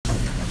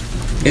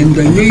In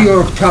the New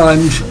York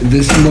Times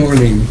this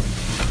morning,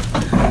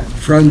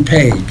 front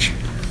page,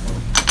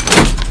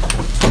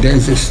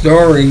 there's a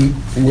story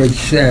which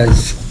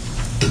says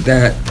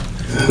that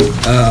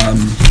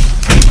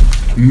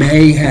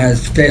May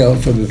has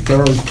failed for the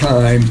third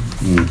time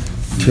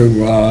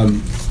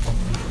to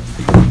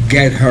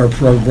get her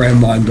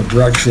program on the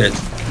Brexit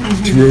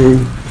through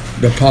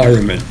the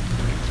Parliament.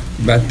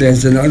 But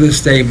there's another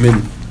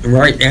statement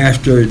right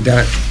after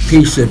that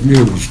piece of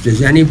news.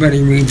 Does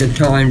anybody read the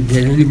Times?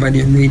 Did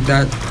anybody read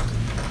that?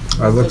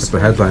 I looked at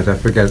the headlines. I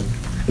forget.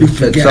 You It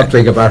said forget.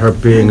 something about her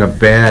being a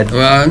bad.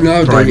 Well,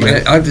 no, Prime the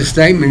Minister. other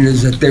statement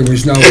is that there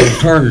was no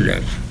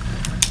alternative.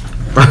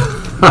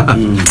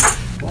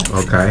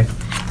 Okay.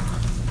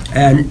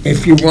 And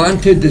if you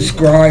want to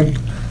describe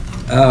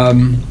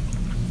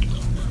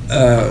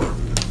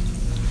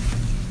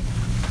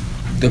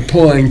the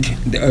point,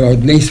 or at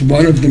least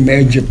one of the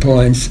major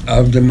points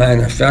of the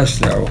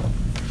manifesto,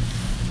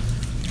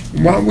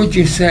 what would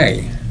you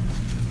say?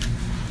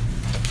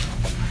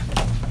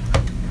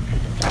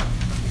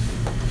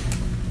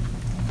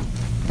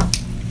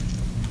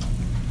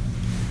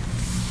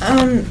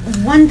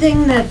 One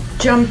thing that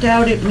jumped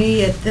out at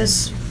me at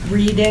this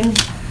reading,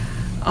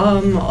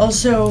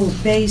 also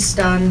based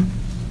on,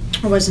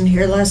 I wasn't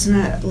here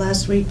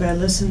last week, but I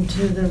listened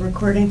to the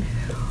recording.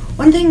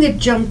 One thing that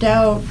jumped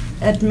out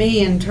at me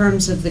in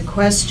terms of the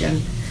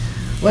question,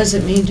 what does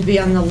it mean to be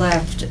on the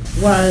left,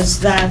 was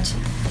that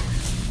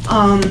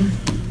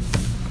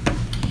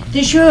the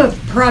issue of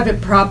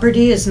private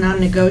property is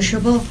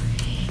non-negotiable.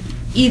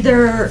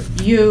 Either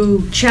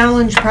you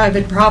challenge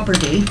private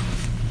property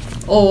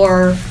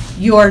or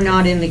you are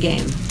not in the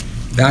game.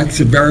 That's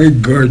a very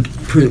good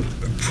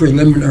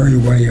preliminary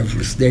way of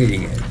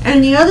stating it.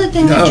 And the other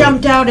thing that No.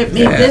 jumped out at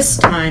me Yeah. this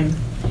time,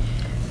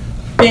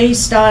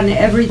 based on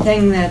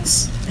everything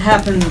that's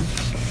happened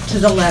to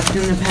the left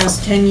in the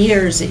past 10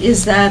 years,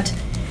 is that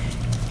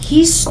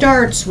he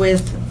starts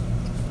with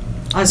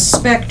a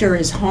specter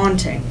is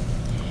haunting.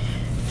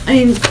 I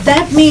mean,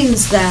 that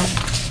means that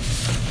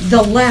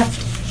the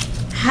left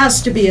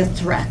has to be a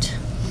threat,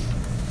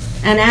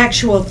 an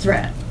actual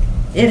threat.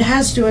 It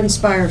has to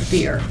inspire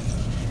fear.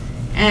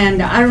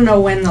 And I don't know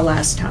when the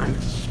last time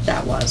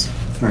that was.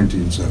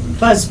 1917.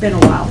 But it's been a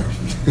while.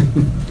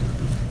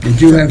 Did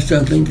you have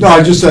something to No, I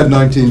say? just said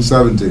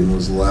 1917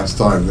 was the last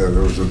time that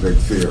there was a big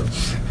fear.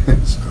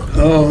 So,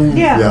 Oh,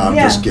 yeah, I'm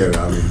just kidding.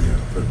 I mean,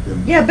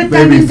 Yeah, but I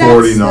maybe mean,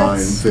 49,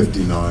 that's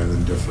 59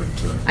 and different.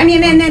 I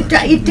mean, and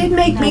it did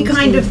make me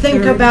kind of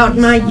think about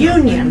my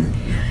union,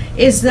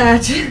 is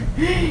that,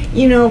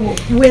 you know,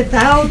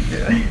 without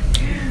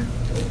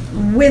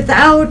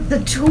the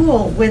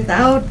tool,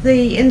 without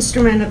the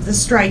instrument of the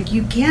strike,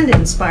 you can't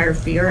inspire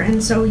fear,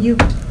 and so you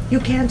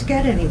can't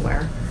get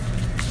anywhere.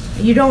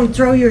 You don't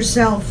throw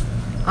yourself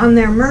on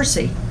their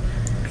mercy.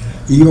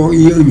 your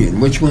union,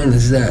 which one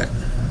is that?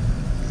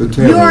 The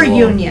Taylor Your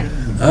Law. union.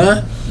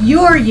 Huh?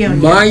 Your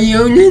union. My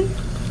union?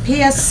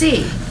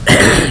 PSC.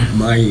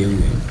 My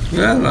union.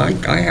 Well,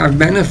 I have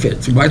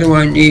benefits. Why do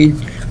I need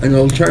an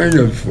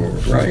alternative for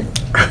it, right?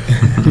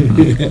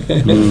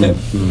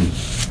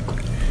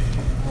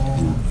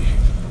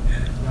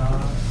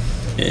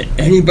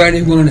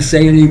 Anybody want to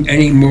say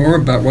any more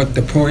about what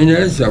the point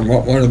is, or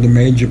what one of the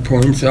major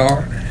points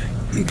are?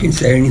 You can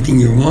say anything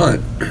you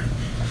want.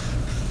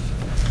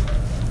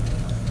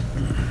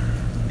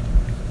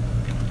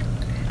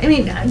 I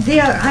mean,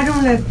 I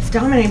don't want to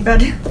dominate,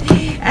 but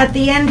at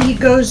the end he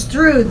goes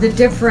through the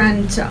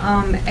different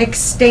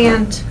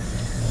extant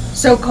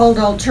so-called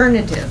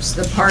alternatives,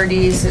 the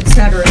parties,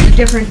 etc., the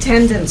different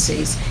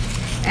tendencies.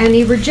 And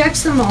he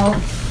rejects them all,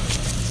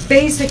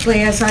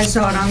 basically, as I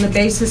saw it, on the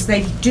basis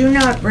they do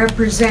not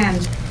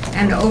represent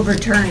an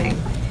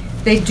overturning.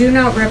 They do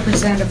not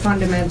represent a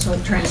fundamental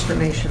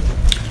transformation.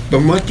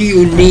 But what do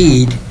you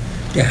need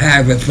to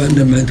have a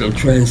fundamental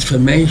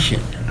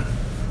transformation?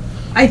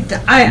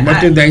 What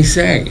do they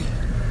say?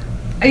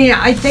 I mean,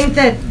 I think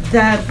that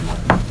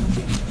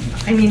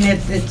I mean,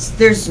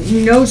 there's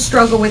no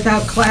struggle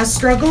without class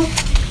struggle,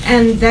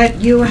 and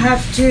that you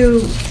have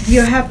to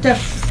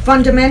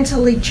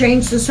fundamentally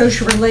change the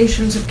social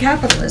relations of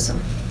capitalism.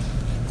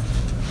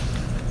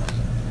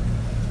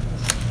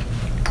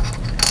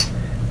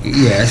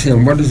 Yes,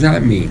 and what does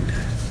that mean?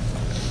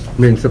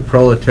 Means the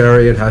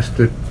proletariat has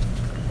to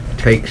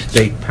take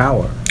state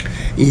power.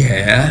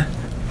 Yeah.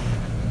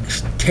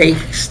 Take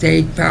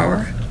state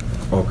power?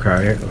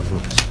 Okay.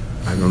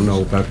 I don't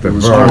know about the It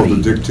was verb. called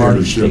the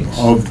dictatorship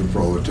of the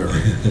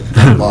proletariat.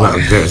 Well,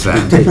 there's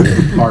that.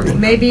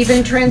 Maybe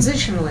even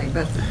transitionally,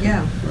 but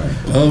yeah.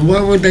 Well,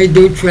 what would they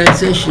do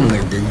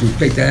transitionally? Did you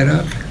pick that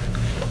up?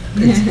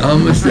 It's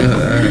almost I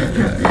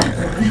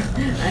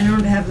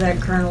don't have that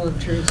kernel of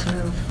truth,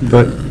 no.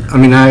 But, I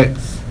mean,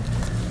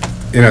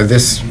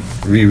 this,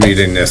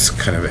 rereading this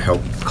kind of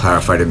helped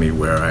clarify to me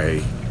where I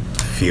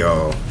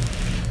feel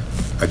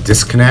a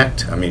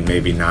disconnect. I mean,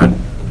 maybe not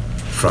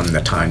from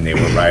the time they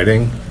were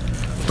writing,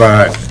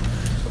 but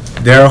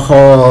their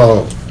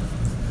whole,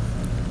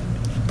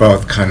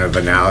 both kind of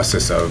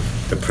analysis of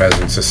the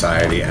present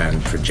society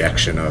and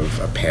projection of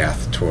a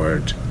path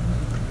toward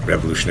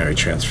revolutionary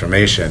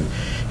transformation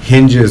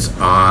hinges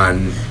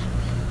on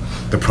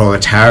the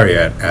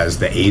proletariat as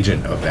the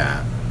agent of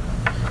that.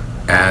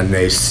 And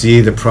they see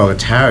the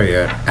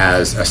proletariat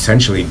as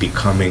essentially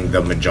becoming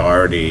the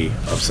majority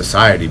of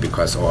society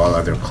because all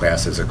other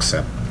classes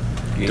except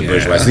the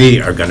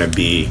bourgeoisie are going to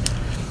be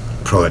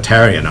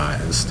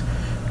proletarianized.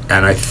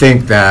 And I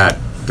think that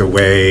the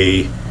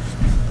way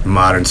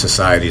modern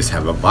societies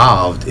have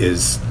evolved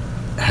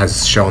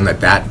has shown that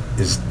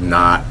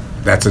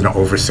that's an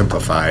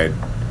oversimplified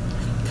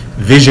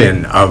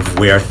vision of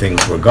where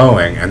things were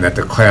going, and that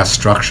the class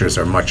structures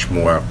are much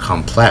more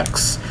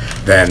complex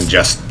than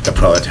just the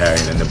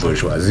proletariat and the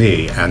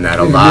bourgeoisie, and that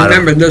a lot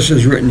Remember, this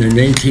was written in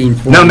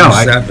 1847.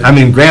 No, I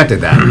mean, granted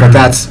that, but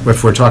that's,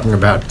 if we're talking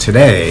about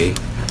today,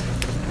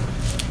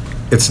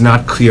 it's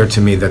not clear to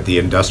me that the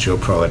industrial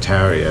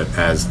proletariat,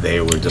 as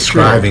they were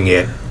describing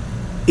it,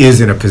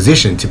 is in a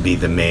position to be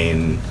the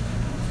main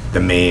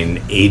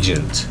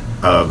agent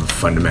of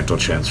fundamental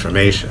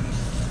transformation.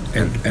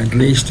 At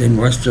least in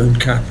Western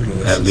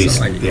capitalist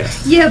society.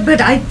 Yes. Yeah,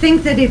 but I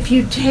think that if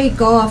you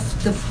take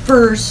off the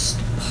first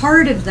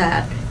part of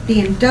that, the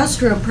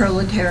industrial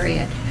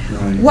proletariat,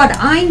 what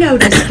I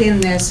noticed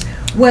in this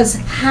was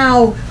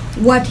how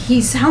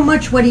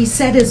much what he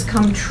said has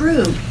come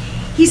true.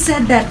 He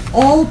said that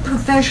all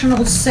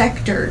professional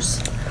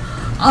sectors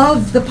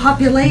of the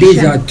population...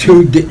 These are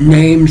two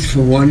names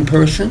for one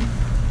person?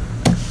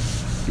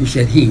 You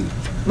said he.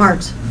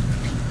 Marx.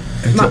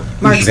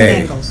 That's Marx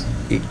they. and Engels.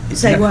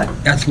 Say what?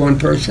 That's one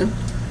person?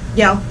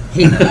 Yeah.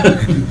 He.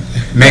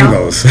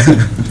 Mangos.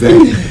 They.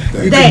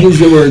 You can use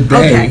the word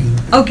they.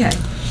 Okay.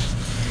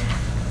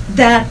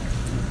 That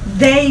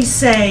they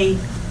say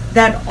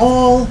that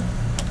all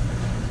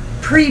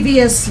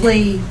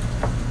previously,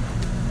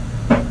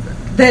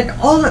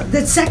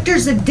 that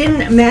sectors that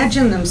didn't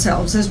imagine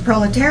themselves as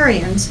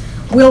proletarians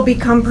will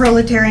become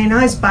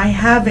proletarianized by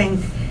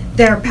having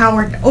their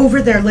power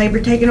over their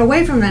labor taken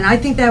away from them. And I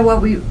think that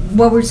what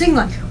we're seeing,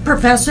 like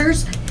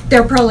professors,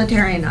 they're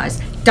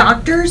proletarianized.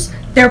 Doctors,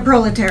 they're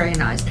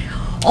proletarianized.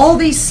 All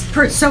these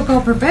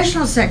so-called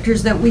professional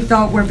sectors that we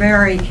thought were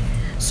very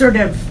sort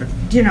of,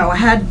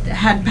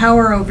 had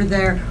power over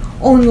their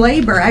own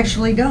labor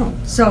actually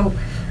don't. So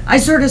I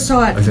sort of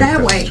saw it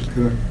that way.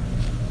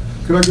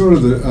 Can I go to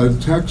the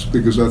text,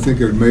 because I think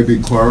it maybe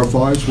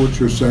clarifies what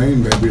you're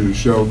saying, maybe to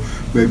show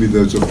maybe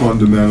there's a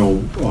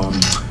fundamental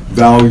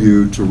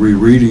value to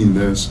rereading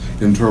this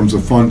in terms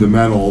of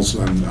fundamentals.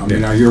 And I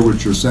mean, I hear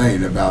what you're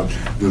saying about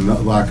the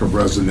lack of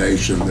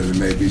resignation, that it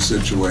may be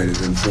situated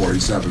in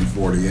 47,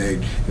 48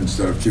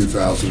 instead of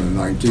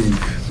 2019.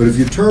 But if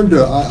you turn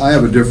to, I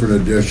have a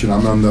different edition.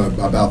 I'm on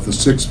about the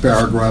 6th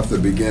paragraph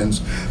that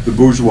begins, the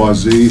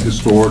bourgeoisie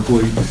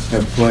historically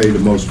have played a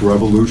most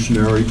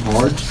revolutionary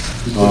part.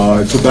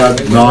 It's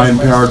about 9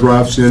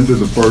 paragraphs into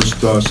the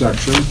first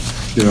section,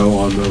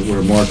 on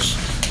where Marx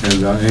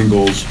and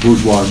Engels,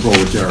 bourgeois and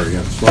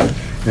proletarians, right?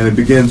 And it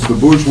begins, the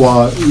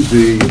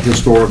bourgeoisie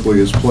historically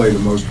has played a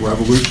most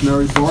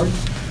revolutionary part.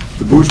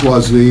 The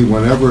bourgeoisie,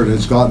 whenever it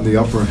has gotten the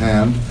upper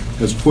hand,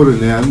 has put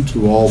an end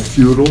to all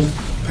feudal,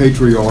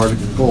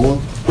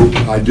 patriarchal,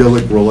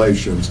 idyllic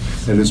relations,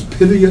 and has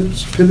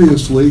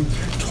piteously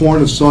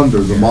torn asunder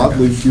the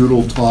motley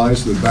feudal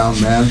ties that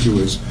bound man to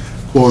his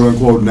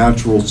quote-unquote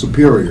natural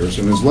superiors,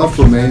 and has left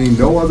remaining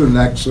no other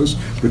nexus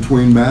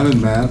between man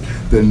and man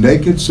than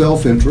naked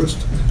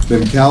self-interest,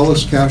 than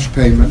callous cash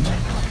payment.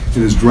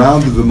 It is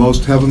drowned to the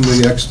most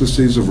heavenly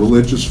ecstasies of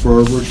religious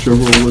fervor,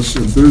 chivalrous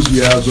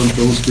enthusiasm,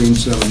 Philistine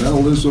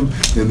sentimentalism,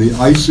 in the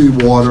icy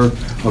water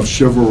of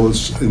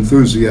chivalrous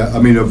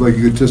of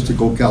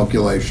egotistical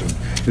calculation.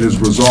 It has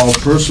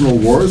resolved personal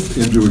worth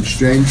into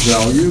exchange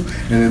value,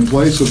 and in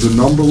place of the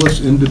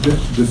numberless,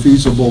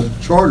 indefeasible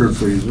chartered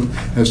freedom,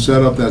 has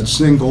set up that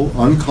single,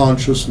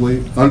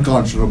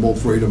 unconscionable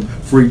freedom,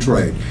 free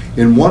trade.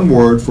 In one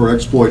word, for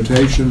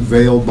exploitation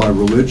veiled by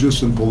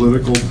religious and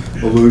political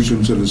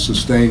illusions, it has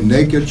sustained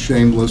naked,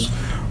 shameless,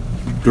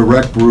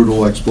 direct,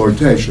 brutal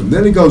exploitation.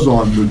 Then he goes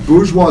on, the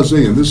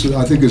bourgeoisie, and this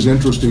I think is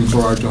interesting for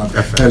our time,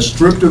 has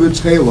stripped of its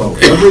halo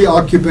every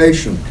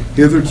occupation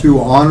hitherto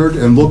honored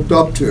and looked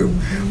up to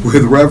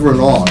with reverent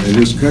awe. It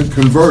has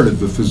converted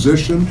the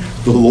physician,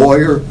 the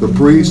lawyer, the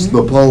priest,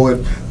 the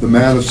poet, the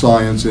man of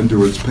science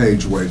into its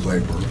page weight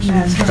laborers.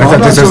 I thought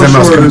this was the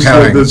most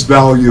compelling. This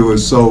value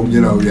is so,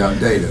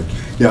 dated.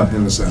 Yeah,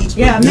 in a sense.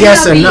 Yeah, it may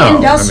Yes not and be no.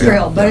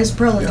 industrial, but it's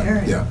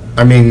proletarian. Yeah.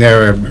 I mean,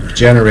 there are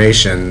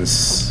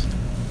generations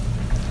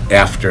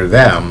after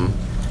them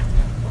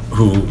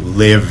who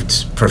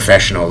lived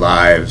professional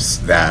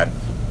lives that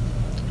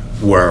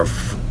were,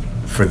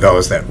 for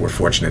those that were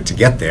fortunate to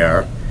get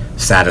there,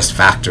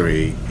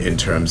 satisfactory in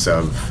terms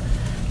of,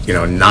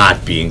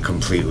 not being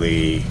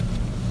completely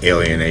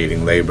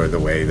alienating labor the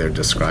way they're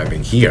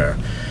describing here.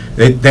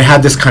 They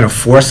had this kind of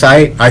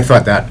foresight. I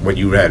thought that what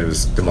you read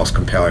was the most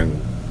compelling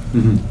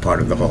part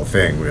of the whole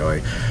thing,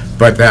 really.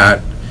 But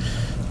that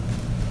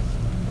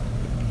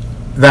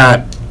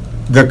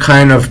the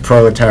kind of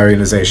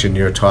proletarianization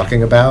you're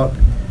talking about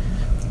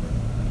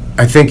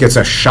I think it's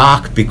a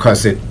shock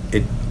because it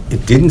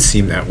didn't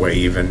seem that way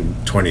even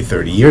 20,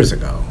 30 years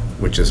ago,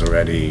 which is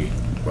already,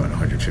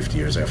 150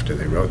 years after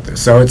they wrote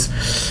this. So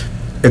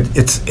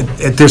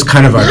there's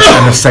kind of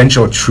an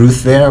essential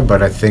truth there,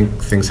 but I think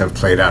things have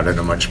played out in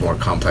a much more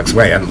complex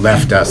way and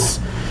left us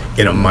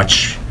in a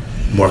much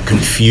more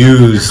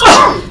confused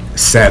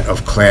set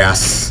of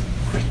class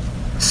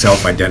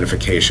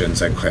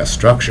self-identifications and class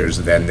structures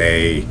than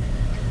they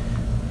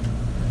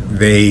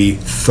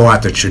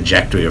thought the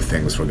trajectory of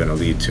things were going to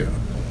lead to.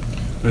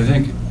 But I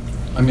think,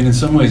 in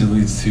some ways it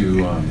leads to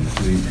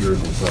the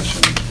empirical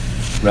question.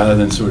 Rather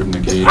than sort of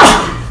negating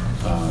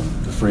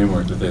the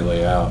framework that they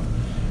lay out,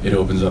 it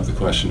opens up the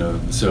question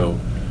of,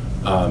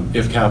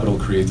 if capital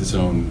creates its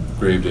own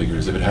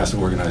gravediggers, if it has to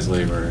organize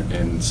labor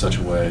in such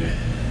a way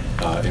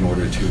in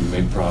order to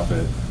make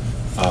profit,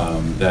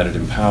 that it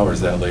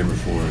empowers that labor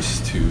force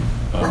to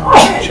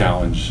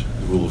challenge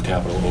the rule of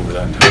capital over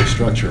that entire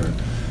structure,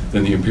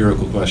 then the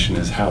empirical question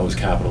is, how is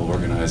capital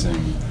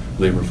organizing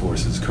labor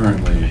forces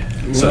currently,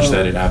 such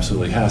that it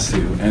absolutely has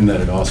to, and that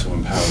it also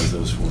empowers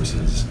those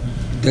forces?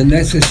 The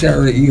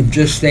necessary, you've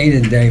just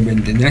stated,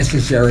 David, the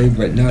necessary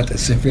but not the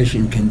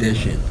sufficient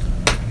condition.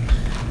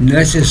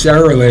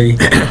 Necessarily,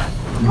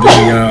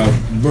 the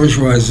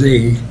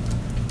bourgeoisie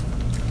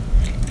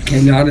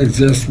cannot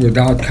exist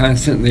without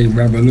constantly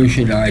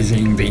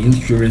revolutionizing the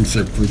instruments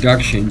of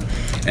production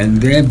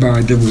and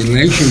thereby the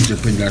relations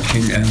of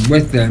production, and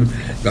with them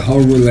the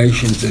whole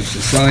relations of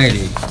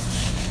society.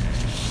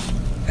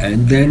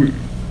 And then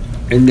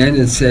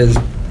it says,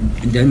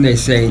 then they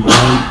say,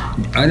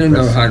 I don't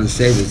know how to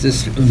say this.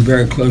 This is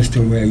very close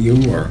to where you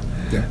were,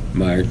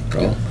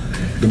 Michael.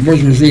 The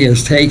bourgeoisie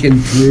has taken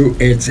through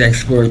its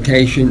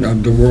exploitation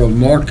of the world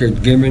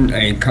market, given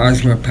a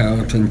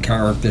cosmopolitan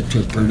character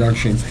to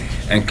production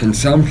and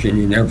consumption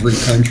in every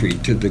country,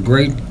 to the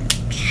great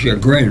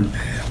chagrin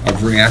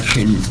of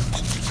reactionists.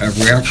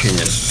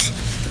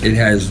 It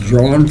has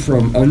drawn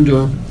from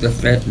under the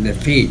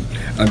feet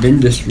of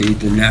industry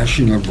the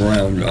national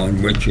ground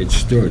on which it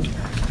stood.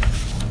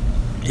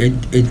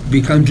 It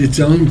becomes its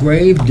own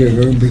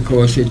gravedigger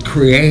because it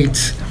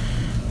creates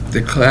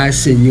the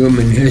class in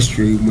human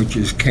history which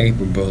is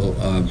capable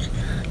of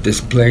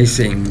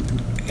displacing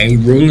a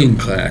ruling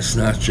class,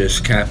 not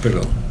just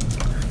capital.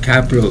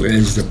 Capital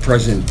is the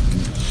present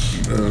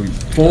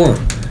form.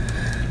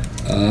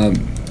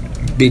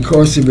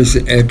 Because of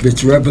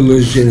its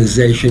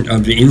revolutionization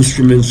of the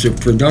instruments of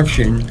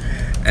production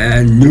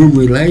and new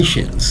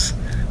relations,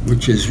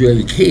 which is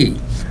really key,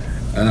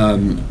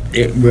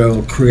 it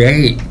will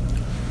create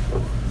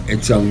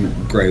its own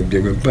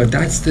gravedigger, but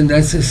that's the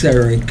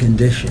necessary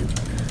condition.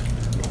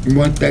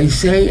 What they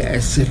say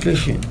as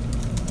sufficient,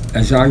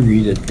 as I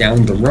read it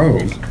down the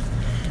road,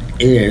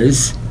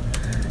 is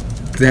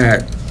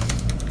that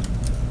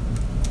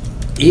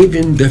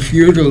even the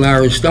feudal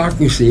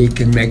aristocracy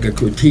can make a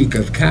critique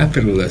of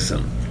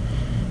capitalism.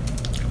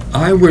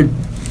 I would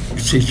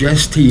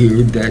suggest to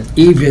you that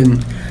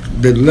even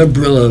the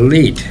liberal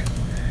elite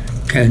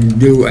can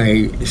do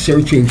a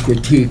searching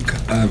critique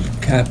of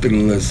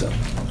capitalism.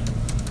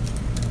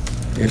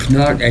 If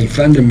not a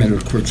fundamental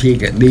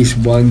critique, at least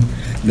one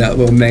that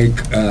will make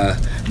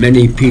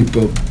many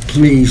people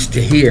pleased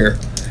to hear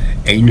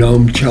a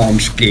Noam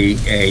Chomsky,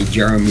 a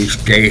Jeremy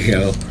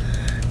Scahill,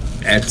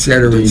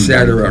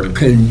 etc.,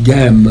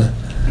 condemn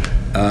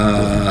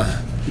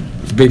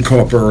big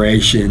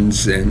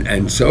corporations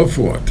and so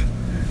forth.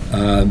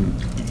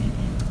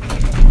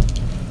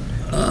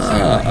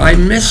 I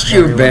missed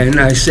you, Ben.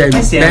 I said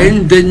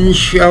Ben didn't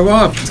show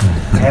up.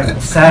 I have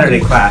a Saturday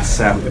class,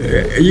 so.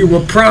 You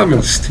were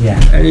promised. Yeah.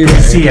 Anyway. Good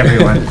to see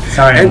everyone.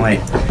 Sorry I'm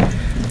late.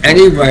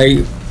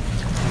 Anyway,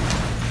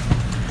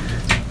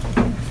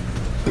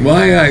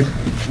 why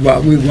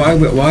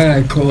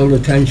I called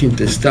attention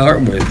to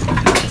start with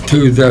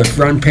to the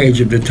front page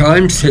of the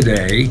Times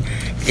today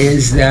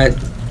is that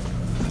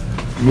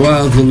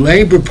while the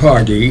Labour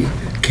Party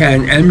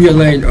can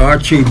emulate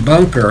Archie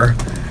Bunker,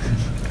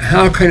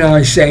 how can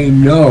I say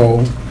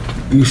no?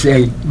 You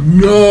say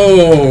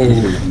no,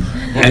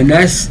 and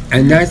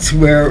that's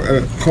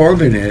where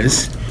Corbyn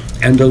is,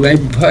 and the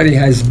Labour Party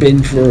has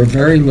been for a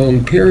very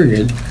long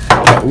period.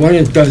 But what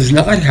it does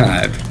not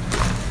have,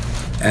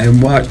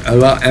 and what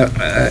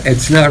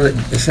it's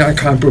not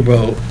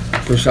comparable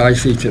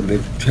precisely to the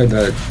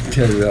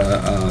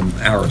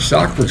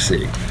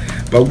aristocracy,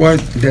 but what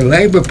the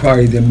Labour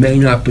Party, the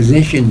main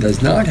opposition,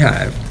 does not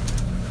have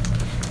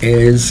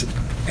is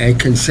a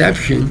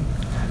conception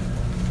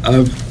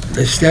of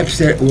the steps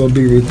that will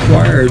be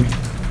required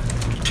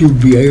to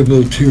be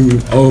able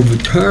to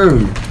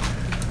overturn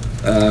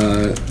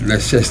the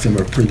system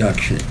of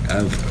production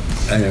of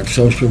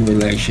social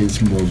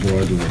relations more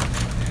broadly.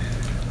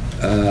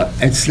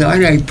 It's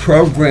not a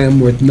program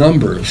with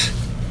numbers.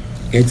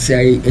 It's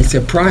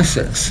a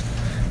process.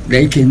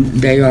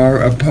 They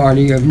are a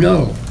party of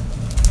no,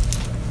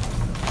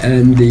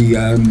 and the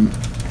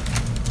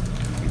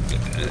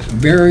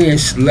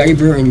various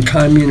labor and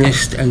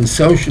communist and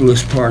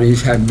socialist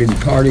parties have been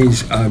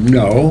parties of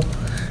no,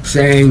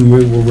 saying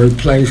we will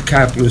replace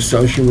capitalist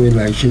social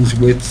relations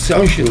with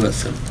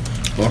socialism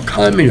or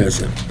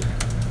communism,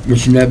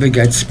 which never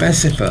gets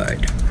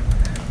specified.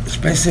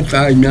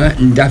 Specified not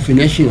in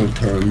definitional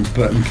terms,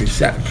 but in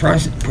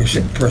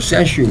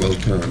processual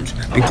terms,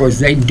 because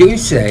they do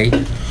say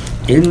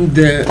in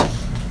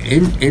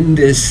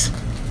this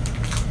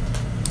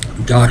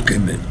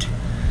document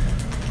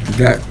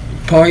that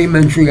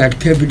parliamentary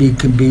activity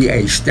can be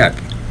a step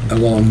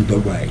along the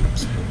way.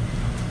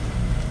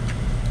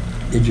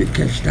 Did you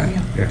catch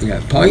that?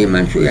 Yeah.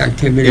 Parliamentary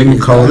activity In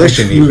is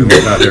coalition not even with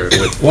excluded. other,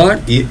 with,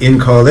 What? in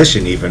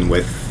coalition even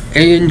with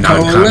In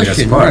non-communist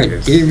coalition, right?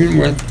 parties. Even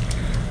with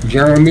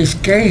Jeremy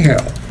Scahill.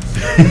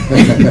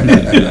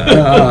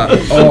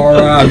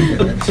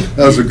 That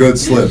was a good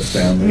slip,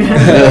 Stanley.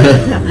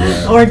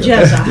 Or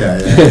Jezza.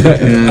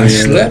 A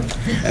slip?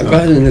 It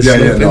wasn't a slip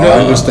no, at all. I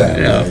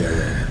understand. No. Yeah.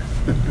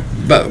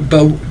 But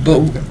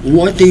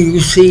what do you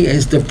see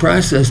as the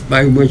process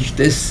by which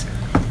this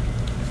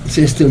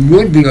system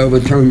would be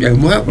overturned,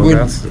 and what Well, would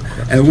that's the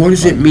question. and what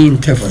does it mean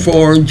to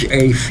forge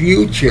a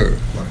future?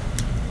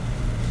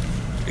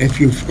 If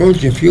you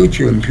forge a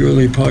future in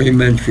purely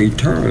parliamentary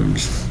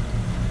terms,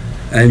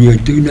 and you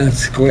do not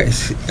scare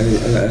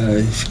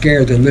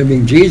the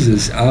living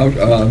Jesus out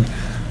of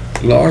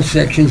large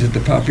sections of the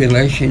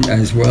population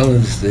as well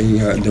as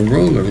the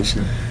rulers,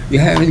 you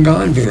haven't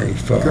gone very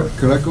far.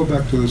 Could I go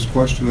back to this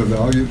question of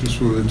value just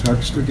for the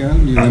text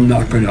again? I'm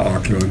not going to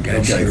argue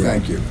against Okay, you.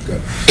 thank you.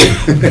 Good.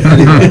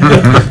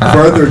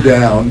 Further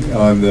down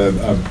on the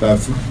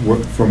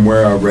from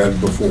where I read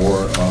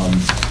before,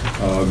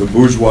 the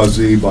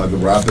bourgeoisie by the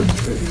rapid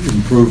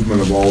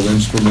improvement of all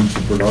instruments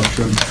of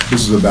production.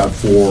 This is about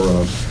four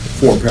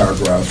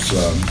paragraphs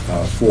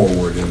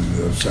forward in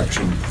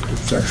section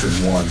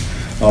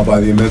 1. By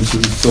the immense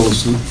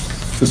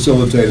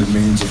facilitated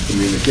means of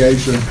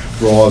communication,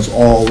 draws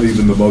all,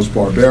 even the most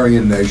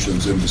barbarian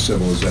nations into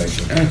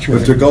civilization. That's But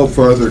right. to go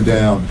further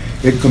down,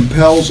 it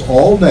compels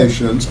all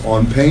nations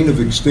on pain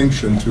of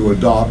extinction to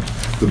adopt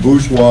the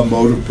bourgeois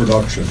mode of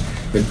production.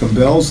 It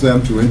compels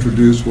them to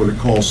introduce what it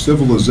calls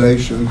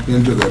civilization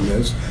into their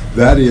midst,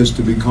 that is,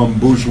 to become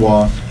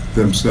bourgeois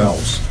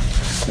themselves.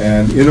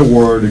 And in a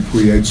word, it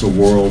creates a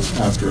world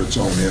after its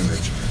own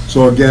image.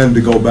 So again,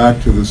 to go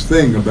back to this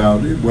thing about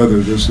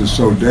whether this is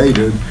so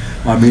dated,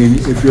 I mean,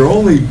 if you're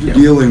only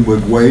dealing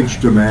with wage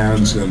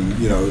demands and,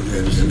 you know,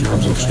 in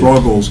terms of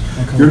struggles,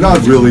 you're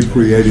not really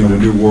creating a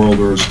new world,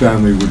 or as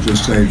Stanley would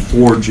just say,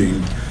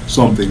 forging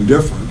something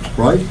different,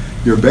 right?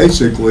 You're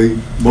basically,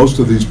 most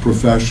of these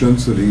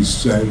professions that he's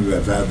said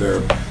that have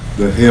had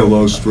the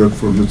halo stripped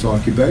from its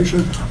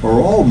occupation are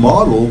all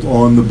modeled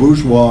on the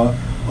bourgeois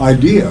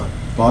idea,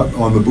 but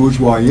on the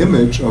bourgeois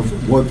image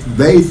of what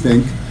they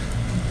think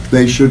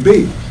they should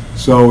be.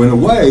 So in a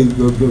way,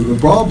 the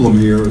problem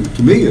here,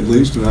 to me at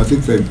least, and I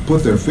think they've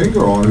put their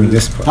finger on it,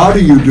 is how do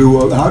you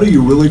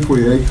really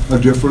create a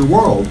different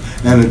world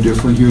and a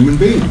different human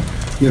being?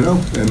 You know,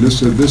 and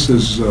this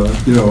is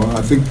you know,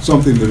 I think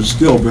something that is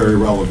still very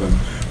relevant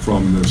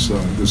from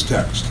this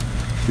text.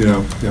 You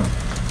know,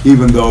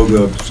 even though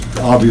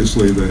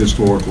obviously the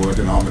historical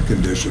economic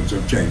conditions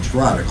have changed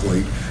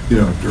radically, you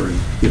know, during,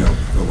 you know,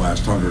 the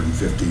last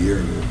 150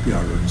 years, or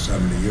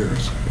 170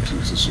 years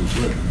since this was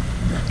written.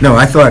 No,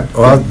 I thought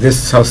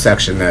this whole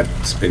section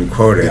that's been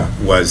quoted Yeah.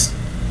 was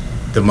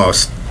the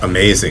most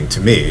amazing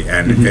to me.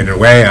 And in a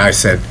way, I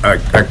said I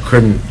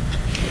couldn't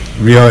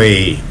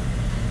really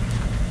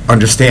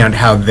understand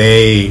how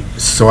they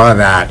saw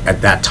that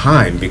at that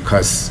time,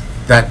 because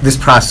this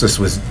process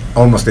was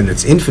almost in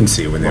its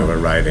infancy when they were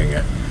writing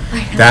it.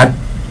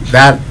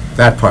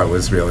 That part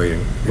was really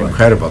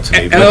incredible to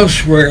me. But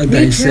Elsewhere,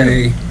 they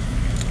say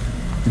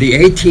the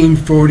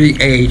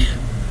 1848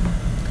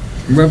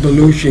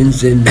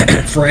 revolutions in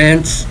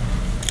France,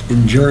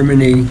 in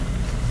Germany,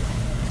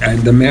 and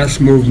the mass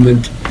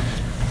movement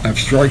of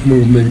strike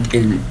movement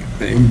in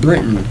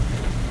Britain,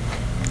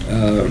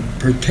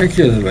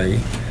 particularly,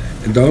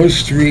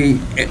 those three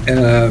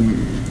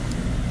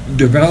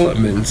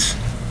developments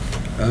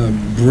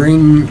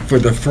bring, for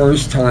the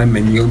first time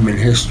in human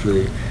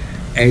history,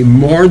 a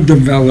more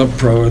developed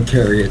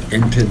proletariat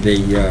into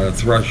the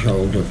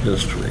threshold of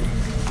history.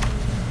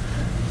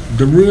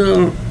 The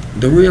real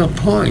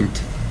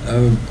point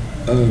of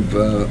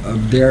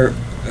their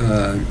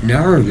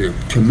narrative,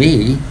 to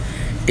me,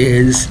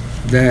 is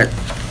that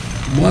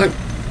what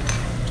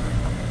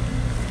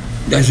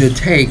does it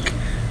take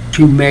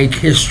to make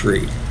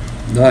history,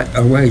 not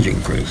a wage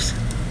increase.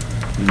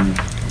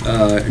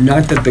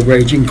 Not that the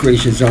wage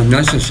increase is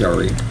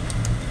unnecessary,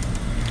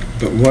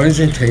 but what does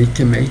it take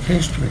to make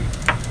history?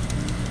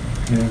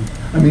 Yeah,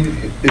 I mean,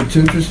 it's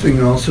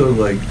interesting also,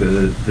 like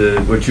the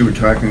what you were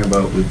talking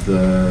about with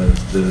the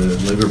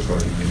Labour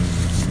Party in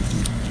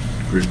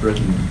Great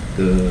Britain.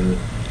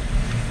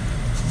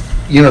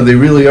 You know, they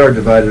really are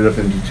divided up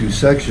into two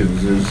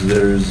sections.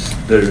 There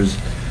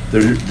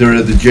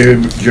are the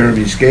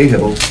Jeremy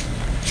Scahill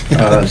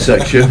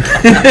section,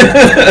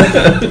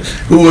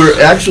 who are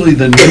actually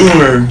the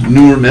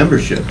newer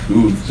membership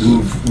who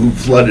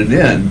flooded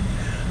in,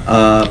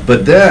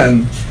 but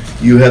then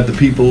you have the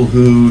people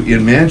who,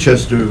 in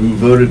Manchester, who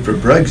voted for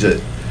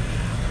Brexit,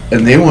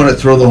 and they want to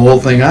throw the whole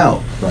thing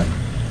out. Right.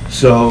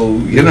 So,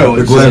 you know,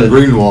 The it's Glenn a-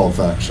 Greenwald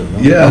faction. Huh?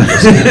 Yeah.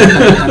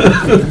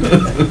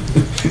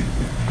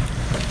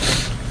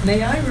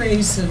 May I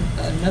raise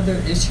another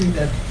issue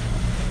that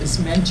is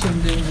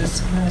mentioned in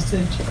this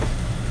passage?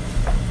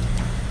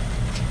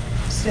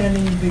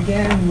 Stanley, you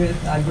began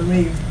with, I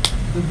believe,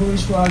 the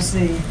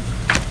bourgeoisie,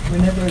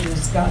 whenever it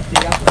has got the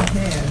upper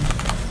hand,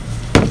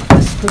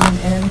 has put an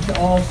end to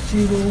all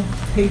feudal,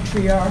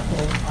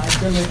 patriarchal,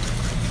 idyllic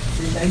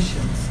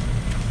relations.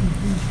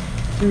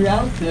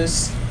 Throughout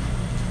this,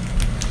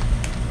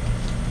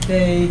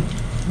 they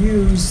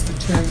use the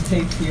term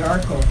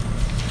patriarchal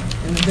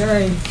in a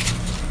very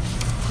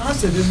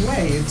positive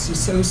way. It's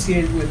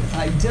associated with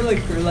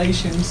idyllic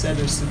relations that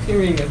are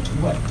superior to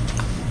what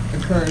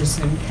occurs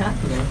in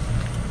capital.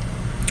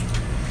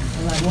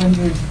 And I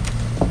wondered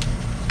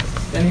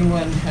if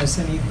anyone has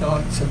any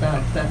thoughts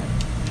about that.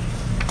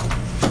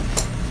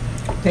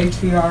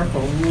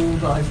 Patriarchal, rule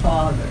by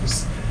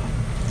fathers.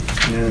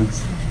 Yeah.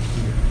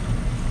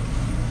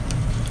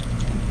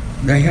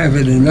 They have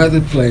it in another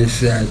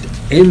place that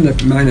in the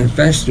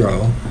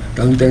manifesto,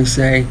 don't they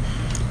say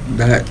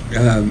that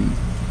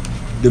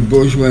the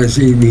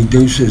bourgeoisie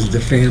reduces the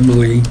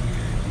family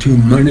to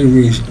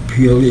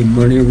purely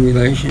money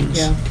relations?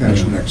 Yeah.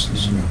 Cash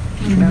nexus.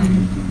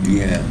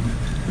 Yeah.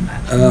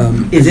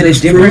 Is it a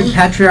this different true?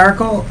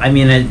 patriarchal? I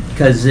mean,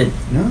 because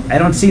No. I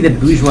don't see the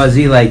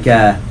bourgeoisie like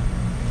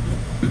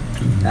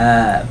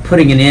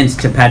putting an end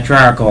to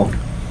patriarchal.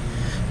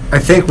 I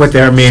think what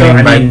they're So, meaning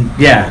I by mean,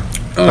 yeah.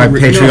 By no,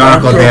 patriarchal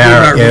I'm talking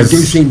there about is-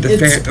 reducing the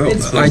It's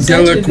presented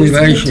idyllic as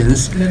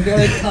relations. in a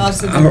very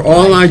positive Are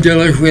all light.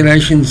 idyllic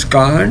relations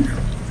gone?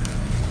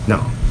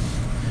 no.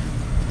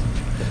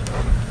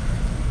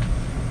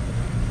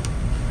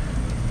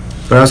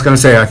 But I was going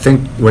to say, I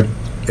think what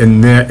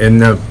in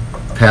the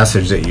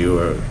passage that you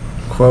were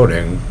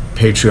quoting,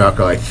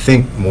 patriarchal, I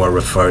think more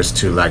refers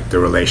to like the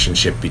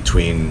relationship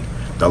between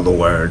the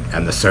lord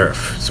and the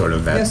serf, sort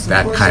of that Yes, of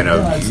that course kind it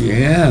of. does.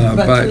 Yeah,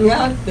 But but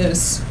throughout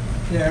this,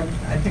 there are,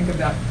 I think,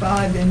 about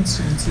 5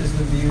 instances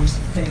of use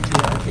of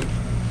patriarchy.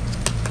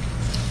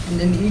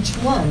 And in each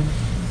one,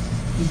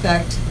 in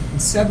fact, in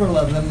several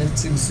of them,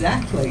 it's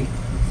exactly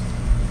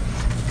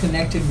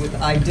connected with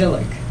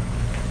idyllic.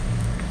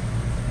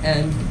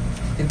 And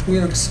if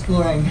we're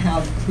exploring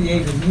how to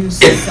create a new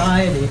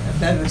society, a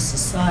better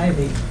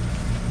society,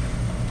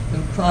 the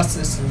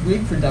process of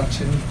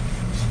reproduction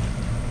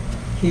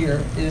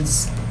here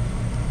is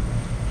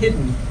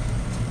hidden.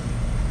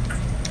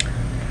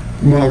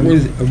 what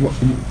was,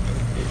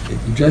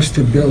 just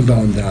to build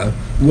on that,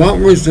 what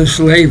was the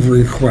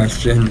slavery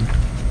question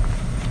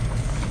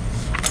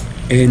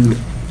in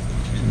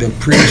the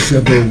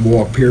pre-Civil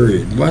War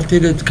period? What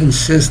did it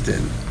consist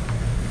in?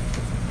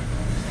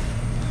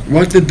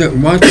 What did the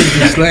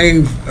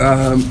slave,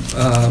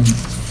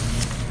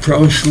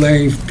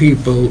 pro-slave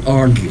people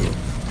argue?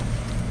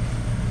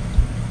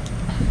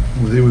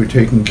 Well, they were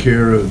taking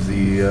care of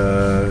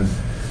the,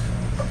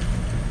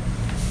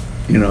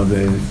 you know,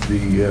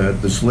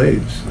 the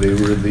slaves. They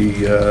were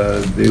the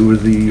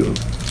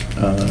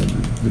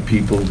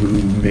people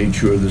who made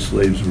sure the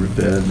slaves were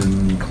fed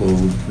and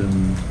clothed,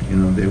 and you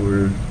know,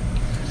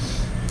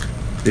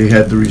 they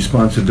had the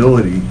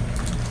responsibility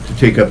to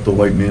take up the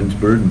white man's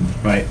burden.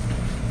 Right.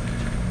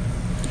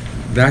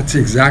 That's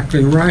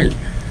exactly right.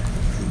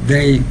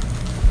 They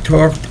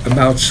talked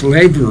about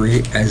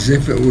slavery as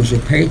if it was a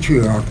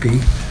patriarchy.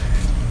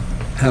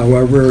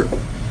 However,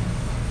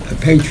 a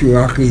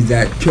patriarchy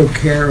that took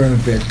care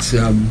of its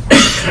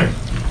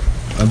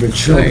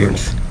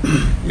slaves.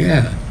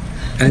 Yeah,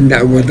 and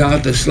that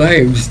without the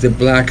slaves, the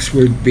blacks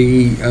would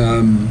be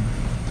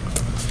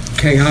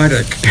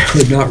chaotic,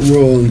 could not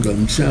rule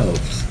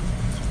themselves.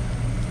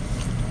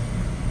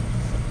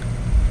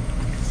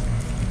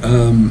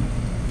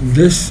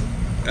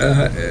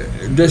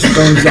 This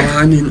goes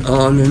on and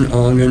on and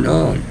on and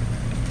on.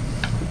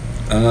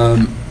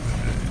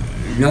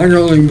 Not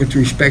only with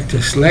respect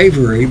to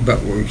slavery,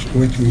 but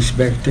with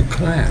respect to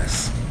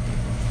class.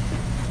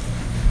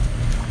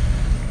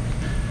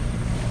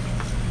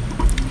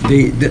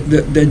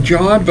 The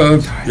job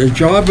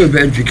of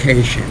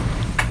education,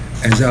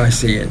 as I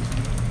see it,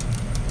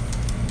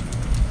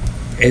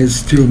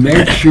 is to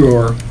make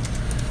sure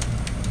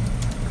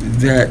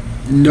that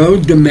no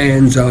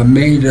demands are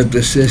made of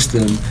the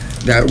system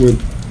that would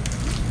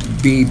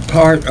be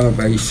part of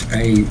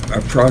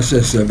a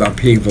process of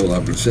upheaval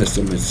of the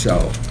system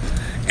itself.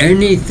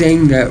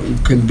 Anything that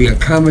can be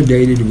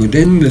accommodated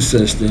within the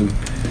system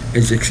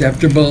is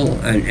acceptable,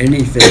 and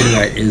anything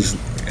that is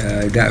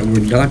that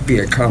would not be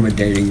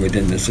accommodating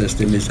within the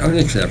system is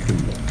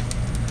unacceptable.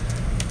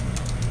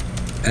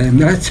 And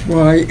that's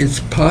why it's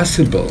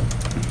possible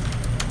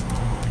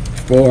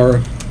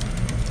for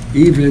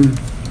even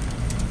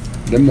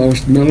the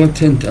most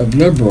militant of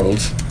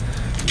liberals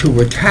to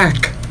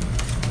attack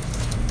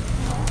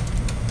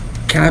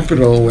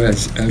capital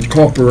as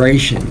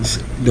corporations.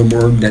 The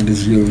word that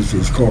is used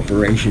is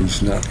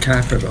corporations, not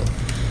capital,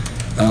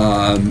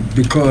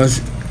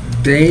 because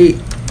they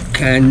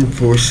can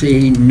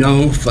foresee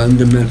no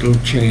fundamental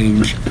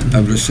change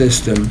of the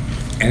system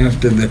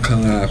after the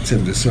collapse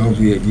of the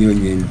Soviet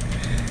Union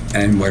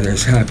and what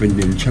has happened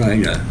in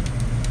China,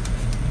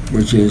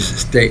 which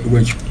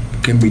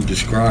can be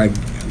described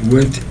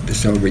with the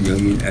Soviet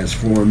Union as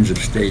forms of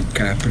state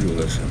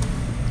capitalism.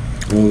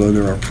 Although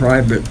there are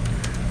private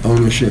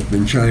ownership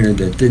in China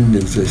that didn't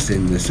exist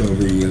in the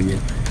Soviet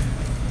Union,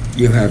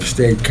 you have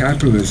state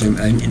capitalism,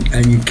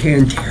 and you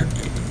can't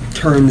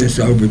turn this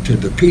over to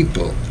the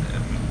people,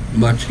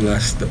 much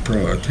less the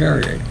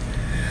proletariat,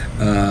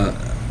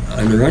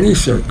 under any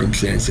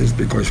circumstances,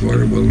 because what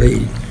it will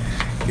lead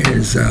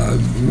is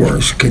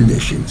worse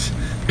conditions.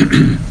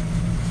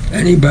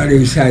 Anybody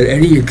who's had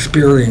any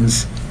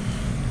experience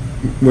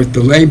with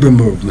the labor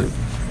movement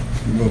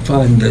will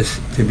find this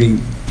to be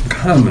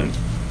common.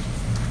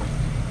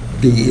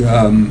 The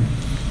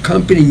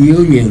company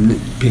union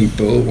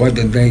people,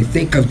 whether they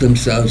think of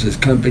themselves as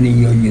company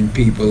union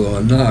people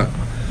or not,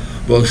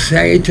 will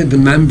say to the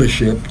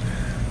membership,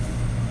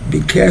 be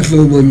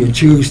careful when you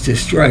choose to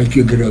strike,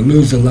 you're going to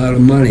lose a lot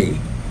of money,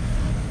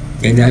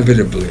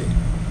 inevitably.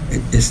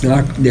 It's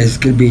not, there's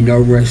going to be no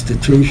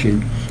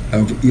restitution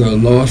of your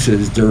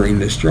losses during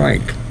the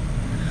strike.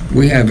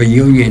 We have a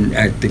union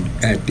at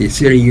the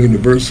City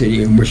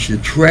University in which the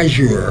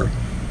treasurer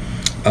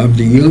of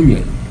the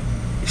union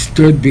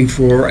stood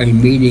before a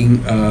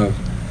meeting of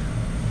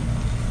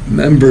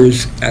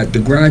members at the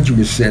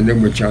Graduate Center,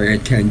 which I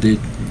attended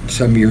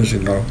some years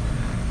ago,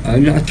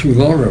 not too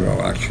long ago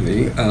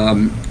actually,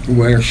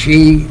 where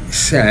she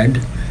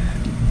said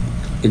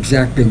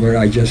exactly what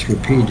I just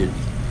repeated.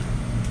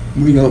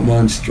 We don't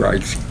want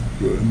strikes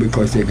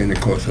because they're going to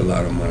cost a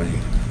lot of money.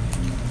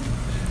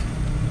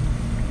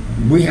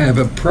 We have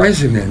a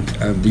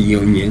president of the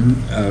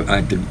union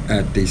at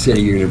the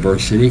City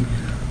University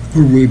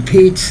who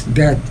repeats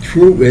that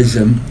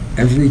truism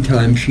every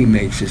time she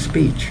makes a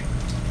speech.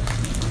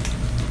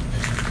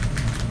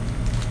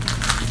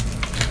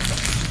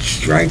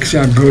 Strikes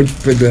are good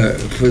for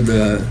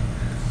the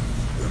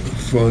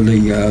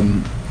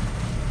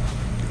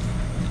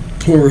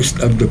poorest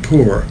of the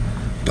poor,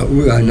 but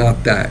we are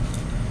not that.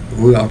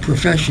 We are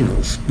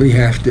professionals. We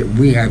have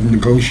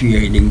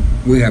negotiating,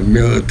 we have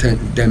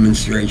militant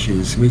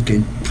demonstrations, we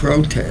can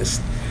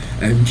protest,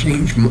 and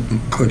change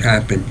could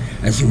happen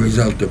as a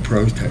result of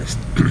protest.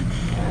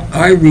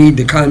 I read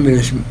the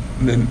Communist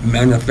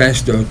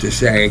Manifesto to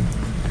say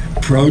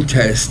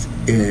protest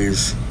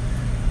is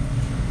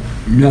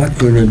not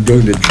going to do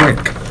the trick.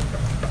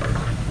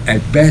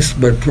 At best,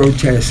 what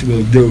protest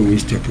will do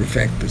is to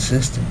perfect the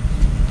system,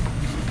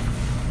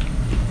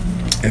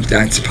 if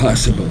that's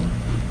possible.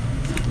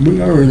 We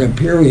are in a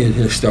period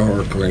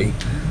historically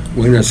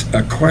when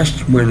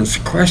it's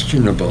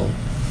questionable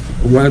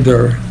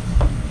whether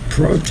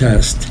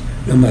protest,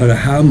 no matter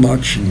how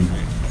much and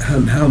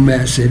how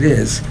mass it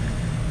is,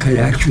 can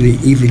actually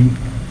even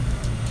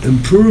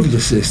improve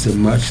the system,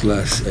 much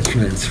less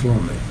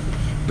transform it.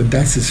 But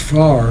that's as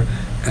far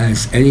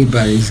as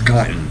anybody's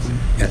gotten.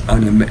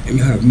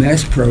 You have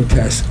mass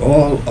protests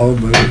all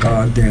over the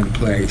goddamn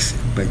place,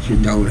 but you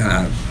don't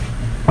have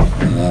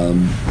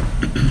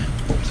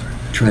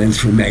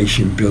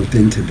transformation built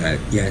into that.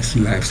 Yes,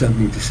 you have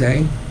something to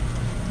say?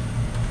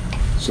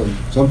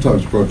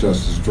 Sometimes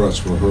protest is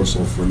dress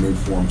rehearsal for new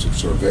forms of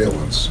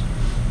surveillance.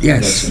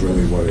 Yes. That's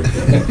really what it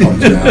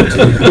comes down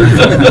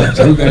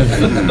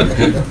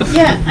to.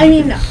 Yeah, I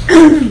mean,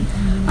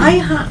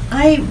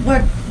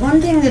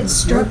 one thing that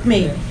struck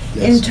me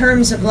in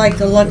terms of like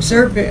the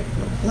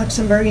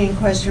Luxembourgian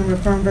question,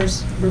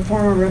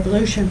 reform or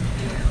revolution,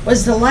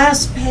 was the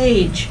last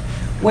page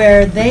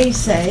where they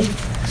say.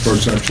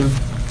 First section?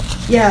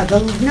 Yeah, the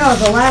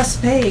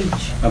last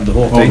page. Of the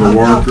whole All thing. the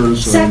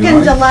workers.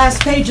 Second to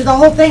last page of the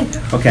whole thing,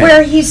 Okay.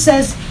 where he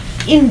says,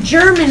 in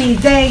Germany,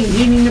 they,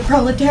 meaning the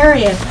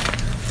proletariat,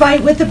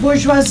 fight with the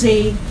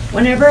bourgeoisie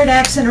whenever it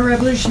acts in a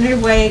revolutionary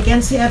way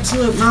against the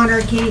absolute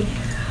monarchy,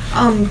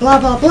 blah,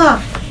 blah,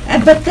 blah.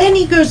 But then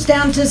he goes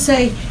down to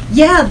say,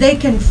 yeah, they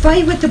can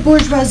fight with the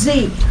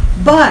bourgeoisie,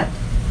 but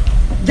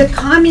the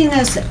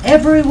communists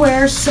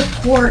everywhere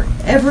support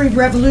every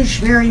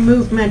revolutionary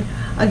movement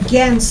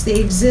against the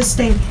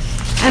existing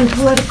and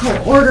political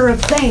order of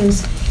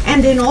things.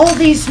 And in all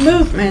these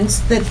movements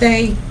that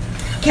they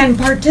can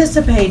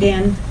participate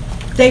in,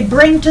 they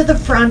bring to the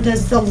front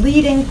as the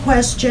leading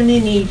question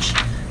in each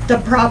the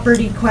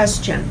property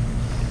question,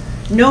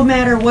 no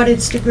matter what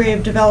its degree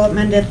of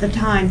development at the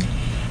time.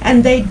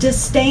 And they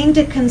disdain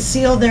to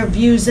conceal their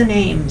views and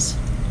aims.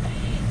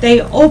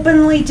 They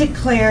openly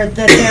declare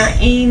that their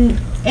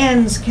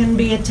ends can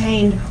be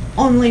attained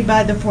only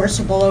by the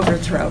forcible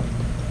overthrow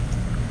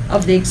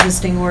of the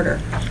existing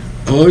order.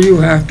 All you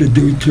have to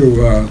do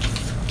to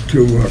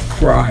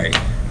cry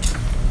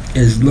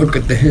is look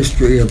at the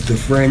history of the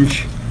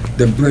French,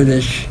 the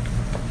British,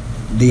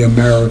 the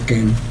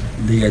American,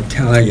 the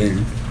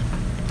Italian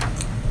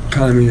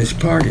communist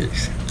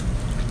parties.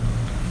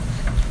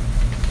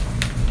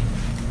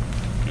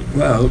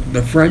 Well,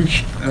 the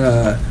French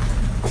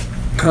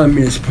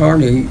Communist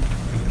Party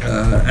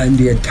and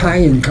the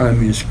Italian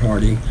Communist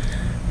Party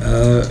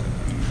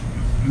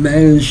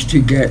managed to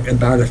get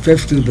about a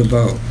fifth of the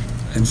vote,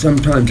 and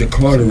sometimes a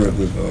quarter of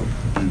the vote.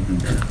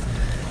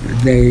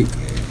 They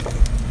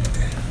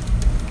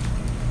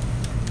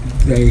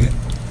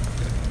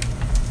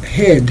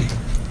hid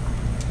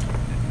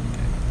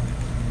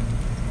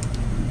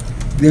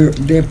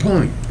their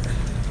point,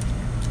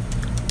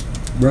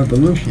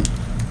 revolution.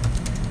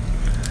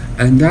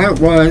 And that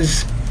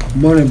was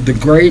one of the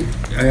great,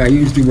 I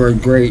use the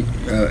word great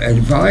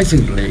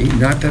advisedly,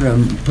 not that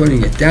I'm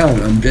putting it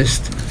down, I'm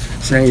just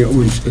saying it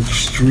was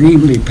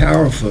extremely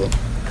powerful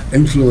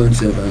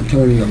influence of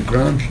Antonio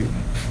Gramsci.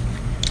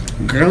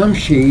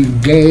 Gramsci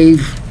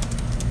gave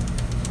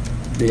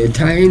the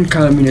Italian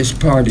Communist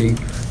Party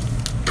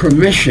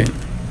permission,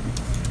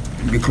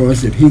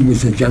 because if he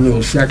was a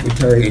general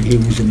secretary and he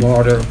was a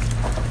martyr,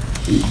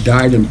 he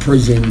died in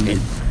prison, and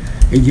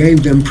he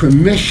gave them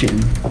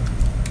permission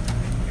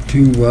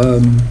to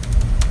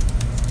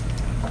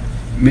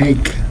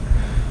make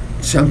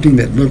something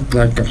that looked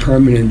like a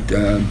permanent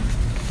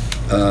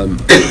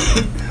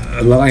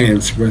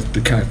alliance with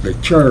the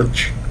Catholic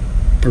Church,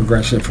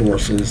 progressive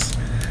forces,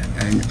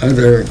 and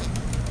other,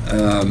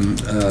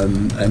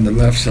 and the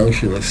left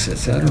socialists,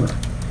 etc.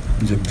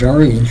 It was a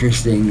very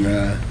interesting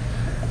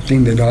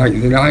thing that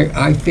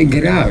I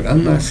figured out.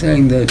 I'm not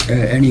saying that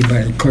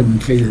anybody couldn't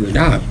figure it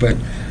out, but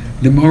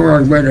the more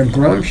I read of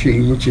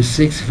Gramsci, which is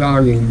 6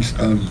 volumes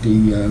of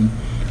the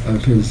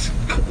of his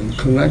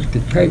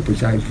collected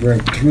papers, I've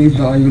read 3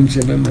 volumes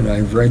of them, and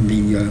I've read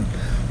the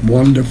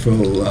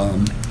wonderful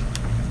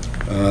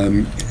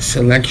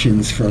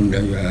selections from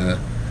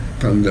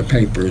the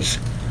papers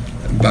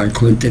by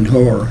Clinton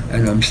Hoare,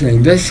 and I'm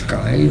saying this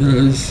guy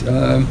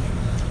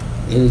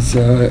is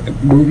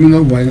moving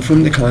away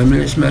from the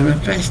Communist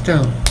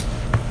Manifesto,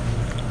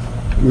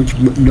 which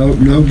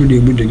nobody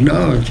would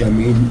acknowledge. I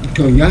mean,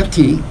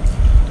 Togliatti,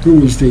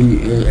 who was the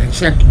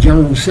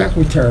General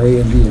Secretary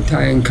of the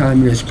Italian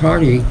Communist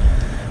Party,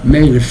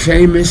 made a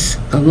famous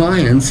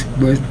alliance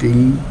with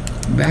the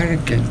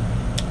Vatican.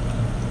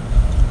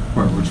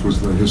 Right, which was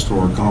the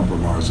historic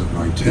compromise of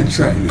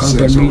 1976.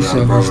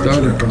 Compromiso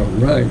Historico,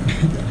 right.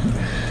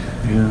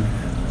 Yeah.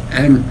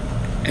 And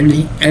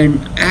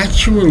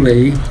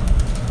actually,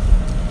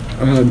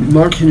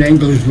 Marx and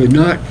Engels would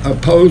not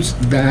oppose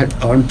that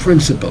on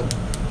principle.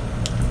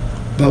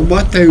 But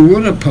what they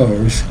would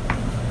oppose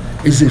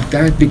is if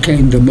that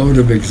became the mode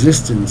of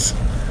existence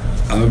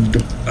of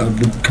the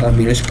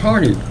Communist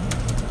Party.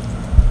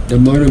 The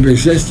mode of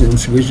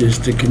existence, which is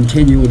to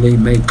continually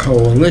make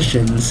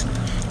coalitions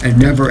and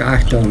never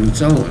act on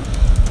its own.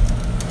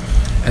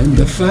 And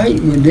the fight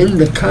within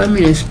the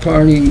Communist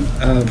Party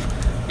of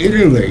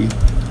Italy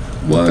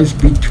was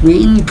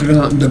between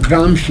the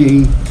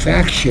Gramsci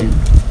faction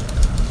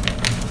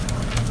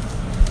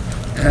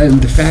and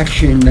the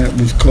faction that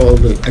was called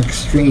the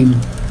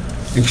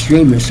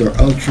extremist or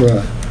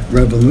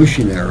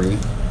ultra-revolutionary,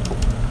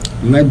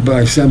 led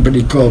by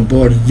somebody called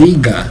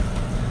Bordiga,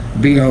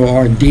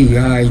 B-O-R-D-I-G-O-A.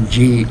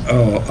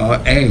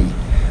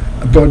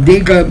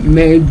 Bordiga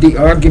made the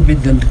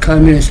argument in the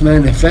Communist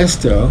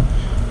Manifesto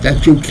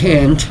that you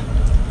can't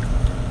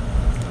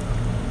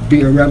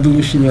be a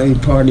revolutionary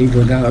party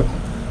without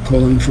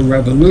calling for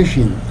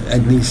revolution,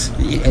 at least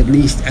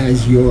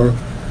as your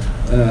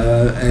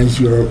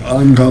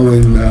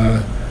ongoing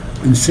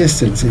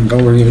insistence in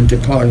going into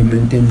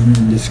Parliament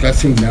and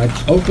discussing that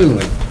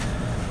openly.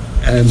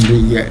 And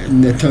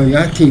the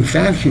Togliatti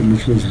faction,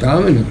 which was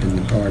dominant in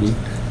the party,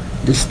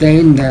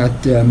 disdained that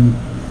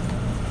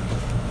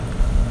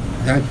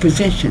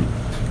position.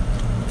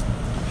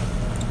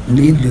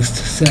 Needless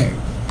to say,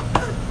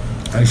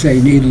 I say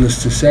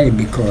needless to say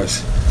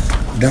because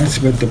that's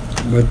what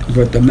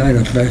the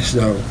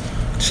manifesto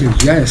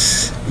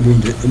suggests. We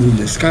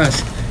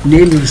discuss.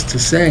 Needless to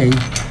say,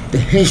 the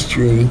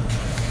history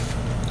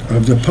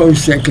of the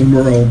post-Second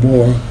World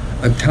War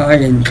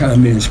Italian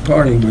Communist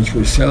Party, which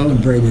was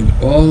celebrated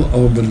all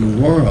over the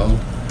world,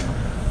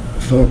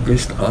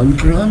 focused on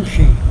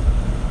Gramsci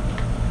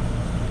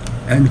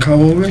and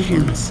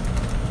coalitions.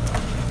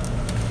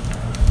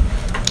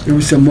 There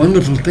were some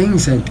wonderful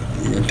things that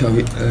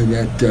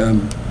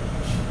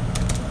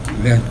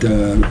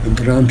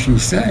Gramsci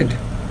said,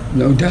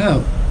 no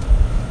doubt.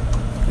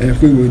 And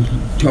if we were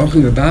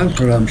talking about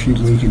Gramsci,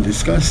 we could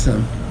discuss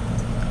them.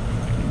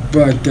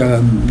 But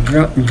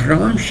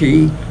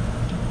Gramsci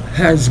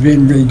has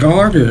been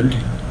regarded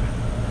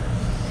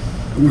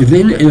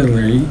within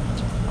Italy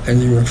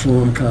as a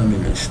reform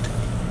communist,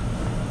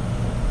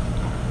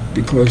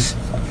 because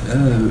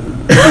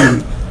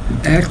he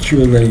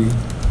actually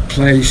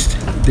placed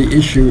the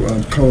issue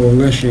of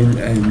coalition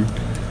and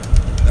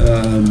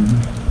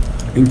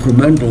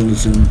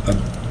incrementalism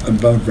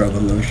above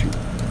revolution.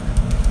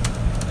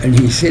 And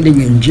he's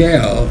sitting in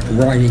jail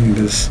writing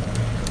this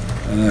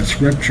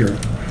scripture,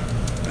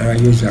 and I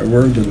use that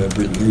word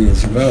deliberately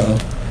as well.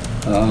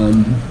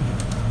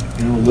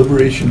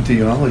 Liberation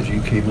theology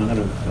came out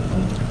of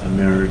a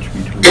marriage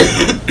between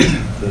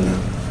the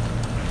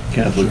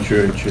Catholic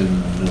Church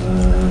and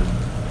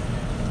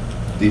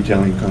the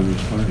Italian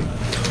Communist Party.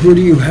 Who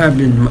do you have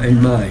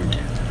in mind?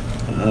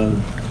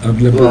 of Well,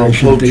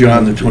 liberation. Pope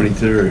John the theology.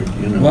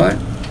 23rd, you know. What?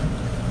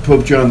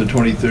 Pope John the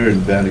 23rd in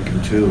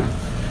Vatican II.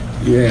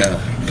 Yeah.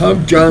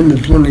 Pope John the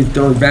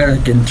 23rd,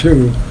 Vatican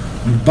II,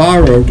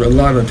 borrowed a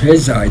lot of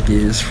his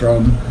ideas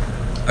from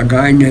a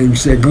guy named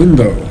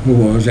Segundo, who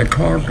was a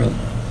cardinal.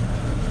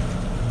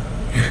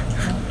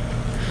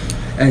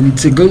 And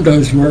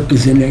Segundo's work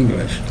is in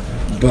English,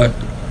 but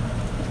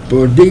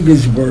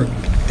Bordiga's work,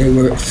 they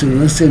were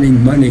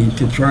soliciting money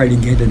to try to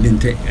get it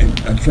into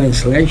a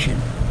translation.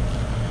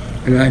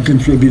 And I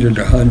contributed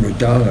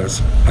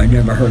 $100. I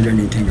never heard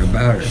anything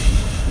about it.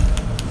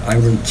 I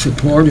would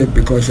support it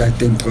because I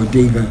think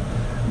Bordiga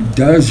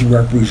does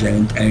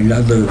represent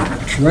another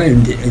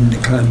trend in the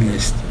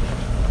communist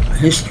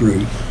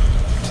history,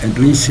 at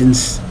least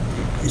since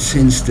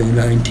the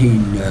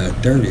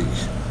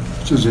 1930s.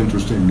 It's just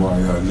interesting why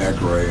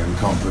Negre and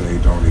company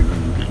don't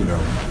even,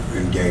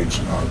 engage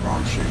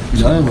Gramsci.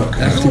 No,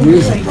 that's the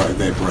reason.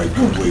 They break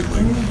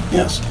completely.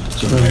 Yes,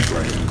 so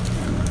Negre and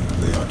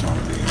the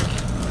autonomy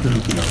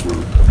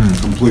group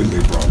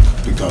completely broke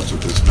because of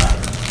this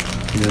matter.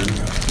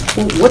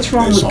 Well, what's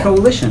wrong They with saw it.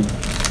 coalition?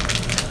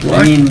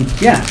 What? I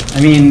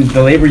mean,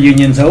 the labor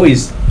union's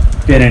always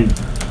been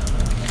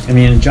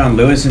in, John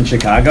Lewis in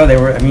Chicago, they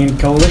were,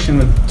 coalition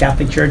with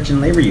Catholic Church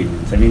and labor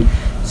unions.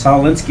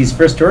 Saul Alinsky's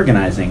first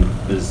organizing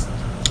was...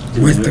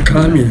 With the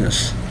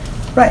communists.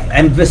 Right,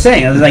 I'm just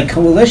saying, it was like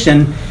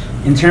coalition,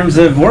 in terms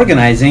of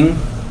organizing,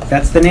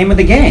 that's the name of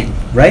the game,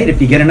 right?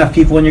 If you get enough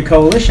people in your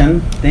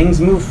coalition,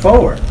 things move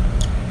forward.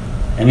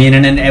 And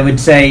then I would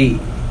say,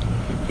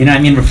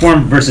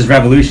 reform versus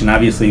revolution,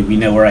 obviously we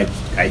know where I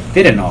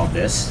fit in all of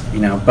this,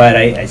 but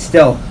I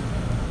still,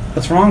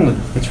 what's wrong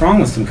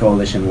with some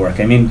coalition work?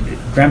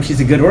 Gramsci's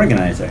a good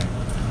organizer.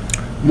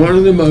 One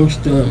of the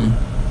most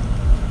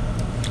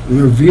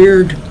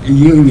revered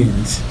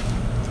unions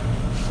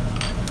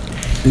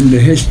in the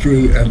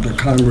history of the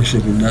Congress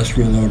of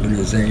Industrial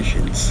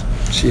Organizations,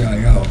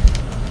 CIO,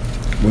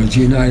 was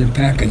the United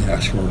Packing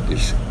House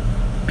Workers.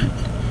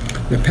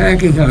 The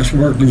Packing House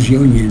Workers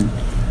Union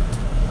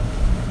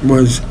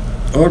was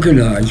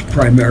organized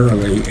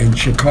primarily in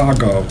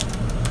Chicago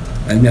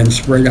and then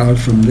spread out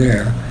from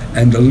there.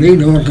 And the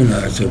lead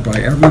organizer,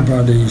 by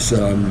everybody's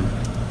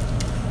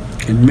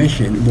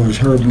admission, was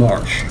Herb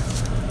Marsh,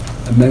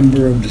 a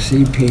member of the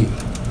CP.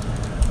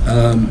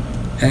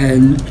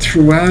 And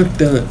throughout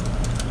the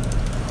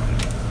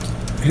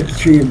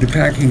history of the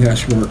packing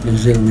house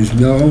workers, there was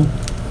no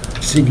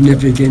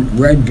significant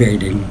red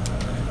baiting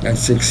that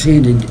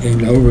succeeded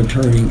in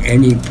overturning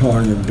any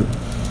part of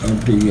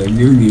the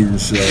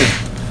union's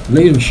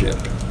leadership.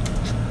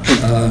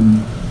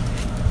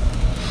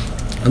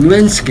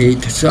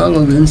 Saul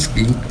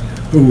Alinsky,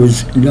 who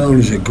was known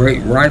as a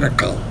great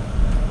radical,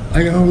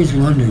 I always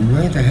wondered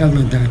where the hell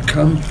did that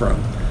come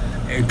from,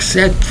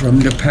 except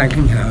from the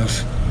packing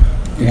house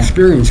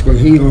experience where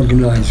he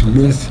organized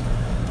with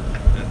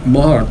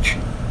March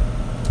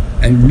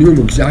and knew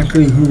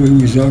exactly who he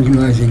was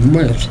organizing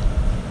with.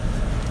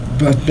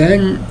 But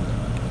then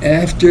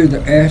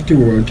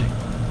afterward,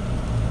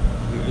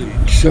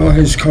 saw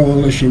his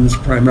coalitions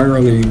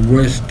primarily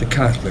with the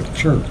Catholic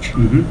Church.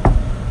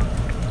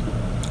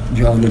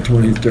 John the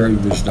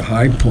 23rd was the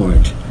high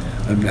point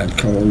of that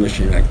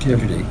coalition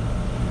activity.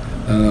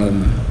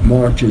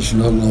 March is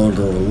no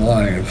longer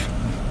alive.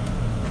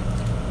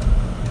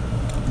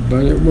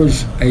 But it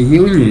was a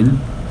union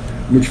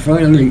which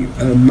finally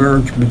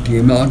merged with the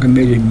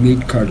Amalgamated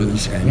Meat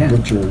Cutters and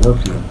Butcher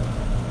Workmen.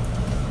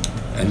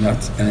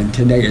 And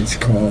today it's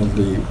called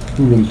the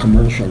Food and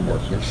Commercial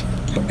Workers.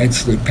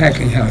 It's the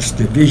packing house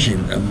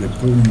division of the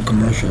Food and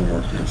Commercial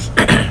Workers.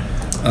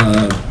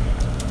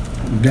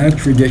 That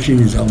tradition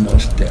is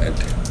almost dead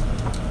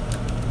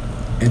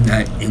in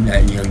that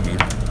union,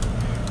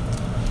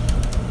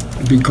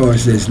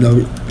 because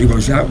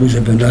that was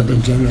of another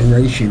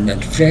generation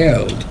that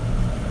failed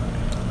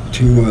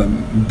to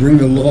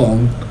bring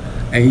along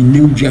a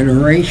new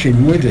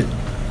generation with it.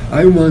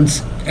 I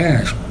once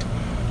asked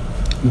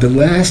the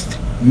last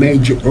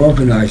major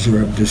organizer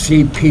of the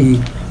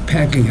CP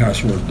packing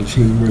house workers.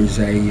 He was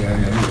a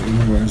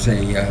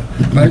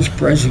vice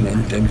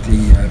president of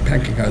the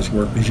packing house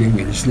workers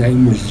union. His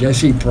name was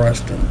Jesse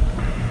Preston,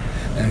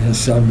 and his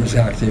son was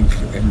active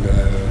in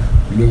the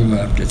New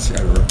Left,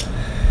 etc.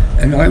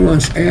 And I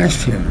once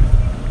asked him,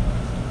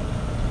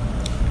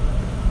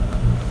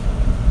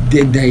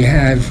 did they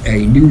have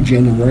a new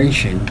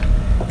generation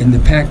in the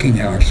packing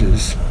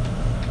houses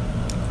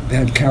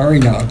that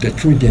carried out the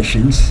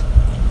traditions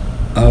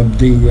of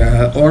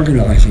the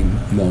organizing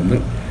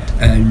moment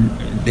and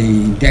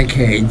the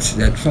decades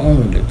that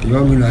followed it? The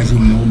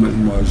organizing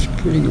moment was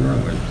pretty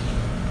early.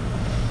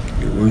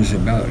 It was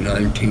about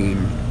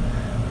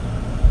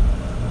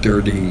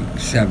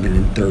 1937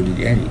 and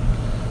 38.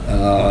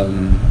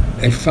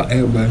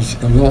 It was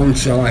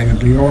alongside of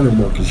the order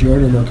workers. The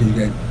order workers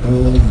get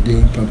all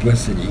the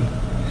publicity,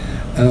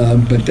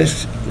 but the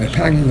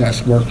packing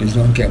house workers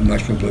don't get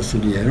much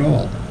publicity at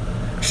all,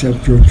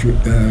 except for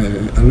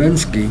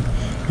Alinsky,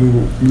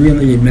 who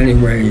really in many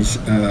ways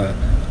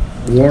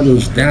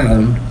waters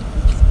down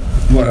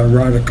what a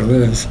radical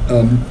is.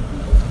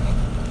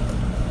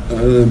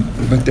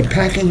 But the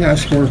packing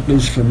house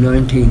workers from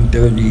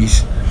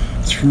 1930s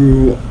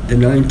through the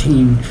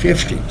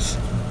 1950s,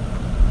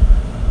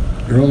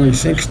 early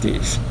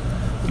 60s,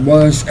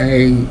 was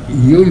a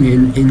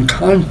union in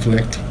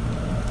conflict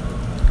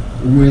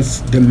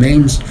with the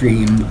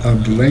mainstream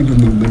of the labor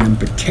movement, and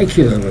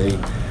particularly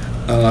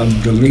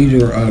the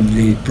leader of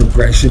the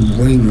progressive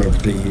wing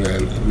of the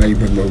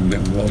labor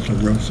movement, Walter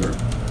Reuther.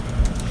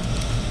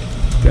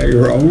 They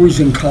were always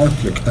in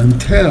conflict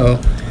until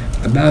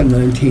about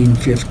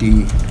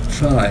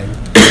 1955.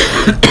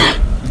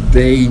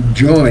 They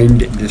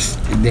joined this.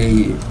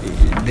 They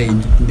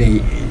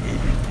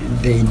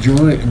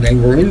joined. They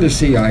were in the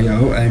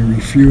CIO and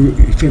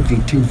refused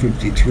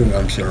 53.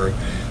 I'm sorry,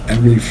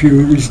 and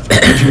refused to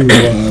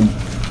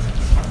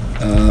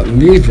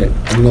leave it,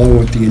 along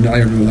with the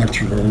United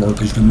Electrical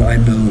Workers, the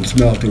Mine Mill and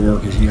Smelter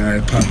Workers,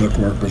 United Public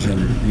Workers,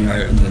 and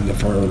the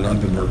Foreign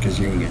Lumber Workers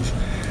Unions.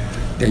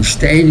 They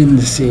stayed in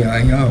the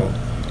CIO,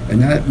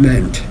 and that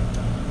meant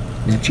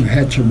that you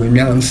had to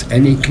renounce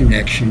any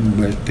connection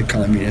with the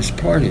Communist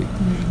Party,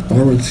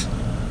 or its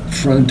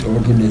front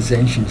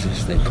organizations,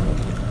 as they called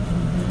it.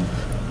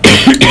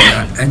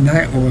 And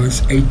that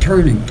was a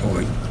turning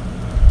point.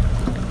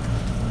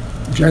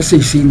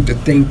 Jesse seemed to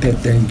think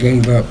that they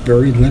gave up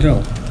very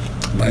little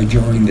by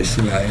joining the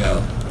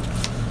CIO.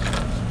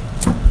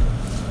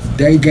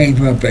 They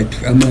gave up,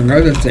 among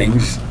other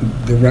things,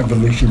 the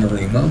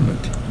revolutionary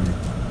moment.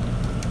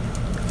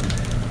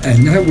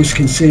 And that was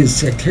considered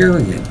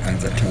sectarian at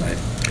the time.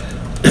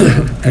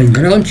 And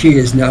Gramsci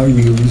is now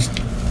used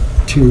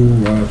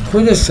to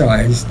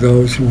criticize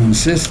those who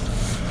insist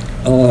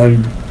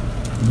on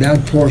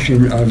that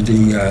portion of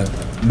the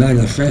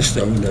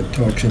Manifesto that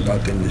talks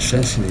about the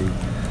necessity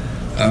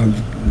of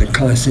the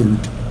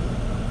constant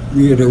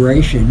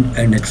reiteration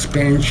and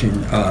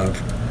expansion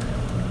of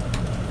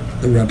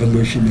the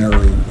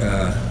revolutionary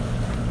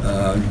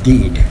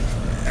deed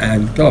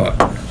and thought.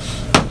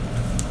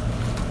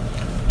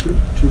 To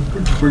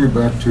bring it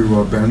back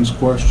to Ben's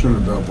question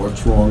about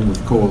what's wrong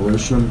with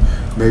coalition,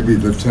 maybe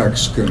the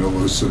text can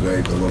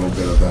elucidate a little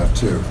bit of that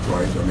too,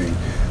 right? I mean,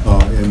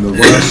 in the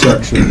last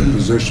section, the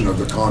position of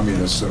the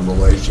communists in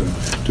relation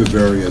to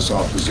various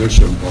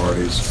opposition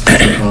parties,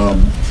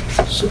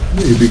 so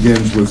it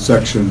begins with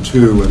section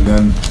 2, and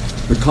then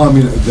the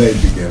they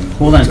begin.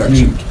 Hold on,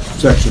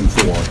 section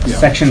 4. Yeah.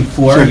 Section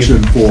 4?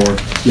 Section 4,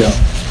 yeah.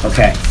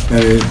 Okay.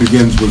 And it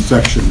begins with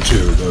section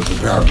 2, the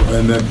paragraph.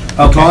 And then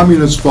the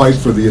communists fight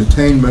for the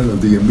attainment of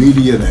the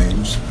immediate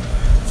aims,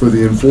 for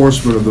the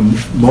enforcement of the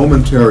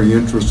momentary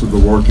interests of the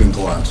working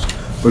class.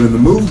 But in the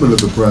movement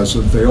of the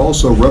present, they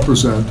also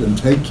represent and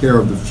take care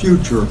of the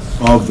future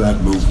of that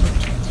movement.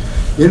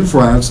 In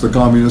France, the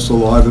communists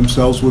ally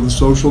themselves with the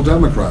social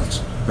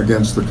democrats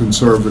against the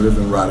conservative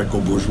and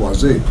radical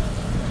bourgeoisie,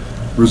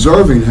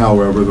 reserving,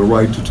 however, the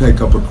right to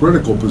take up a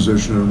critical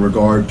position in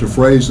regard to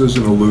phrases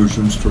and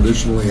allusions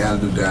traditionally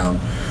handed down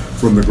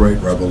from the Great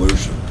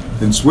Revolution.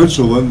 In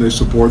Switzerland, they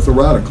support the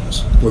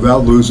radicals,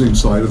 without losing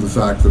sight of the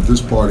fact that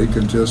this party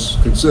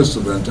consists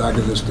of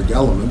antagonistic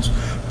elements,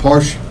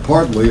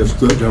 partly of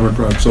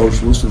Democrat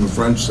socialists in the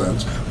French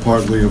sense,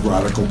 partly of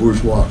radical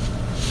bourgeois.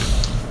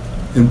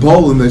 In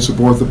Poland, they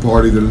support the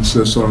party that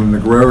insists on an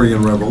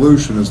agrarian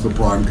revolution as the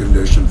prime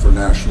condition for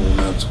national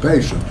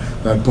emancipation,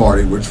 that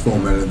party which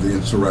fomented the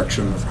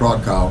insurrection of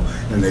Krakow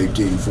in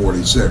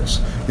 1846.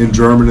 In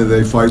Germany,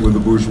 they fight with the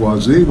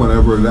bourgeoisie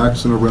whenever it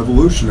acts in a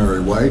revolutionary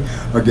way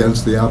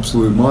against the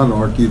absolute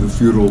monarchy, the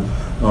feudal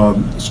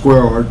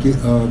squirearchy,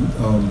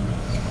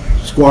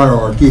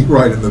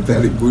 right, in the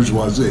petty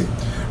bourgeoisie.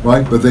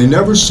 Right? But they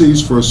never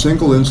cease for a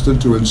single instant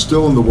to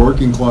instill in the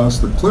working class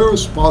the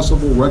clearest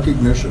possible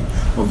recognition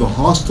of the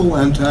hostile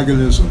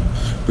antagonism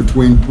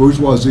between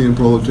bourgeoisie and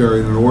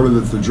proletariat in order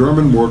that the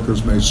German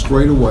workers may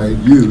straightaway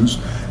use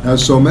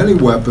as so many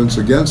weapons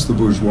against the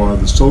bourgeois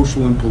the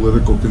social and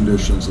political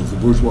conditions that the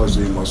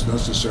bourgeoisie must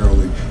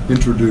necessarily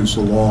introduce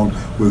along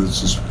with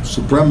its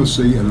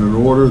supremacy, and in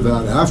order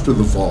that after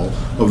the fall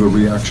of the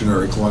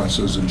reactionary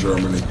classes in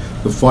Germany,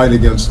 the fight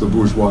against the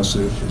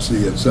bourgeoisie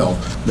itself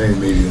may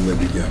immediately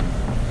begin.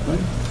 Right?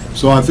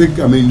 So I think,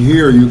 I mean,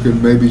 here you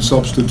can maybe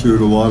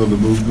substitute a lot of the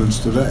movements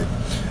today,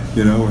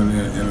 you know, in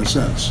a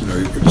sense. You know,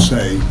 you could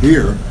say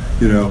here,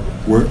 you know,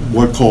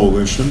 what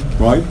coalition,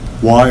 right?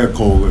 Why a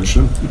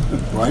coalition,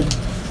 right?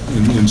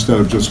 Instead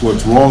of just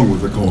what's wrong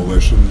with the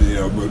coalition, you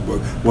know, but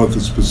what the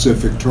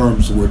specific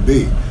terms would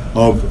be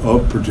of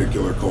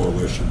particular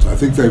coalitions. I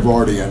think they've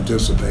already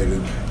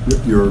anticipated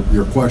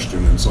your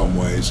question in some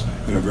ways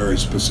in a very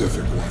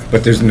specific way.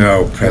 But there's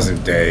no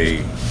present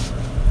day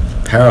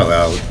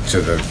parallel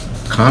to the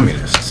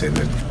communists in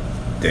the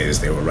days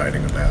they were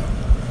writing about.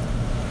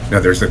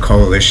 Now, there's the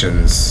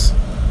coalitions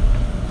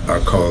are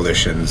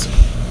coalitions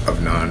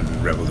of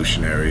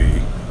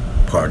non-revolutionary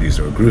parties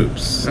or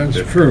groups. That's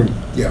true.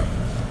 Yeah.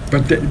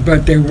 But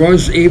there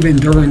was, even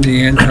during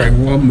the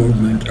anti-war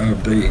movement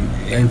of the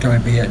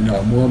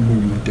anti-Vietnam War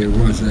movement, there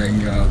was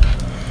an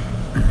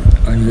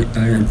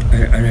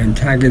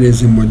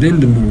antagonism within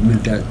the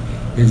movement that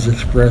is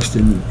expressed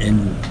in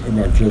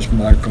what just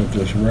Michael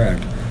just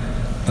read.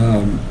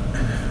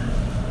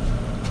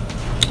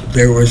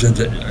 There was a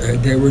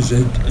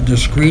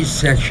discrete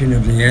section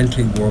of the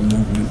anti-war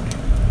movement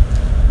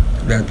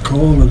that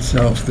called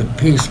itself the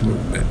peace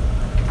movement.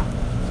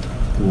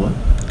 What?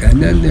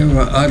 And then there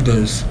were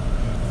others.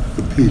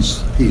 The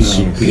peace.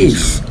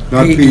 Peace.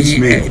 Not peace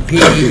me.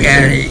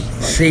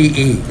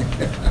 P-E-A-C-E.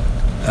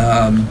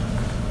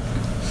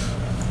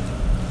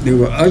 There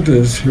were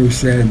others who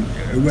said,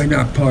 we're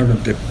not part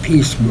of the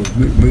peace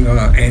movement,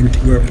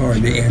 we're part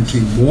of the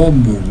anti-war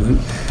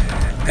movement,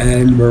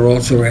 and we're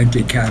also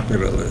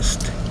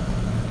anti-capitalist.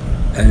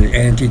 And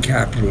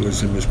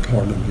anti-capitalism is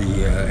part of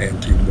the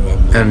anti-war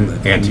movement. And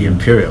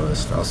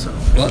anti-imperialist also.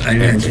 Well,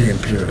 and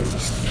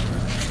anti-imperialist.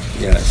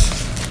 Yes.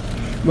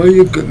 Well,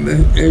 you could,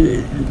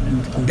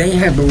 they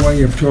have a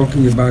way of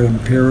talking about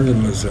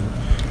imperialism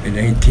in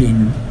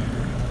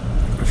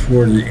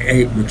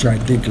 1848, which I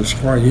think is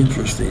quite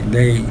interesting.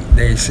 They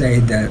say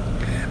that,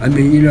 I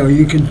mean, you know,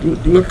 you can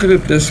look at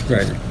it this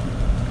way.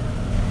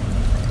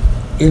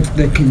 If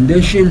the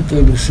condition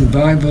for the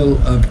survival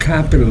of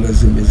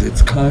capitalism is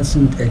its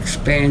constant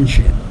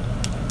expansion,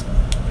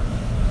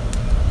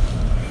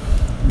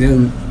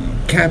 then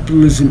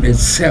capitalism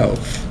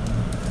itself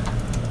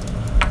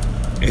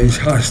is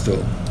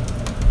hostile,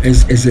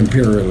 is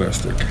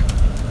imperialistic.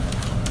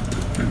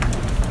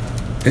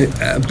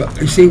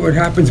 But you see, what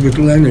happens with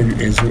Lenin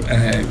is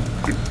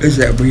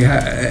that we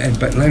have,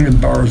 but Lenin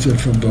borrows it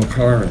from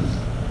Bukharin,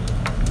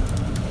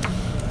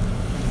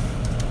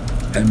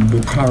 and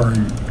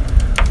Bukharin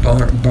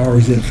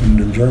borrows it from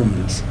the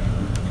Germans,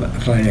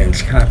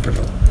 finance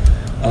capital.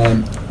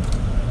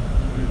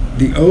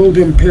 The old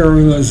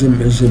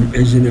imperialism is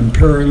an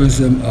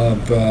imperialism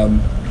of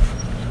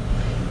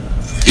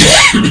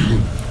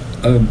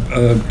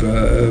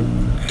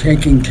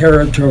taking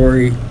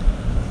territory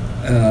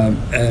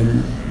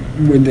and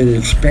with an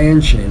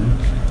expansion.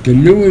 The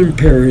new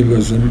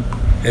imperialism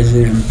is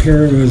an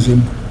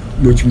imperialism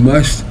which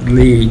must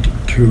lead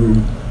to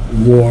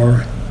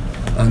war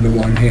on the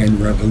one hand,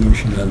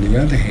 revolution on the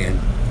other hand.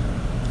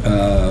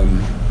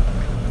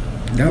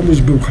 That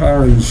was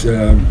Bukharin's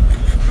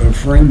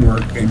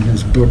framework in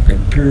his book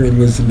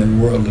Imperialism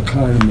and World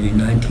Economy,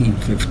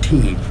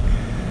 1915.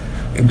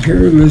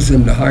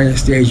 Imperialism, the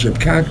highest stage of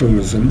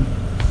capitalism,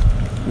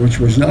 which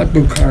was not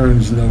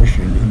Bukharin's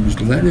notion, it was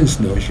Lenin's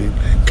notion,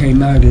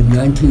 came out in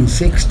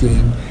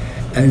 1916,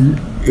 and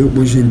it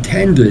was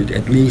intended,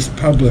 at least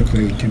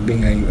publicly, to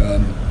be a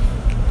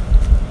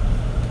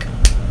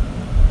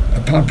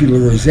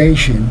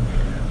popularization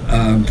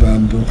of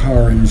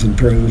Bukharin's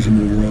Imperialism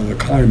and World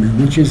Economy,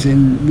 which is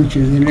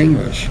in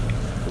English.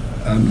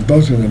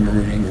 Both of them are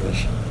in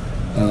English.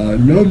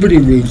 Nobody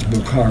reads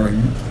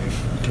Bukharin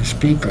to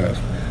speak of.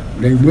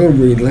 They will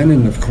read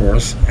Lenin, of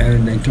course,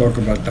 and they talk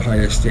about the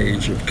highest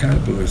stage of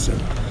capitalism.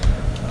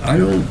 I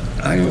don't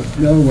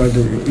know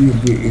whether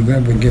you've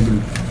ever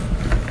given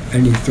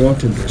any thought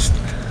to this.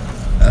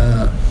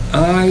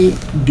 I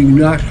do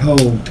not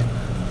hold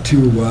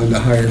to the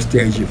higher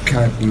stage of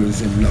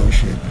capitalism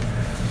notion.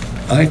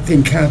 I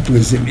think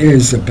capitalism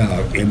is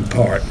about, in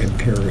part,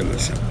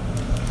 imperialism.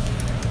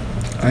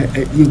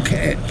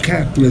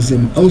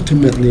 Capitalism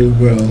ultimately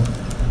will,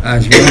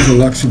 as Rosa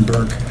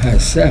Luxemburg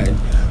has said,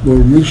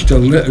 will reach the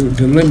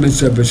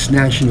limits of its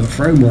national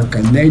framework,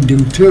 and they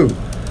do too.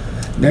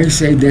 They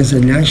say there's a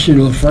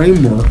national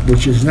framework,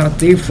 which is not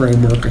the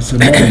framework, it's a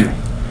moment.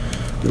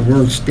 The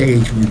word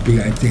stage would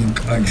be, I think,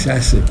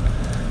 excessive.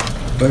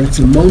 But it's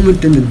a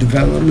moment in the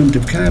development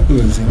of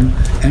capitalism,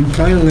 and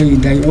finally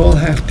they all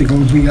have to go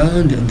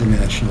beyond the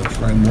national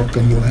framework,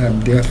 and you'll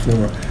have,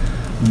 therefore,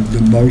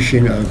 the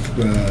motion of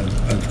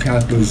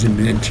capitalism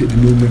into, the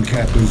movement of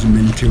capitalism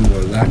into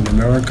Latin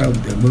America,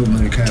 the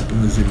movement of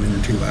capitalism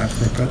into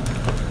Africa,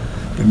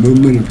 the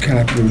movement of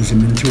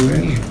capitalism into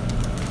Asia.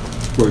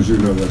 Well, as you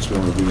know, that's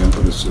one of the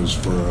impetuses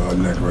for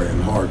Negre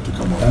and Hart to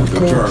come up with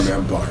the term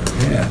empire.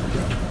 Yeah.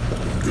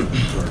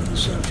 Turn of the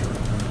century.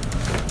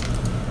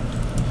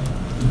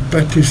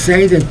 But to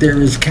say that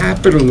there is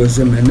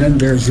capitalism and then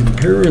there's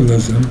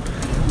imperialism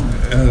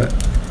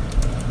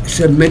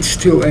submits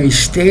to a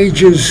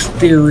stages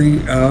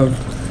theory of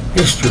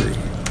history.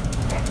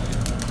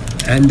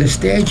 And the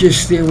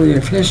stages theory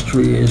of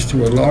history is,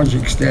 to a large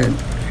extent,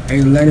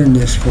 a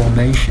Leninist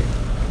formation.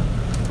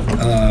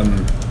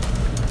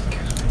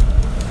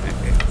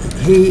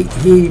 He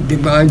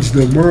divides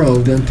the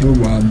world into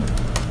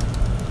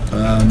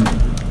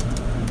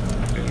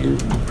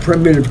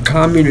primitive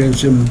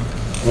communism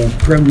or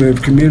primitive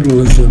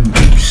communalism,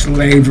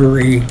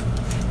 slavery,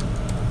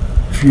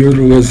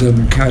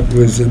 feudalism,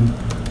 capitalism,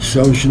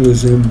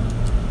 socialism,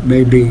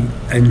 maybe,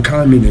 and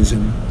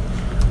communism.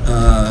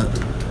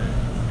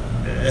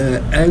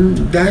 And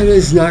that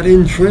is not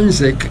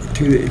intrinsic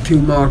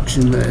to Marx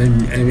and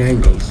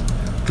Engels'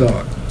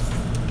 thought.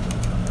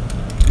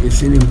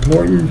 It's an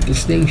important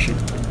distinction.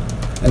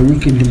 And we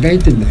can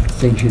debate the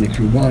distinction if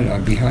you want.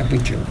 I'd be happy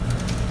to.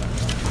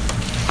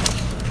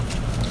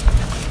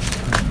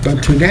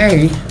 But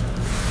today,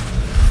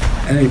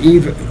 And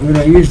even when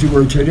I use the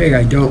word today,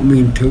 I don't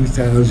mean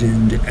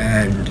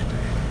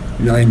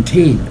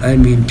 2019. I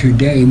mean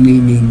today,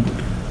 meaning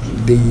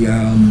the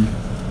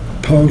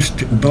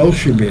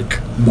post-Bolshevik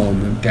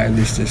moment, that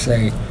is to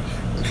say,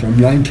 from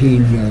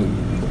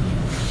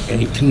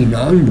 1918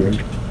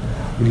 onward.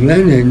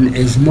 Lenin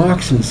is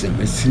Marxism.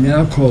 It's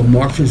now called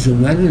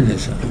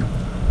Marxism-Leninism.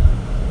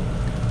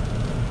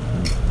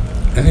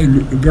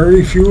 And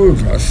very few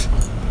of us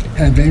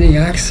have any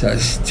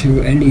access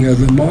to any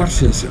other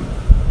Marxism.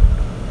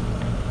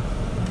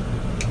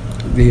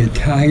 The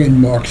Italian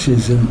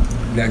Marxism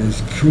that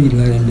is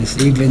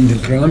pre-Leninist, even the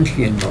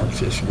Gramscian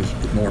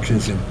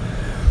Marxism,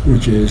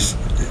 which is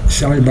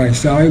side by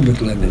side with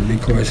Lenin,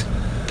 because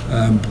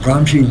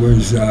Gramsci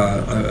was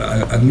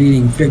a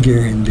leading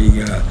figure in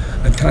the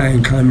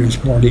Italian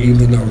Communist Party,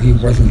 even though he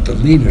wasn't the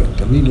leader.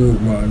 The leader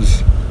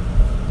was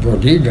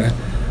Bordiga.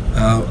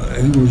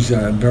 He was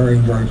a very,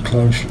 very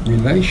close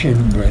relation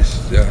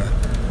with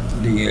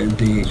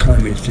the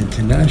Communist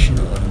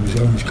International. He was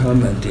always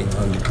commenting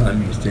on the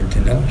Communist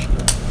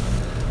International.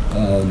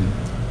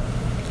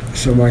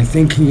 So I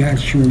think he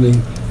actually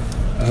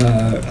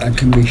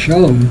can be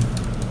shown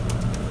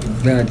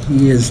that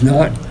he is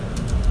not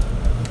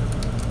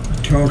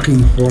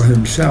talking for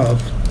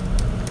himself.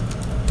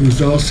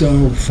 He's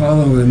also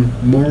following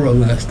more or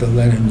less the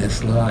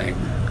Leninist line,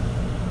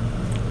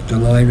 the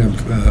line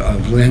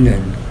of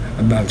Lenin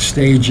about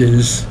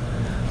stages,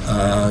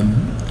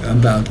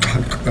 about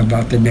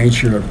the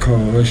nature of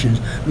coalitions.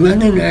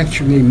 Lenin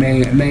actually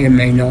may or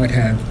may not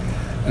have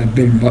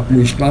been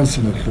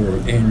responsible for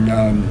it. In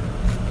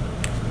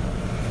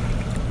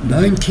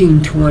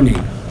 1920,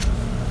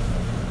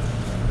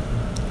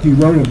 he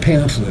wrote a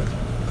pamphlet,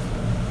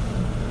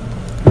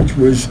 which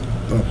was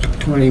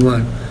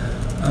 21.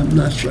 I'm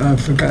not sure. I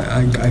forgot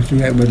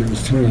whether it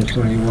was 20 or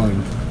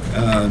 21.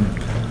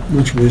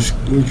 Which was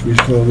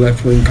called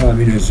Left-Wing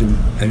Communism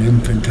and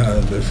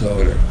Infantile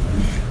Disorder.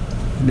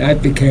 And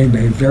that became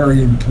a very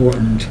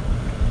important.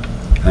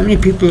 How many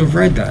people have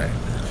read that?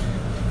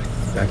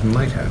 I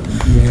might have.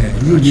 Yeah,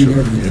 you Not read sure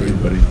everything.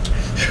 everybody.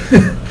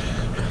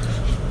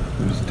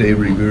 It was Dave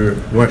Rigueur.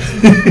 What?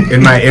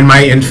 In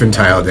my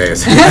infantile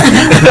days. You're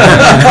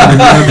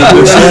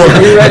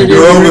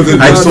over the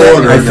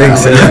disorder I think now.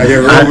 so. Yeah,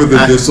 you're over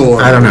the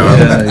disorder. I don't know.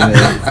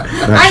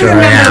 Not I sure I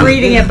remember am.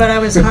 reading it, but I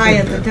was high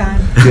at the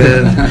time.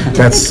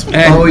 That's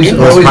Always,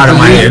 was always part of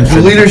my the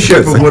infant.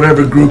 leadership of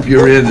whatever group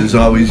you're in is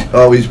always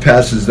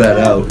passes that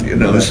out, you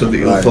know, so that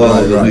you'll Right,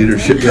 follow right, the right.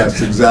 leadership.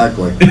 Yes,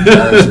 exactly.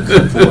 That's a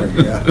good point,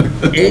 yeah.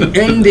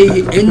 In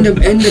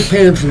the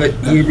pamphlet,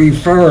 he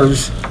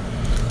refers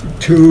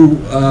to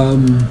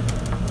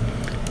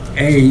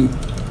a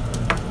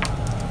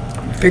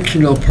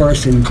fictional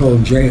person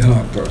called J.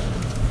 Harper,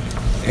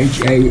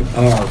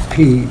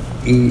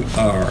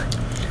 Harper,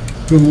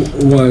 who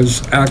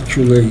was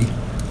actually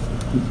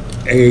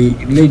a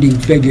leading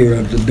figure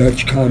of the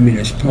Dutch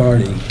Communist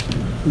Party,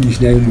 whose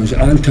name was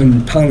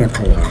Anton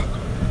Pannekoek,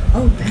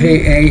 Oh,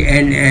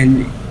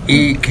 Pannekoek.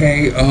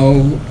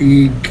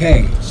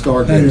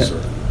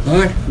 Stargazer.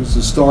 What? He was a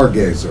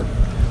stargazer.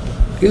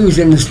 He was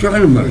an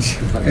astronomer.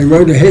 He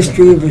wrote a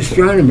history of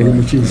astronomy,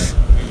 which is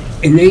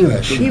in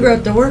English. He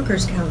wrote the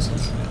Workers'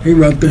 Councils. He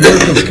wrote the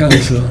Workers'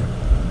 Council.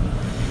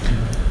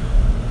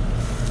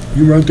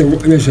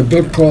 There's a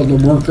book called The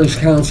Workers'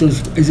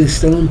 Councils. Is it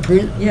still in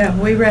print? Yeah,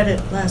 we read it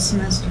last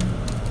semester.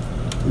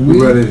 We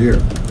read it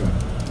here.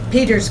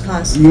 Peter's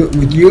class.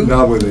 With you?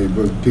 Not with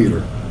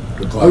Peter.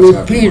 The class Oh, with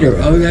after Peter.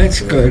 mine. Oh,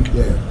 that's good.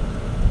 Yeah.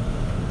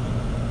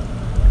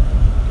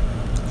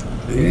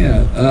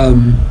 Yeah.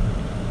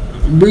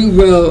 We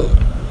will,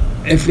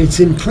 if it's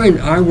in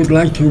print, I would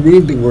like to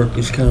read the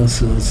Workers'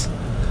 Councils.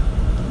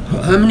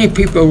 How many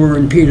people were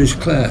in Peter's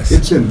class?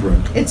 It's in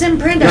print. It's in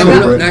print.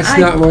 No, that's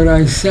not what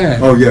I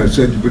said. Oh, yeah,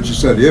 but you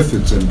said if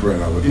it's in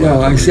print, I would like to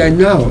No, I read said it.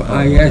 no.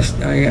 I asked.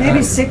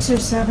 Maybe 6 or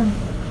 7.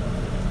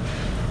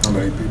 How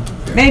many people?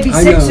 Yeah. Maybe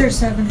I 6 know. or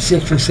 7.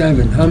 6 or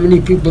 7. How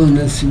many people in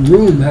this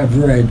room have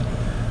read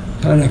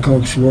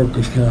Pannekoek's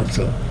Workers'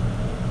 Council?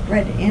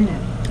 Read in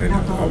it,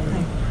 not the whole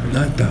thing.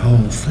 Not the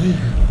whole thing.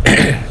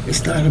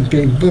 It's not a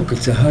big book.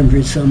 It's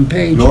 100-some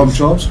pages. Noam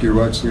Chomsky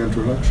writes the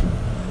introduction.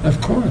 Of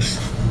course.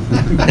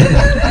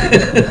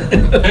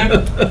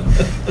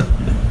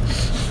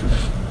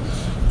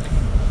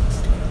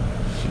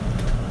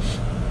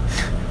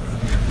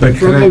 But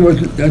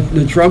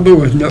The trouble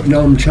with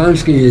Noam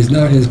Chomsky is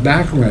not his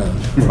background.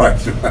 Right.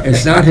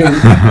 It's not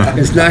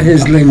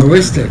his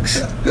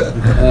linguistics.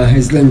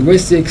 His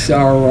linguistics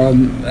are,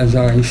 as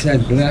I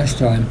said last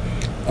time,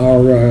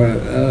 are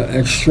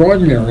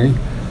extraordinary,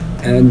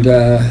 and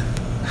I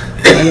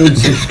don't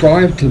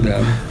subscribe to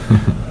them.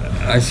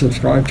 I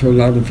subscribe to a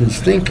lot of his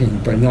thinking,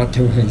 but not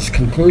to his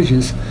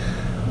conclusions.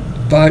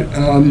 But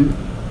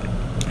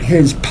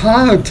his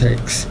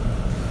politics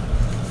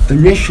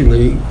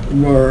initially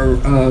were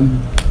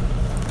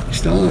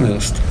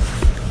Stalinist,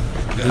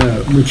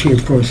 which he,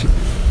 of course,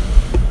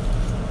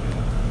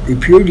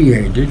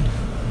 repudiated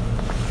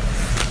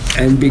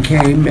and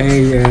became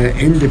a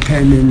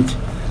independent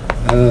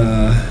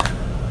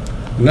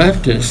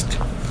leftist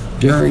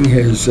during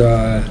his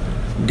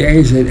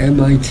days at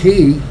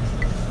MIT,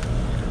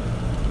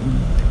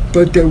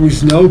 but there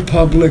was no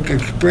public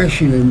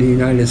expression in the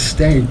United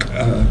States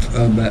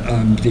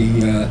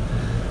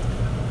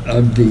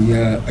of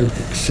the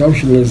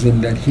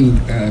socialism that he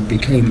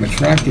became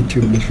attracted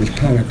to, which was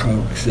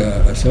Pannekoek's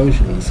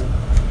socialism,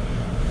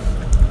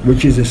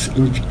 which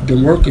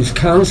the workers'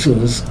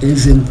 councils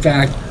is in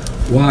fact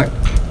what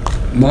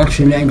Marx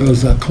and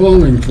Engels are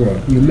calling for.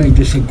 You may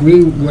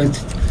disagree with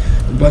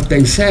what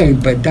they say,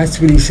 but that's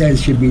what he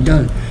says should be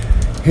done.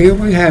 Here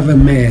we have a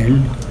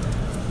man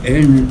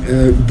in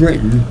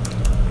Britain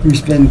who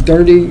spent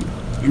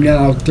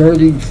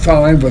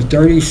 35 or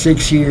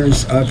 36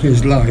 years of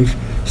his life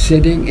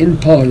sitting in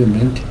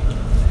Parliament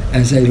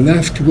as a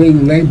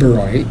left-wing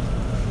Labourite,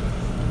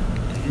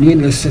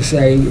 needless to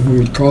say, who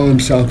would call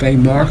himself a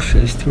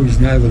Marxist, who is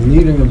now the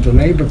leader of the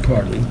Labour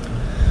Party,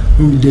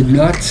 who did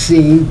not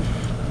see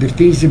the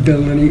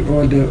feasibility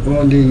or the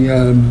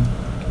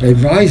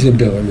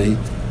advisability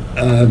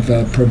of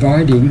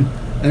providing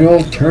an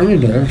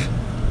alternative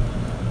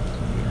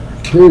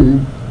to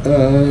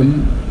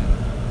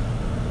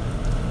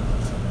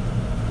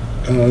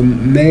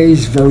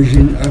May's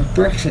version of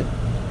Brexit.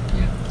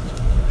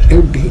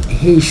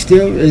 He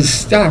still is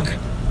stuck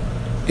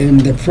in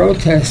the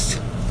protest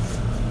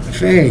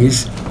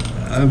phase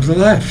of the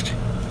left,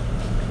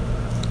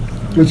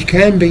 which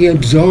can be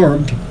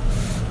absorbed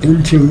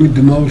into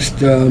the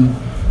most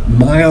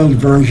mild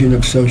version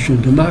of social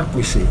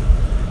democracy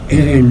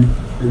in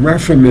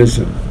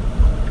reformism.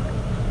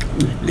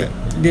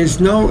 There's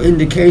no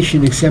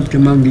indication except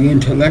among the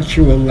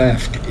intellectual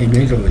left in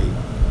Italy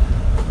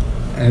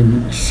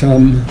and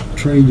some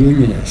trade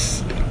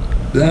unionists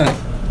that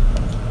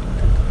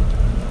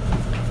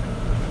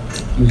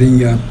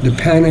the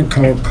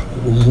Pannekoek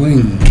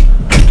wing,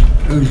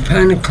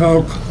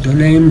 Pannekoek, the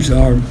names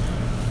are,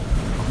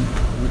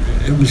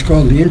 it was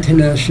called the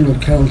International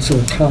Council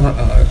of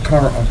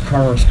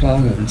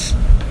Correspondence,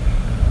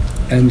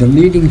 and the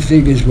leading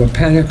figures were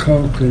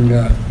Pannekoek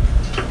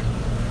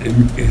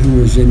who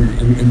was in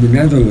the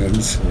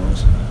Netherlands,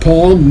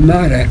 Paul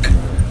Maddock,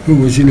 who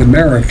was an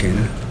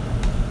American,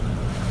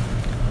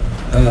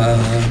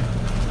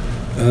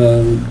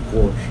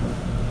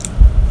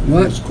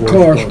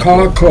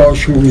 Karl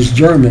Korsch, who was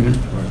German,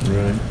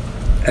 Right.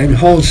 and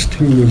Holst,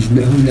 who was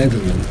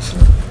Netherlands,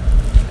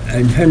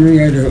 and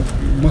Henrietta,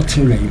 what's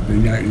her name,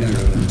 in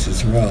Netherlands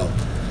as well.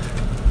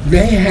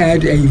 They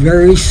had a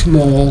very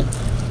small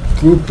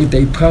group that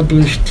they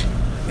published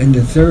in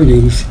the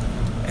 30s,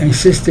 a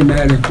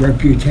systematic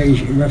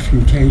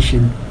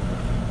refutation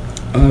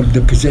of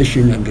the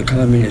position of the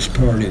Communist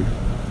Party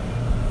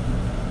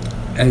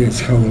and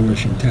its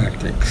coalition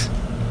tactics.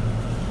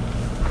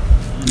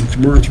 It's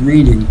worth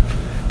reading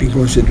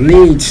because it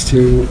leads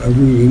to a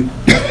reading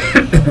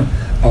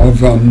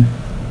of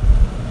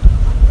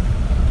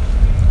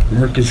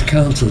Workers'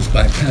 Councils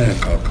by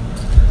Pannekoek.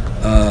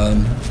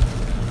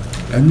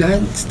 And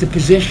that's the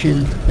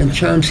position that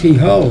Chomsky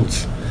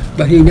holds,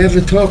 but he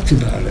never talked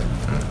about it,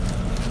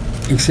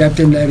 except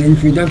in that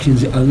introduction,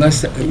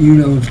 unless you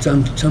know of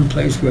some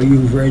place where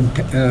you've read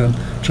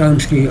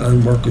Chomsky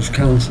on Workers'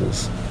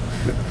 Councils.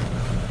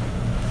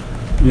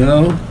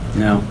 No?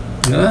 No.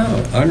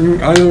 No, I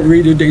don't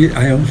read it.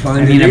 I don't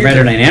find it. I mean, I've read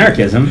it either. on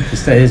anarchism.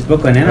 His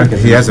book on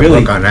anarchism. He has a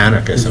really, book on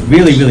anarchism. It's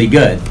really, really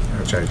good.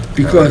 Which I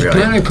Because really-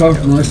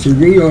 Pannekoek wants to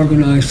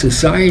reorganize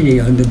society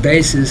on the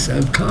basis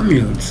of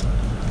communes,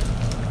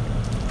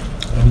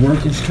 of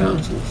workers'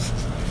 councils.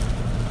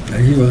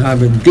 And he will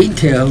have a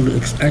detailed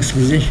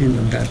exposition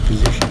of that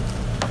position.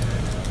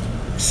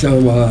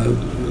 So,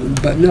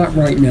 but not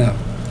right now.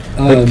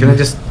 But can I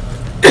just...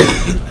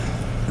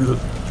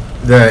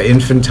 The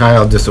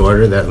infantile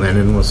disorder that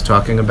Lenin was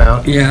talking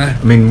about? Yeah.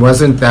 I mean,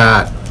 wasn't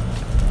that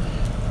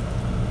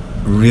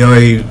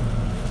really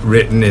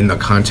written in the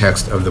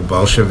context of the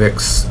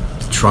Bolsheviks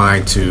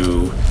trying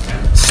to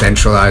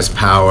centralize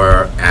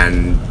power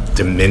and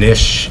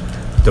diminish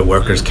the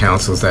workers'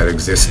 councils that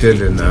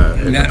existed in the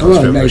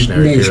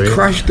post-revolutionary They period?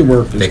 crushed the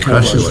workers' They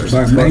crushed the councils workers'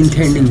 by councils.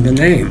 maintaining the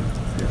name.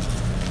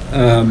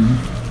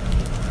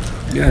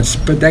 Yes,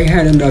 but they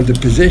had another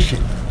position,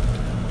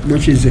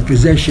 which is a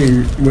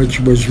position which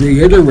was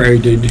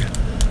reiterated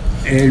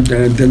in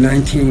the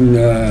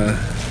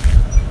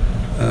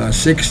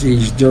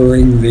 1960s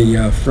during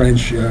the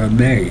French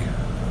May,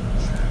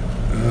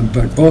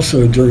 but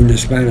also during the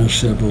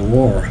Spanish Civil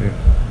War.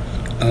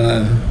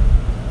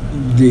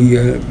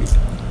 The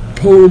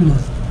POUM,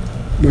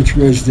 which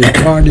was the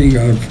party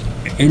of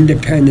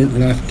independent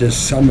leftists,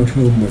 some of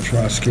whom were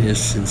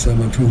Trotskyists and some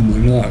of whom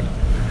were not,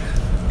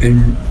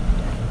 in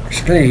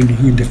Spain,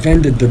 who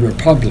defended the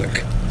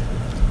Republic,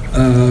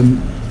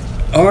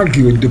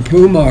 the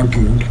POUM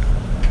argued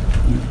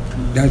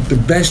that the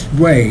best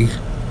way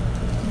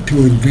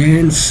to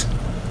advance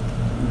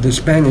the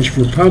Spanish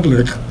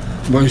Republic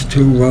was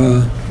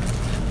to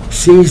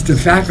seize the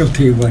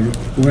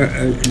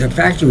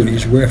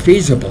factories where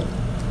feasible.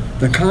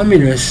 The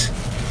communists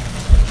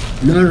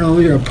not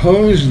only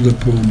opposed the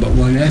POUM, but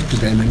went after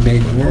them and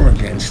made war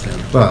against them.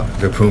 Well,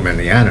 the POUM and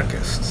the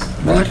anarchists.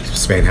 What?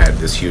 Spain had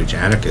this huge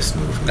anarchist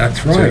movement.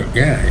 That's right, too.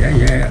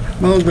 yeah.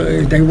 Well,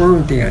 they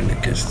weren't the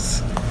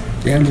anarchists.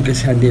 The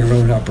anarchists had their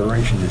own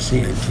operation, the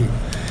CNT.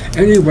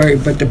 Anyway,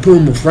 but the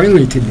POUM were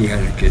friendly to the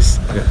anarchists.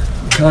 Yeah.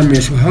 The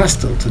communists were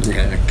hostile to the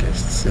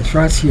anarchists. The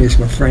Trotskyists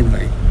were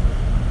friendly.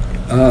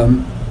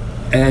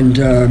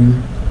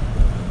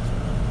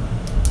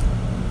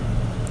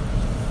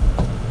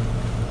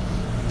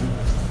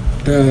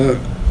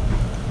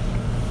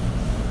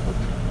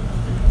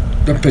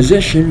 The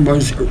position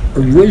was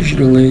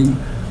originally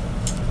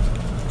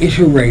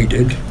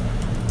iterated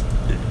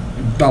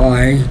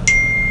by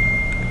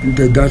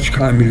the Dutch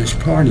Communist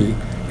Party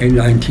in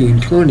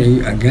 1920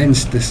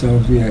 against the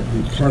Soviet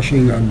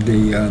crushing of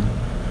the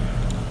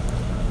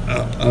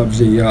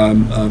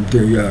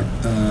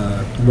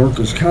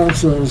workers'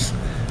 councils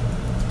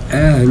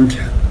and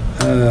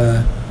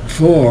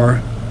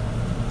for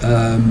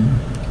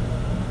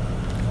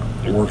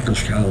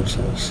workers'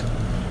 councils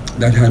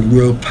that had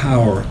real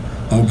power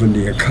over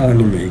the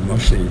economy,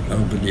 mostly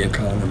over the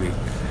economy.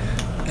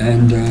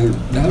 And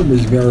that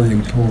was very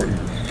important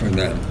for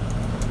them.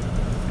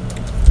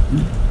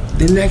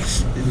 The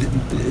next,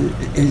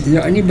 is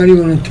there anybody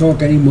want to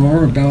talk any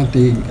more about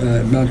the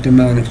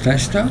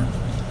manifesto?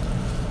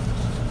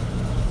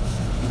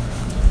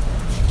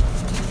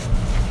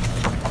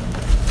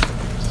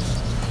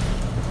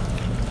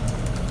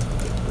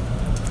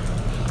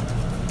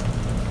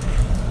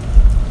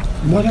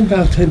 What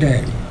about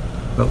today?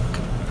 Well,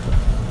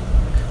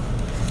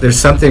 there's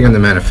something in the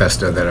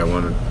manifesto that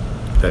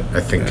I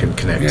think can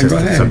connect to go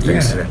ahead, some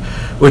things yeah. today,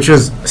 which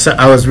was, so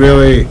I was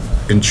really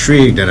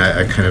intrigued, and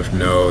I kind of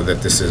know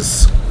that this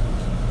is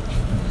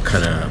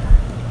kind of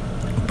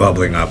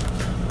bubbling up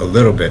a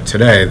little bit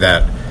today,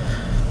 that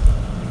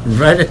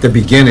right at the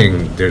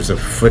beginning there's a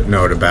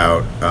footnote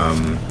about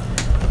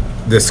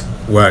this,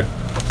 what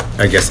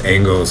I guess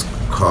Engels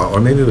called,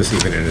 or maybe it was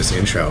even in his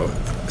intro,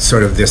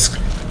 sort of this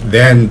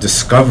then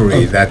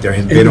discovery that there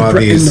had been all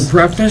these... In the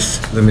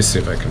preface? Let me see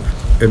if I can...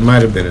 It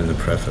might have been in the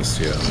preface,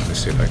 yeah. Let me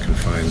see if I can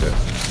find it.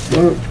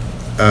 Well,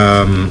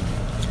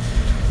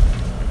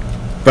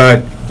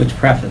 But Which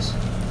preface?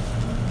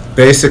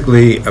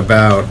 basically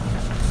about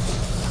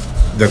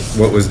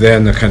what was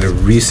then the kind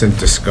of recent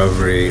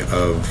discovery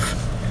of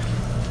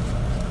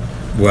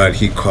what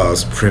he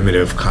calls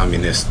primitive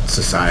communist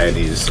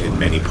societies in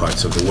many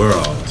parts of the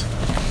world,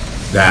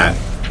 that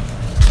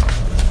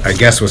I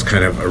guess was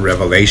kind of a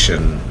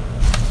revelation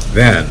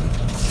then,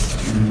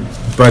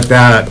 but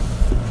that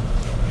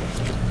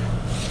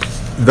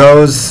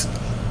those,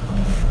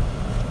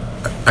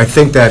 I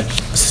think that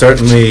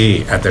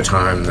certainly at the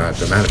time that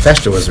the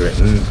manifesto was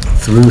written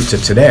through to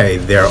today,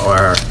 there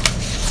are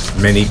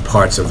many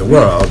parts of the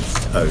world,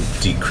 a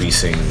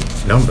decreasing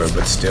number,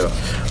 but still,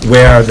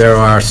 where there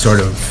are sort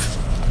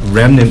of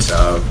remnants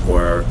of,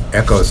 or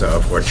echoes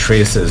of, or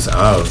traces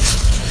of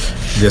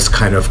this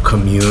kind of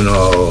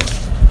communal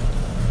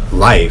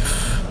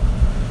life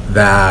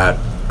that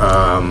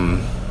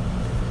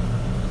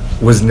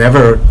was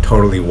never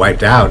totally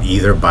wiped out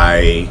either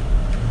by,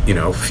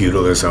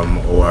 feudalism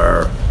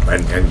or,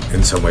 and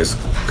in some ways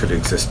could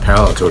exist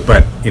parallel to it,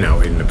 but,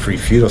 in the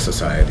pre-feudal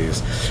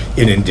societies,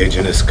 in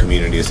indigenous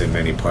communities in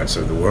many parts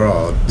of the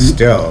world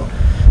still.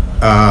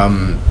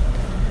 And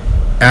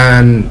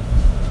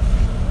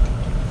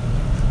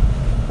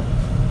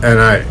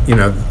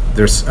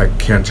I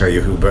can't tell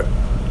you who, but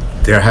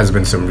there has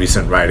been some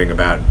recent writing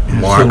about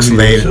Marx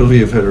later.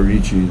 Sylvia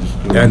Federici's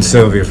doing And that.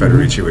 Sylvia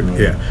Federici would,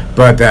 Right. yeah.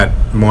 But that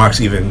Marx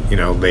even,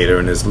 later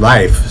in his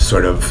life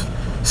sort of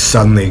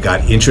suddenly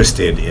got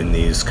interested in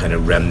these kind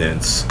of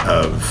remnants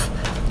of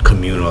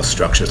communal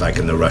structures, like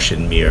in the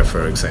Russian Mir,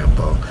 for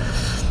example.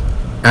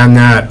 And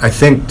that, I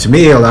think, to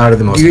me, a lot of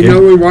the most... do you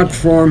know in what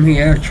form he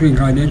actually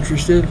got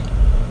interested?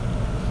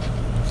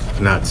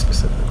 Not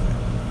specifically.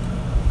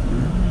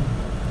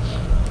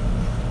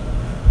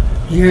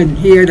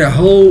 He had a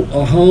whole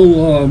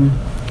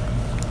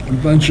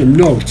bunch of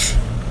notes.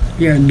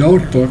 He had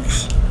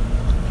notebooks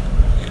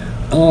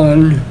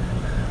on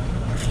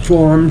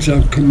forms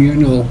of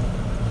communal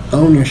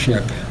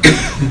ownership.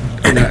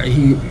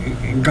 He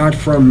got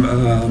from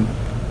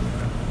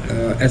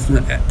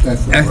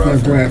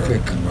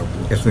ethnographic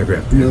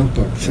Ethnographic.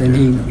 notebooks, and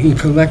he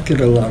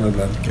collected a lot of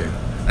them, Okay.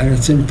 and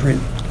it's in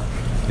print.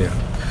 Yeah.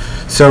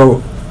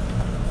 So,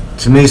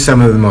 to me, some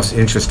of the most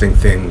interesting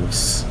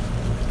things,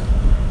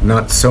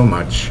 not so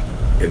much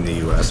in the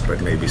U.S.,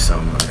 but maybe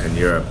some in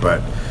Europe,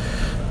 but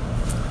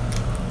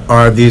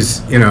are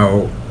these,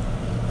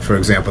 for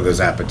example, the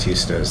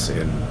Zapatistas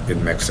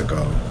in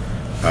Mexico,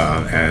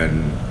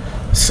 and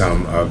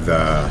some of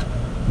the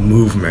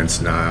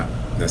movements, not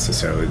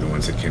necessarily the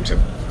ones that came to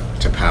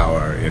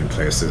power in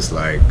places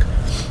like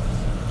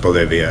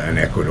Bolivia and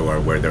Ecuador,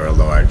 where there are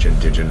large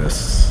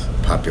indigenous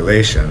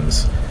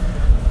populations,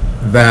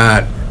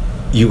 that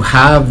you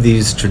have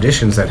these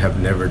traditions that have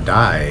never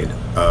died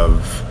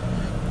of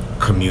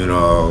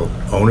communal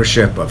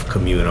ownership, of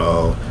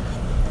communal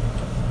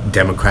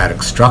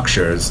democratic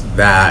structures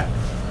that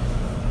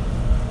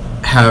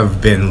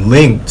have been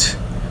linked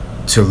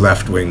to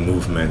left-wing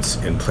movements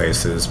in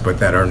places, but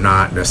that are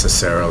not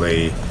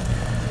necessarily,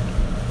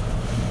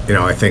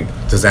 I think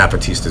the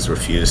Zapatistas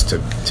refused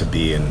to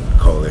be in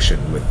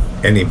coalition with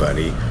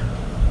anybody,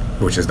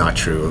 which is not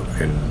true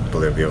in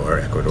Bolivia or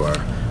Ecuador.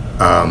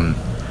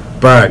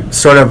 But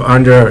sort of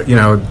under,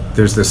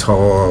 there's this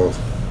whole,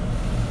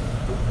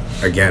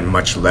 again,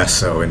 much less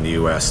so in the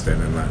US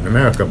than in Latin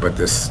America, but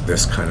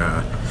this kind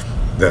of,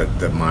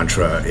 the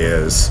mantra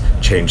is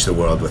change the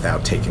world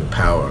without taking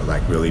power,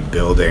 like really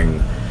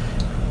building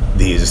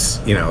these,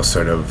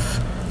 sort of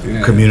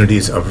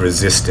communities of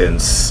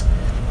resistance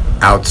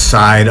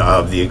outside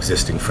of the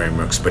existing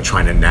frameworks, but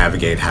trying to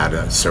navigate how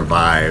to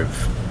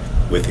survive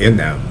within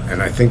them.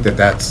 And I think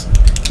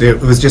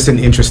it was just an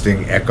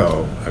interesting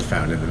echo I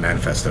found in the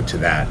manifesto to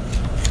that,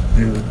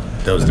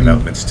 those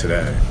developments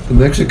today. The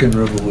Mexican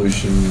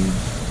Revolution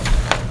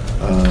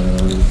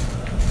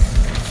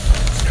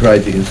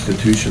tried to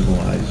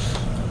institutionalize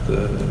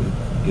the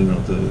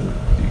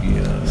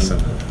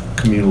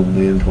communal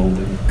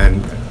landholding,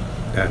 and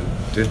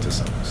did to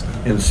some extent.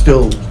 and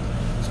still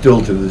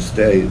to this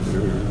day,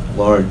 there are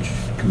large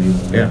communal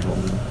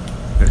landholding.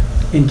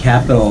 In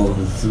Capital,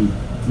 in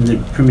the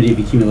primitive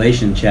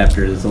accumulation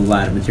chapter, there's a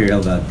lot of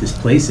material about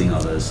displacing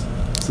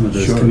some of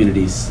those Sure.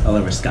 communities all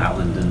over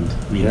Scotland, and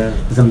Yeah.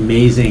 it's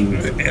amazing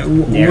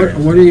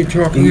narrative. What are you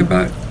talking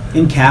about?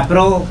 In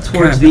Capital,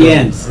 towards Capital. the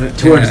end,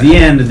 the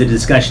end of the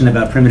discussion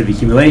about primitive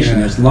accumulation,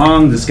 Yeah. there's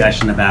long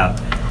discussion about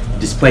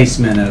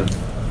displacement of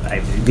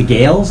the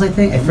Gaels, I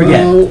think, I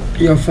forget. Well,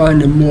 you'll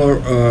find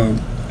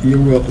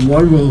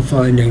one will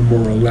find a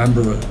more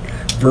elaborate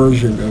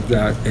version of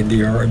that in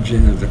The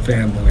Origin of the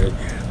Family,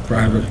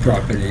 Private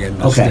Property in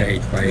the Okay.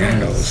 State by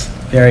Engels.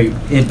 By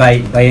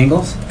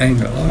Engels?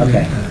 Engels.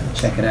 Okay,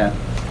 check it out.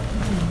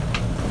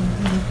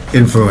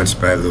 Influenced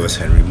by Lewis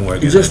Henry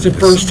Morgan. Is this the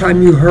first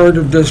time you heard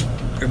of this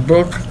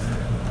book,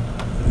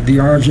 The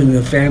Origin of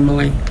the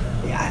Family?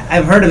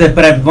 I've heard of it,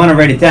 but I want to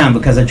write it down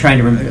because I'm trying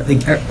to remember.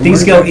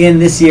 Things go in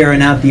this year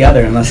and out the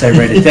other unless I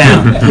write it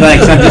down. So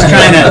I'm just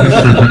trying to,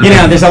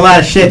 there's a lot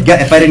of shit.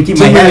 If I didn't keep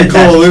my Too head many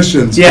attached.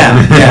 coalitions.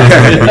 Yeah.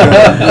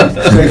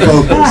 Stay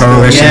focused.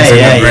 Coalitions in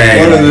the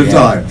brain. One at a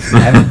time. I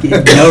have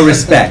no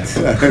respect.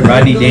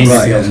 Rodney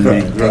Dangerfield and me.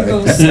 They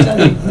go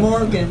study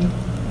Morgan.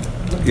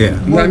 Yeah.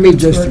 Let me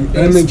just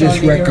Based on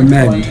the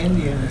recommend, Iroquois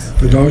Indians.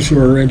 for those who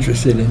are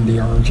interested in the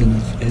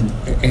origin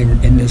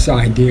in this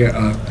idea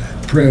of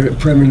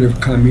primitive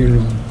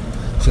communal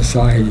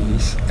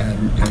societies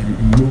and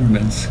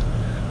movements,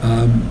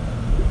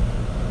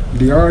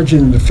 The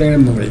Origin of the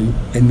Family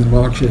in the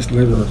Marxist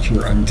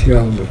literature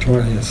until the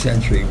 20th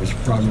century was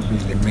probably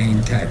the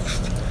main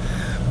text.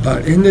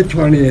 But in the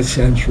 20th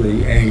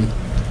century, a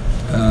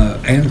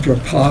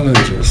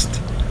anthropologist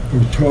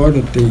who taught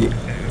at the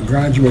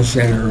Graduate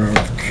Center of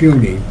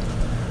CUNY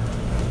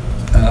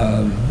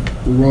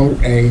wrote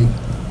a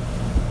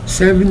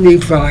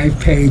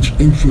 75-page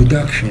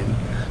introduction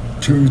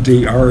to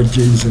the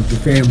origins of the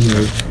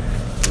family,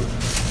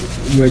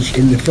 which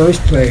in the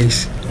first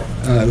place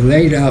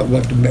laid out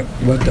what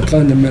the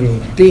fundamental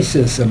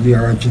thesis of the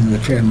origin of the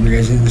family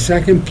is. In the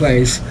second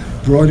place,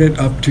 brought it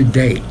up to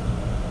date.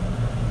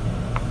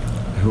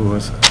 Who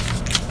was it?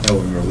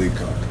 Eleanor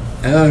Leacock.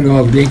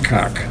 Eleanor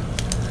Leacock.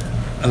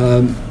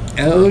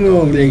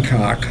 Eleanor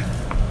Leacock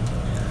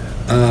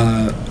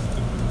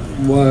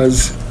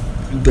was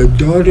the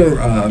daughter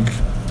of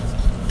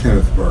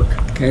Kenneth Burke.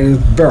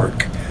 Kenneth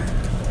Burke.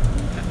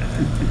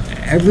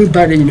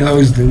 Everybody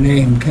knows the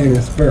name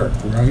Kenneth Burke,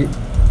 right?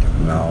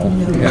 No.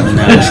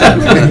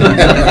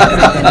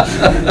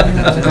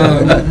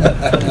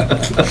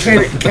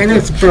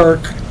 Kenneth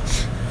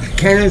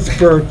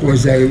Burke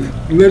was a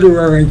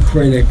literary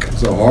critic.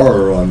 It's a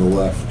horror on the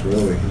left,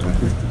 really.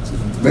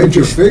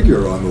 Major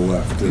figure on the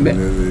left.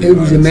 It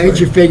was a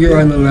major figure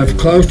on the left,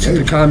 close to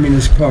the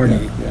Communist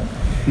Party,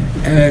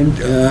 and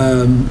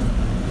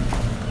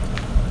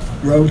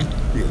wrote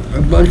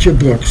a bunch of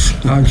books.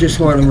 I just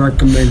want to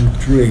recommend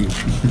 3.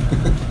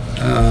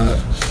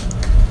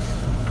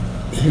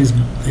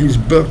 His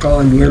book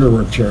on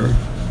literature.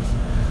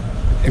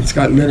 It's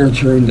got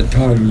literature in the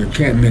title. You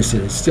can't miss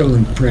it. It's still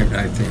in print,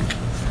 I think.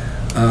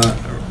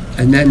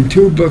 And then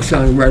 2 books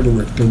on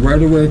rhetoric: the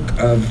rhetoric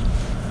of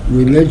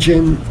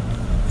religion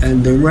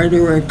and the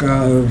rhetoric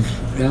of.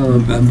 Now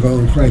I'm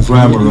going crazy.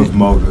 Grammar of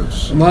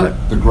motives. What?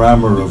 The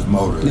grammar of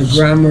motives. The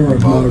grammar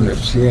of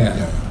motives.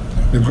 Yeah.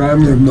 The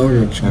grammar of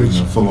motives, And which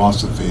the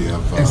philosophy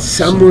of. it's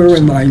somewhere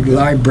in my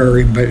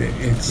library, but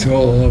it's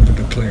all over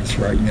the place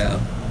right now.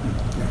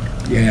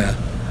 Yeah.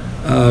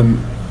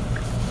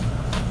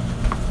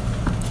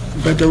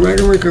 But the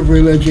rhetoric of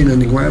religion and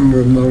the grammar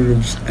of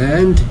motives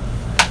and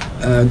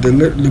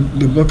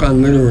the book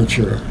on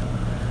literature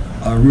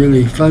are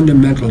really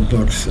fundamental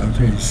books of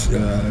his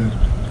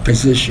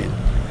position.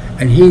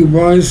 And he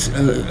was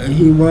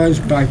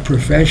by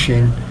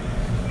profession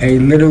a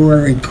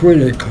literary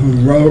critic who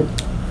wrote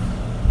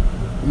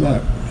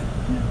what?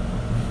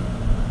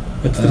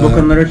 What's the book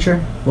on literature?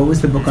 What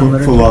was the book on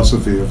literature?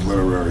 Philosophy of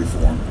Literary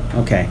Form.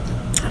 Okay.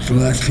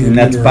 Philosophy And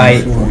that's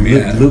by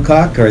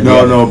Lukács or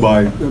No, the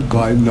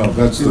no,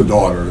 that's the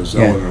daughter. It's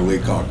Yeah. Eleanor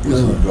Leacock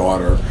was the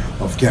daughter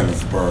of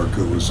Kenneth Burke,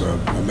 who was a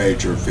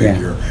major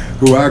figure, Yeah.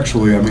 who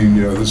actually, I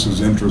mean, this is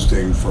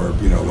interesting for,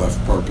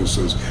 left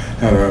purposes,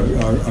 had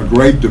a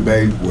great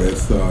debate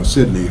with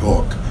Sidney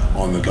Hook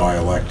on the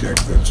dialectic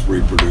that's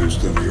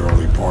reproduced in the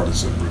early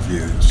partisan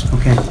reviews.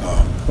 Okay.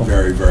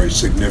 Very, very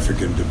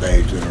significant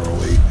debate in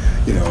early,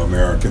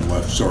 American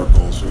left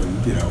circles,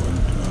 and, yeah.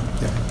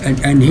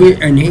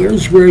 And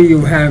here's where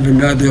you have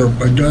another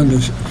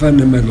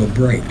fundamental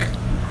break.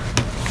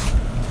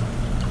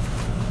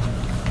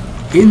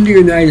 In the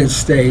United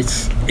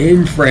States,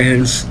 in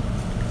France,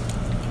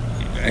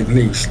 at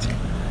least,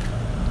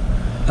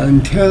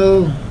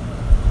 until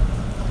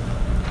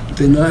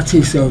the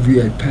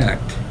Nazi-Soviet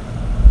Pact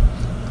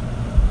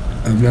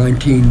of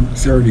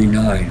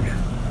 1939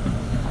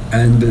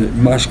 and the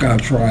Moscow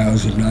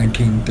trials of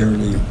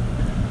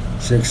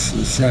 1936,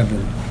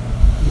 7,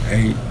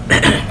 8,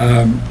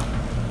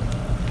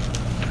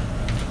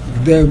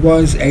 there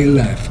was a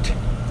left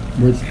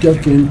with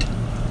different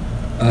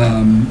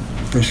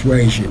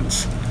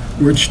persuasions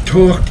which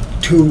talked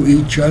to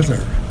each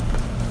other.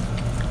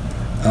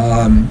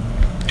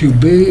 To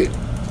be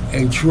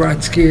a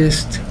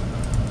Trotskyist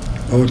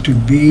or to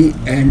be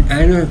an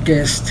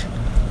anarchist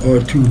or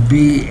to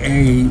be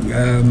a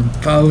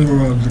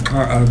follower of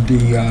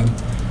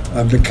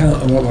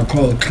what we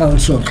call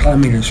council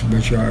communists,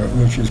 which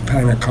is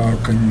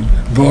Pannekoek and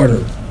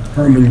Gorder,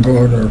 Herman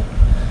Gorder,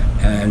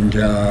 and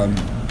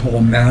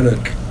Paul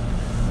Maddock,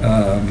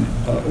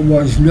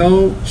 was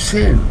no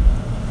sin.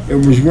 It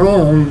was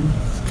wrong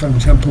from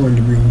some point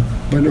of view,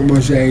 but it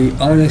was a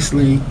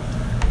honestly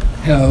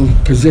held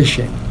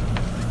position.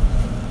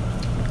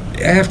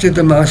 After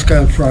the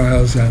Moscow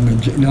trials and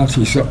the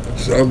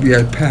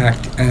Nazi-Soviet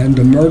Pact and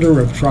the murder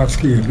of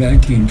Trotsky of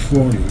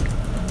 1940,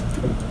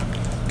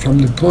 from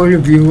the point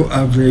of view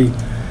of the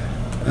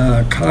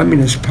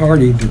Communist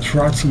Party, the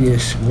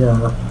Trotskyists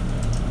were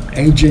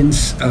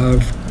agents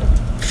of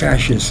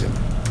fascism.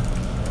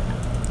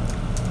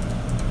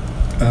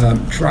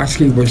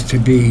 Trotsky was to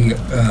be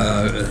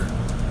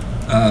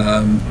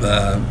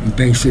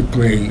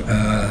basically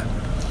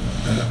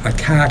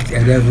attacked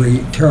at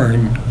every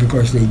turn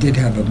because they did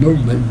have a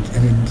movement,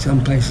 and in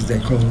some places they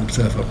called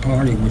themselves a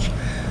party which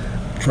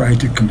tried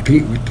to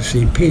compete with the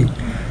CP.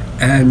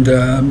 And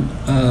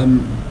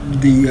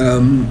the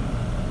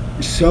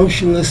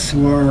socialists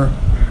were,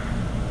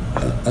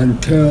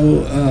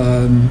 until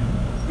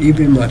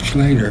even much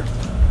later,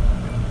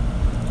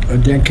 a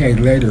decade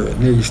later at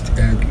least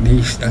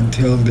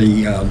until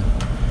the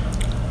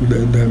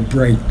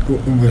break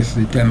with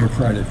the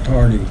Democratic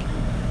Party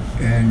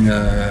in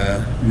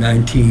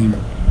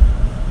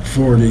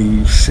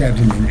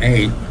 1947 and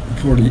 8.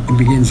 It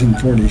begins in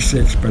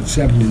 46, but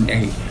 7 and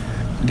 8.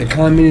 The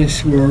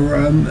communists were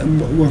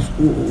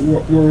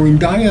in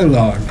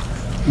dialogue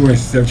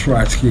with the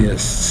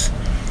Trotskyists,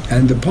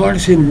 and the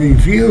Partisan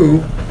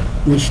Review,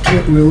 which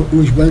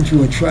went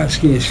through a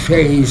Trotskyist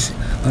phase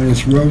on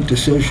its road to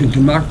social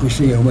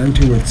democracy and went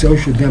to its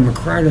social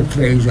democratic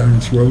phase on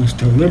its road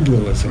to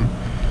liberalism.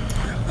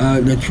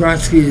 The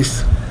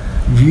Trotskyist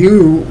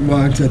view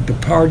was that the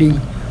party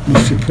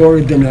which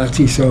supported the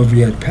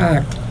Nazi-Soviet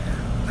Pact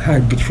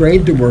had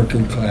betrayed the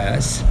working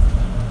class,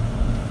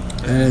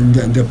 and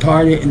the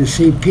party, the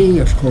CP,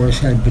 of course,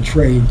 had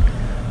betrayed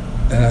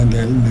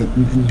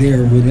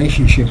their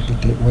relationship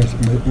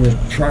with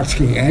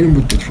Trotsky and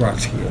with the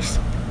Trotskyists.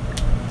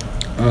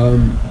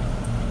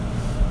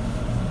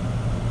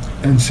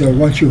 And so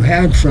what you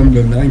had from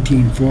the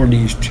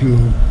 1940s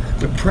to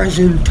the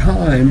present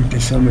time, to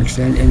some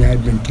extent, and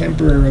had been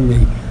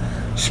temporarily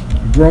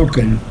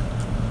broken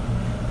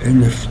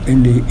in the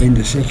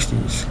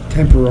 60s,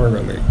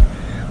 temporarily.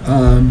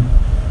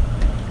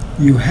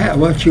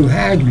 What you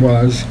had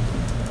was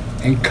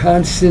a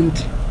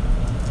constant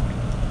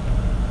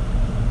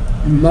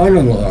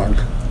monologue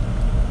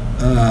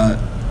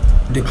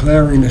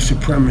declaring the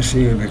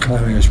supremacy of the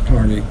Communist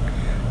Party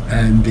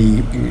and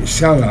the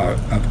sellout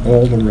of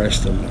all the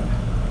rest of them.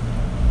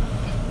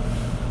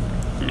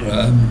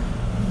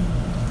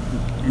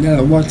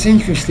 Now, what's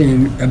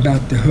interesting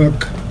about the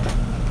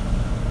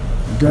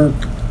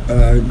Hook-Burke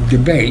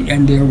debate,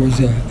 and there was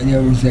a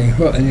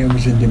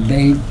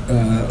debate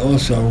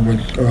also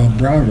with Earl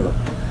Browder,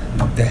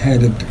 the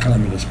head of the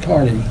Communist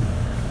Party.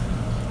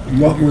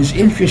 What was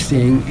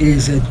interesting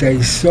is that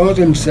they saw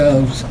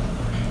themselves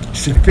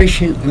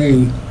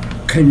sufficiently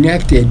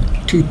connected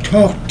to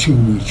talk to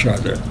each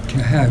other,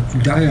 to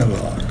have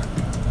dialogue.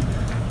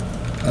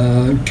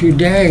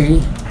 Today,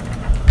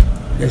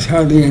 there's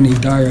hardly any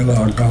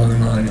dialogue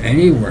going on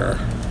anywhere.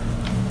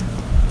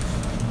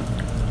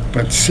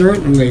 But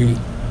certainly,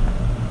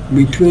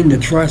 between the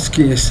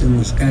Trotskyists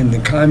and the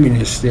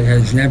Communists, there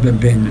has never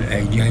been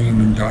a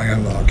genuine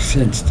dialogue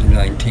since the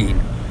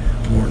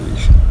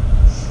 1940s,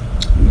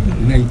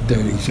 late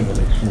 30s,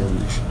 early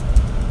 40s.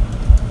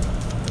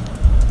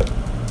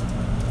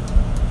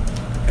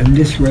 and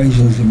this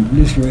raises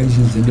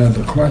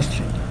another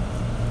question.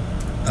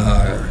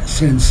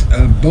 Since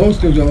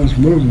both of those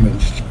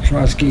movements,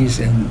 Trotsky's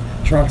and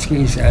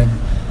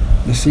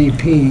the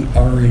CP,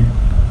 are in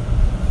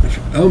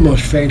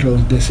almost fatal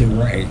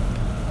disarray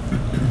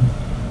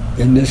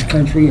in this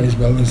country as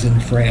well as in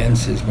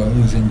France as well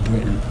as in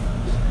Britain.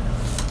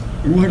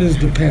 What is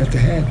the path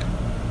ahead?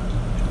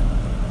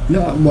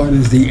 Not what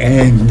is the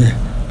end,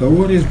 but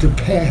what is the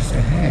path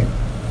ahead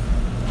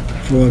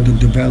for the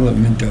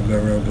development of a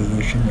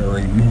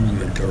revolutionary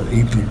movement, or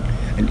even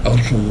an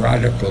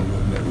ultra-radical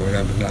movement,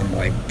 whatever that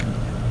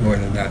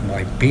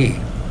might be?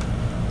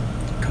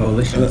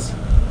 Coalitions.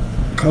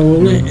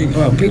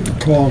 Well, people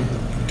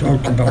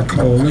talk about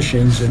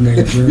coalitions, and they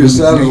You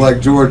sounded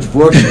like George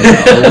Bush now,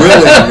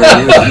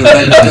 really,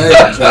 the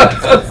next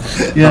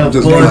day. Yeah, I'm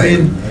just well, I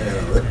playing. mean,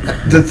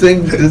 the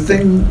thing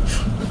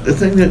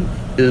that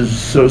is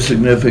so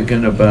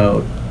significant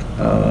about,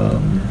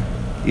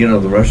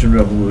 the Russian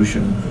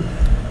Revolution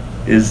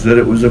is that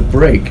it was a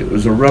break, it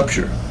was a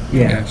rupture.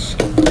 Yes.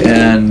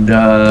 And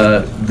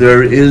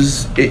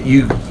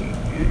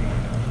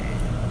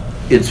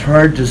it's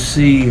hard to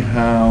see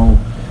how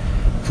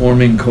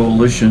forming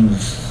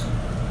coalitions,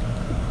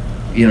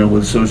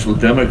 with Social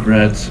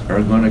Democrats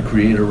are going to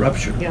create a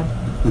rupture. Yeah.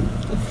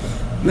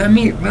 Let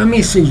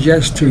me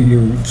suggest to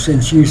you,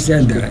 since you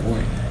said that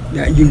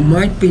you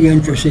might be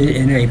interested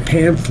in a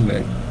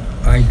pamphlet.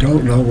 I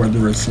don't know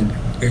whether it's in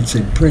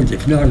print.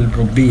 If not, it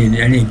will be in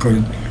any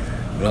good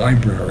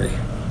library.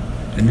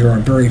 And there are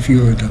very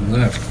few of them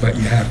left, but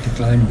you have to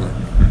find one.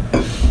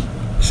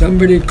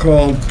 Somebody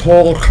called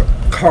Paul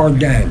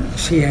Cardan,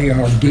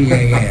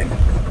 C-A-R-D-A-N,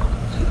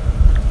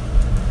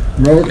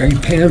 wrote a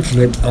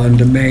pamphlet on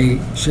the May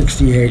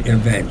 '68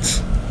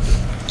 events.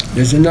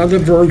 There's another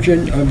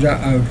version of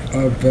that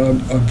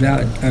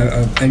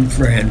in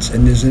France,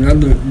 and there's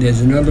another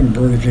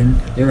version.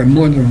 There are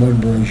more than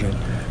one version,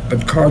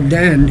 but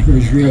Cardan,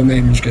 whose real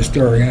name is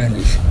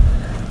Castoriadis,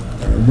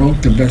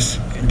 wrote the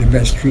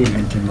best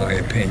treatment, in my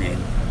opinion.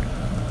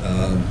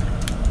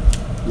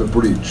 The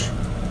breach.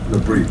 The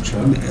breach,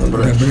 huh?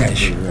 The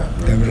breach. Yeah,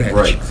 The breach. the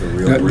break, the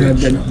real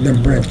breach. The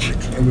breach,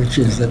 which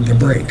is the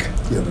break.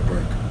 Yeah, the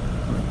break.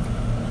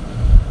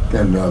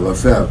 And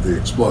Lefebvre, the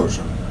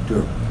explosion,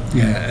 too.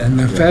 Yeah, and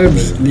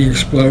Lefebvre's the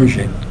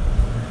explosion.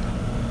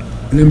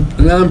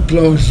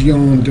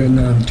 L'implosion de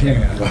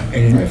Nanterre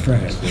in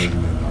French.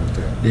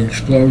 The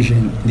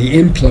explosion, the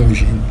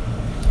implosion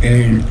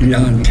in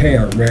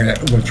Nanterre,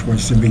 which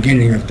was the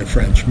beginning of the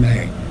French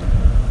May.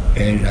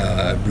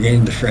 Beginning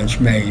of the French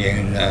May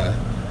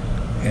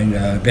in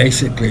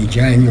basically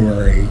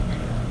January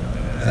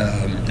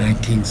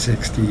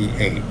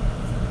 1968,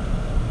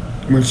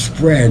 which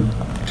spread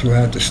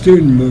throughout the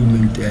student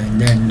movement and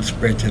then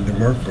spread to the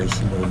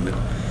workers' movement.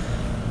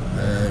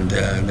 And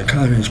the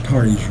Communist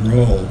Party's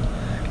role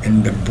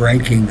in the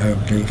breaking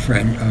of the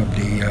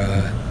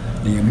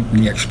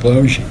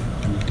explosion,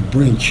 the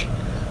breach,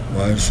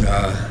 was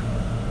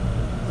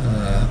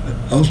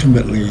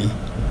ultimately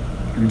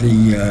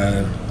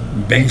the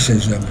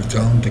basis of its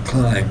own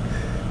decline.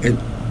 It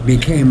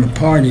became a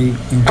party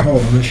in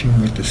coalition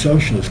with the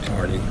Socialist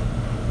Party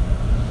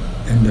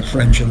in the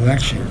French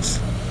elections,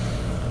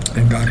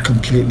 and got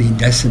completely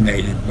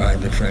decimated by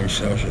the French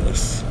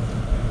socialists.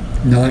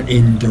 Not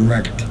in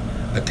direct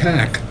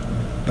attack,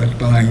 but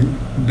by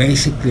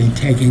basically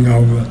taking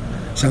over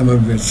some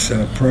of its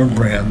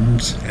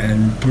programs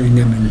and putting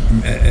them in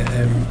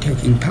and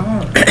taking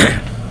power.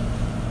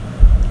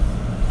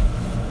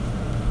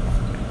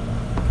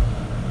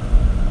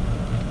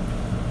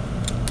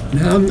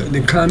 Now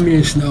the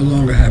communists no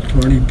longer have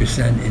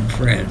 20% in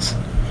France.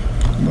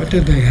 What do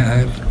they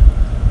have?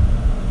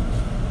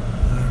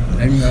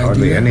 Any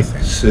Hardly idea?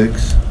 anything.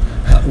 6,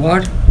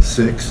 What?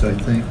 6, I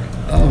think.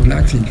 Oh,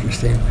 that's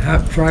interesting.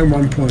 Try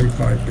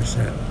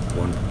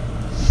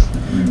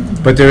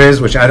 1.5%. But there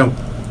is, which I don't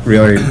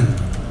really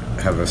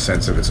have a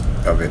sense of its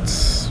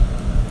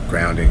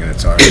grounding in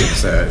its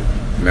origins.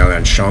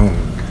 Mélenchon.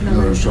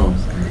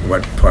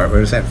 What part?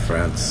 What is that?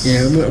 France.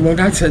 Yeah, well,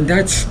 that's a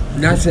left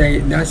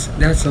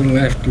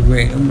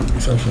wing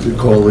social. The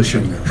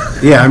coalition.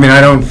 Yeah, I mean, I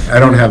don't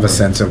have a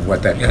sense of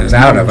what that comes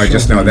out of. I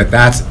just know that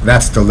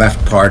that's the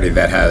left party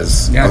that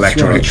has That's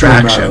electoral right.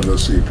 attraction. Out of the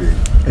CP.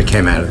 It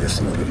came out of this.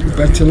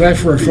 But it's a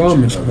left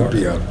reformist party.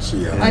 Yeah,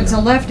 It's a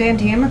left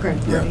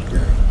anti-immigrant yeah, party.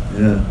 yeah.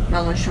 Yeah.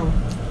 Mélenchon.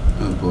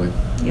 Oh, boy.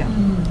 Yeah.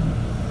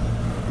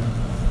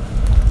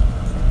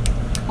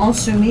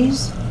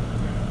 Insoumise?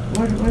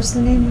 What was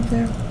the name of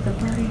the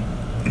party?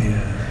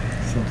 Yeah.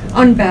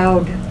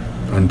 Unbowed.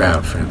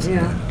 Unbowed, France.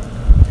 Yeah.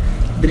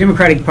 The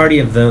Democratic Party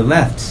of the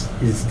left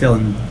is still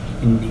in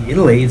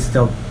Italy. It's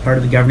still part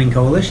of the governing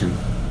coalition.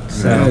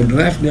 So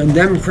The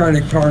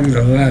Democratic Party of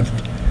the left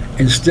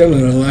is still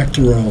an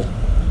electoral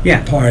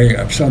yeah, party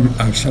of some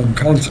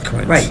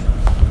consequence. right.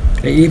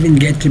 They even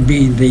get to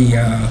be the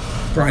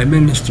prime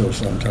minister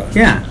sometimes.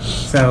 Yeah.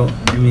 So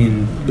I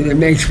mean, But it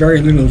makes very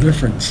little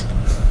difference.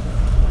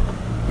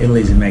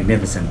 Italy's a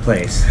magnificent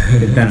place.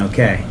 They've done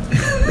okay. I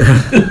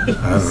don't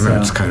know.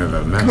 It's So- kind of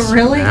a mess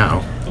Really?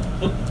 now.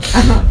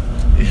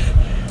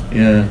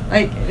 Yeah,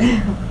 Like,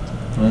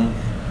 well,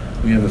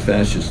 we have a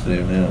fascist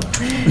there now.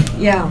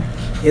 yeah.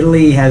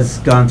 Italy has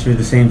gone through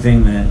the same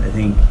thing that I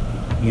think,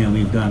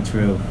 we've gone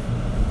through,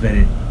 but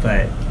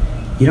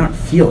you don't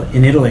feel it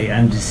in Italy.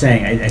 I'm just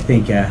saying, I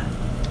think, I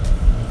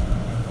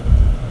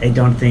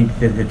don't think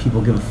that the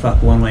people give a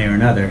fuck one way or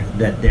another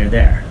that they're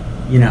there.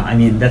 I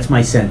mean, that's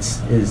my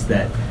sense, is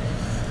that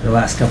the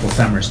last couple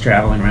summers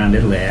traveling around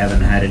Italy, I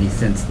haven't had any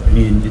sense. I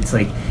mean, it's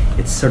like,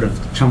 it sort of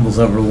tumbles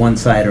over one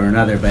side or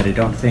another, but I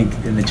don't think,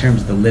 in the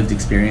terms of the lived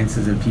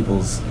experiences of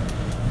people's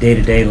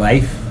day-to-day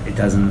life, it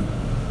doesn't.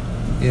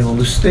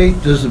 The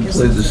state doesn't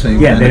play the same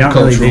Yeah, they kind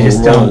of don't really. They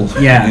just cultural role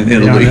don't. Yeah, in they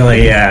don't Italy.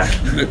 really.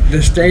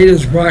 The state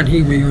is what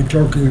we were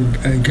talking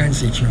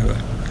against each other.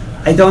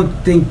 I don't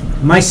think,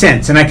 my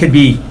sense, and I could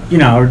be,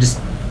 or just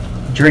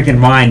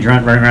drinking wine,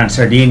 running around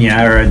Sardinia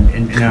or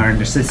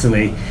in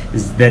Sicily,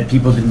 is that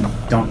people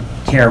don't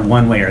care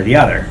one way or the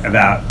other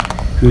about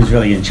who's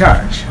really in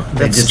charge.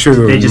 That's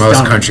true in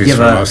most countries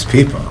for most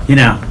people. I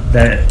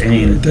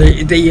mean,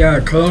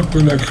 The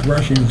colloquial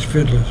expression is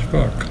fiddle as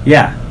fuck.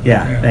 yeah,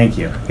 thank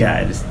you. Yeah,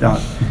 I just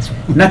don't,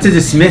 not to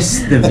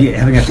dismiss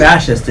having a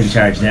fascist in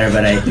charge there,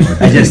 but I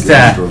just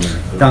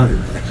don't.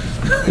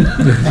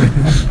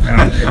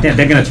 They're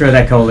going to throw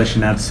that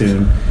coalition out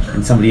soon,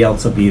 and somebody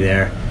else will be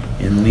there,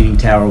 and the Leaning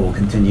Tower will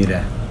continue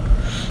to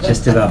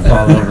just about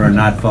fall over and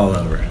not fall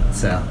over.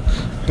 So,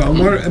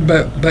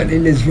 but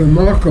it is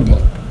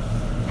remarkable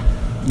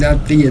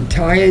that the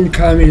Italian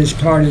Communist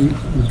Party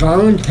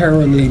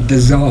voluntarily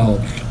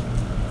dissolved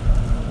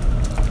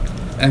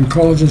and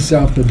calls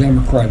itself the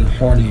Democratic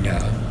Party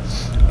now.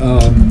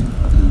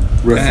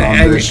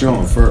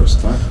 Refoundation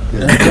first, huh?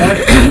 Yeah.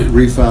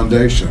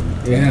 Refoundation.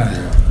 Yeah.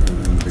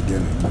 In the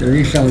beginning. The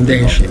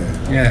refoundation,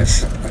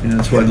 yes. And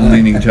that's why the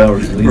Leaning Tower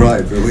is leaning.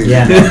 Right, the leaning.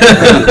 Yeah.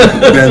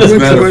 Ben's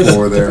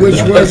metaphor there.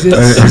 Which was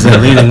its, Is it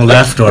leaning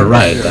left or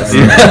right? That's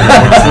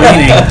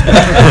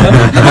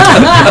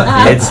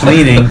it's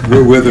leaning.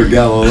 We're with her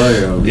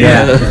Galileo.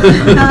 Yeah.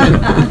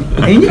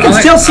 And you can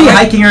still see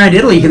hiking around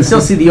Italy. You can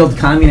still see the old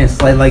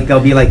communists. Like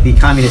there'll be like the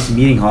communist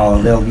meeting hall,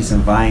 and there'll be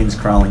some vines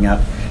crawling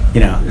up,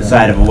 the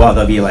side of a wall.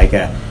 There'll be like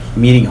a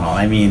meeting hall.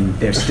 I mean,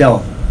 they're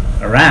still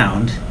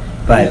around,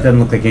 but it doesn't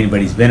look like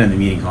anybody's been in the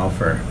meeting hall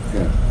for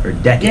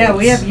decades. Yeah,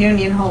 we have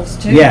union halls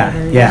too. Yeah.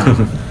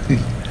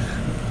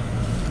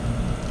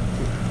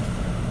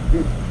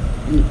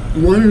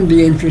 one of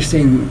the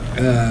interesting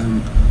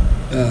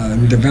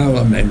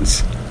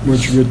developments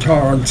which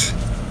retards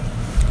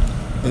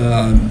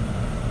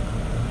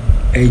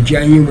a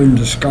genuine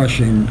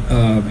discussion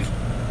of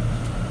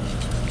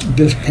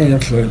this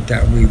pamphlet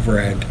that we've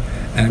read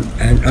and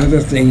other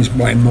things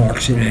by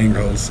Marx and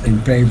Engels in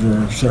favor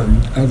of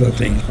certain other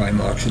things by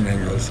Marx and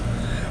Engels.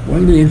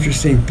 One of the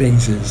interesting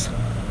things is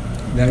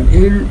that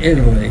in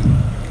Italy,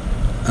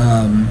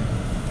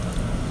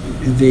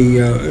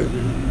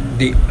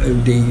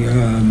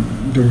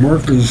 the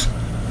workers'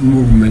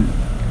 movement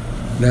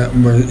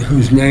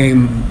whose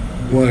name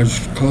was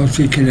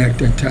closely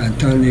connected to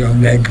Antonio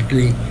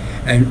Negri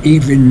and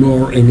even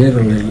more in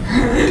Italy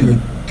to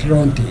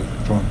Tronti.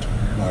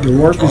 The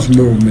workers'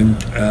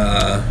 movement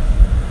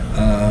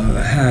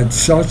had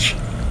such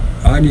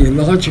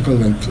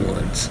ideological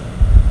influence,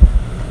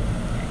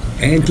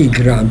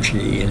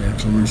 anti-Gramsci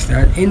influence,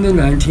 that in the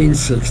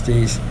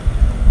 1960s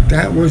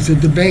that was a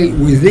debate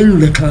within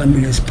the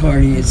Communist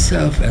Party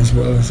itself as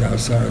well as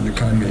outside of the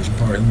Communist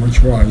Party,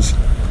 which was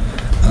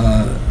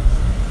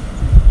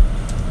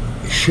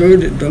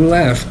should the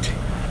left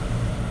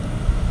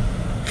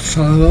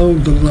follow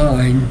the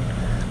line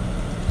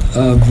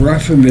of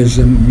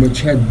reformism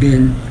which had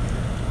been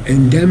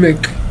endemic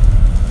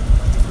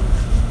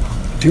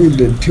to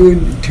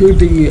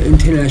the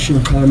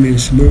international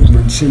communist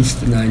movement since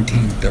the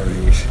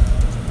 1930s.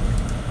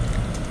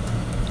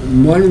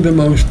 One of the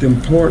most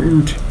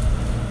important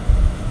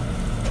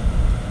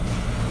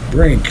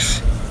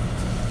breaks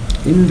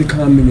in the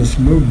communist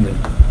movement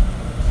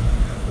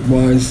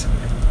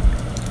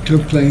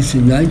took place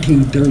in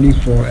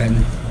 1934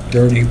 and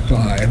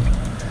 35,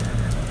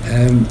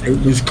 and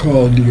it was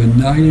called the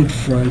United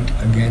Front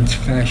Against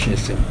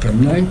Fascism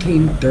from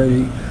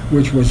 1930,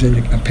 which was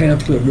a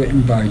pamphlet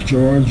written by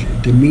George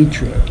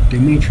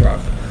Dimitrov,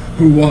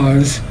 who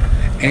was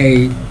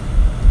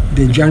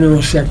the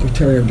General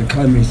Secretary of the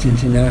Communist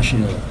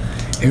International,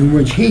 in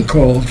which he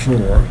called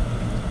for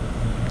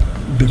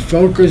the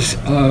focus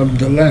of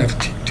the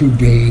left to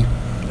be,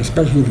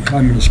 especially the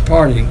Communist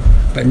Party,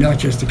 but not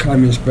just the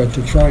Communists, but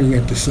to try to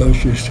get the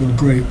Socialists to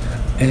agree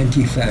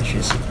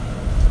anti-fascism.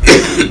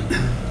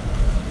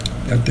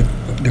 That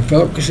the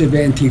focus of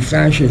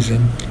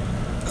anti-fascism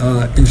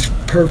is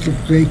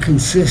perfectly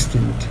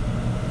consistent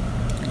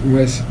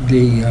with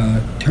the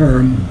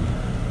term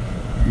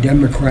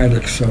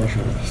democratic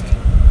socialist.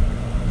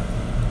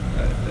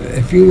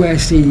 If you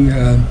ask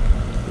the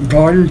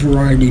garden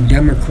variety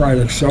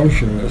democratic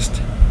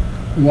socialist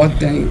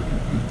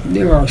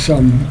there are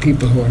some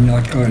people who are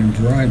not garden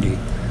variety,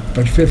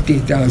 but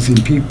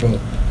 50,000 people,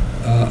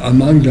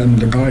 among them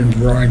the garden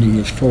variety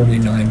is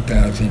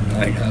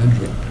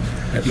 49,900.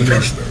 at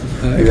least.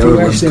 If The you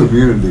other ask one's them-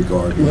 community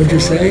garden. What'd you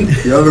say?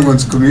 The other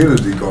one's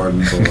community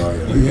garden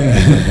variety.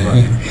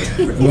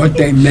 Yeah. What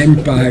they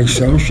meant by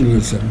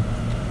socialism,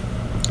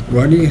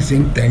 what do you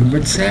think they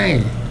would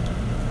say?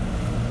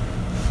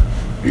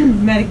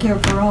 Medicare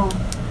for all.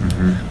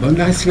 Well,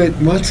 that's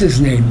what's his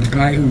name, the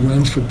guy who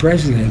runs for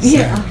president said.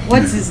 Yeah,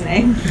 what's his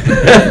name?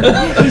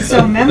 He's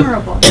so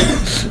memorable.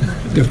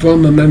 The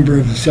former member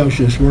of the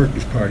Socialist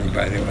Workers' Party,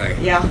 by the way.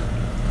 Yeah.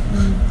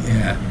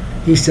 Yeah.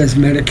 He says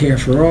Medicare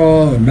for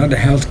all, another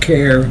health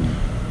care,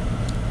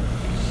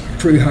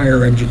 free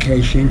higher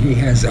education. He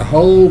has a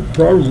whole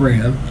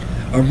program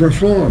of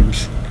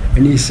reforms,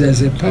 and he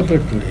says it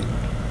publicly.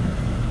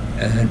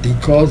 And he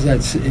calls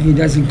that, he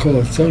doesn't call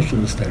it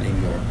socialist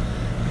anymore.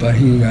 But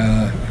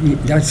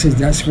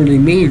that's what he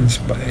means.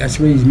 That's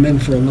what he's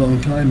meant for a long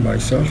time by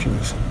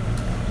socialism.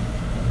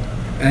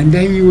 And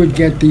then you would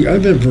get the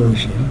other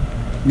version,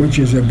 which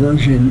is a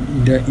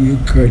version that you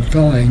could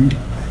find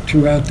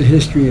throughout the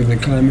history of the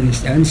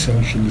communist and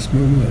socialist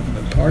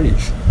movement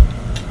parties.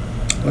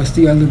 What's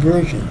the other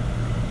version?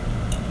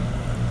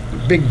 The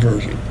big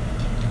version.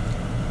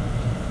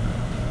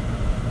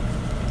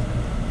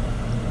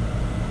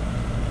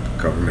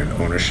 Government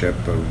ownership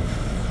of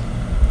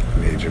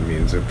major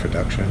means of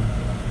production.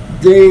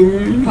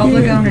 Ding!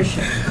 Public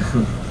ownership.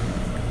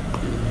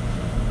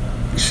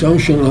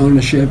 Social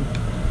ownership,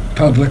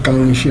 public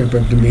ownership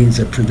of the means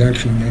of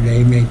production, and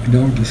they make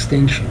no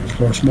distinction. Of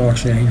course,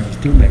 Marx and Engels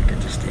do make a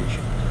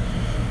distinction.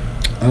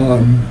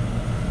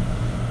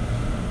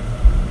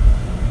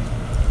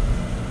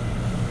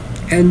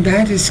 And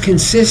that is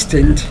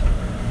consistent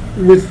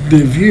with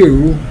the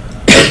view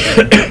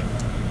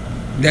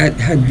that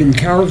had been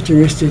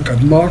characteristic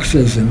of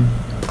Marxism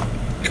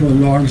to a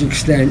large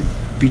extent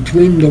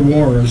between the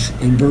wars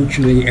in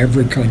virtually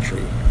every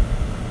country.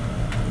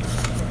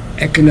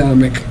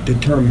 Economic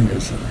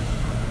determinism.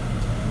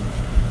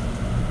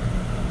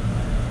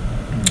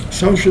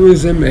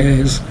 Socialism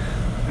is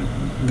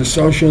the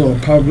social or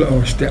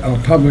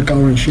public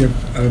ownership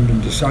of the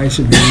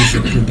decisive means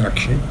of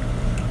production.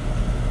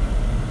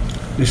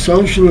 The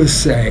socialists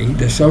say,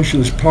 the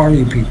Socialist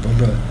Party people,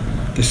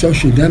 the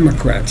Social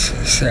Democrats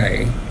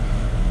say,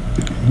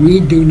 we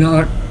do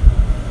not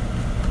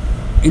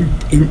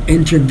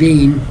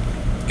intervene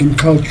in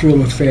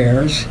cultural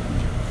affairs,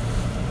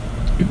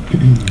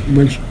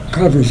 which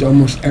covers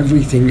almost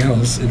everything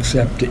else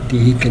except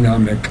the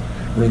economic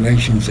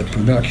relations of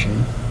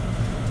production,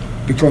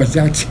 because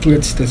that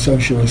splits the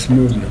socialist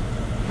movement.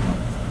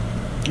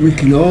 We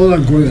can all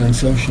agree on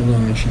social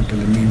ownership of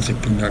the means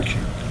of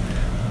production,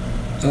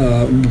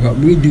 but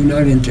we do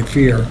not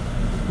interfere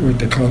with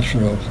the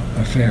cultural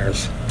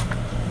affairs,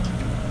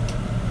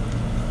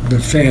 the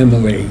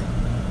family,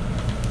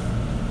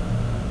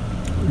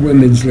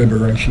 women's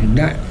liberation.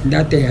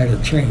 That they had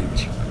to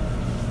change.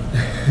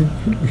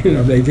 You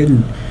know, they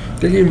didn't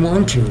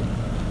want to.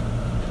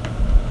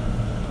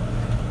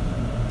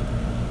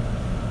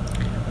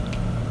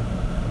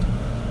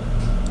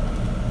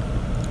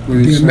 Well,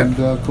 you sent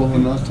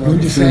Kolantai What'd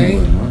to you say?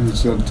 Finland, huh? You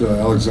sent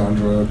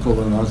Alexandra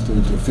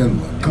Kolantai to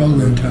Finland.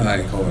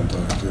 Kolantai.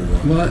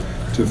 Kolantai What?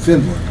 to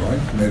Finland,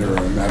 right? Made her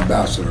an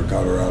ambassador,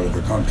 got her out of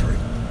the country.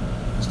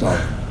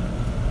 Stalin.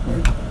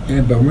 Right?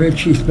 Yeah, but where'd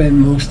she spend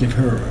most of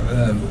her?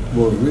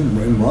 Well,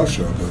 in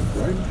Russia, but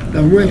right?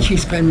 Now, where'd she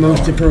spend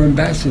most of her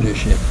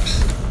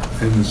ambassadorships?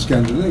 In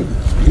Scandinavia.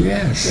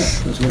 Yes.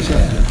 Yeah, that's what I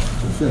said.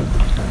 To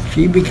Finland.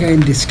 She became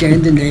the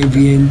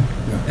Scandinavian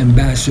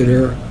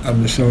ambassador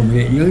of the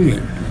Soviet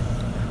Union.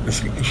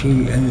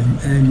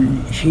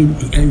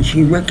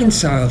 She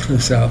reconciled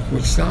herself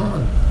with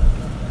Stalin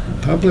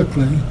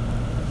publicly.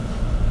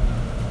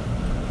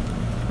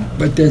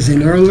 But there's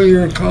an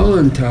earlier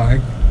Kollontai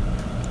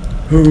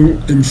who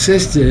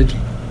insisted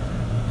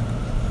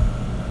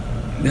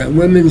that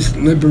women's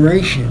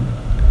liberation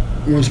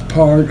was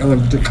part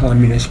of the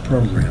communist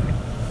program.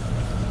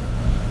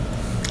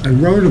 I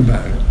wrote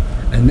about it,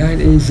 and that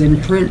is in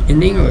print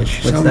in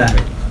English. What's some that?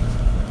 of it.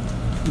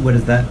 What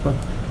is that book?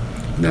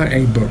 Not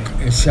a book,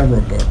 it's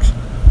several books.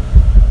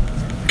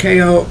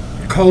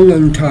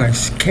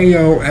 Kollontai,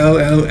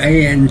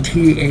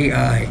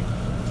 Kollantai,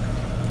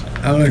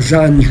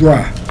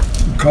 Alexandra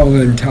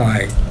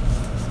Kollontai.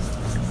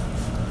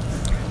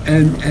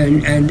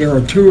 And there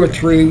are 2 or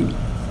 3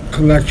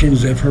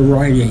 collections of her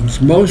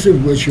writings, most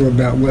of which are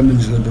about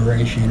women's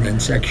liberation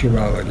and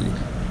sexuality.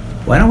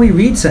 Why don't we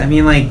read some? I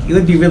mean, like, it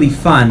would be really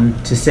fun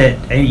to sit.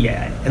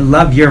 I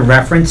love your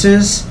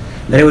references,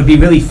 but it would be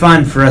really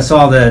fun for us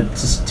all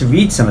to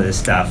read some of this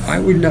stuff. I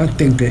would not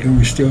think that it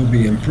would still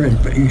be in print,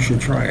 but you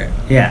should try it.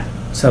 Yeah.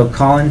 So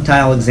Kollontai,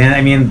 Alexander.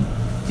 I mean,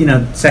 you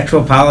know,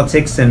 sexual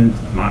politics and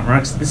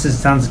Marx.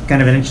 Sounds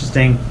kind of an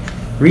interesting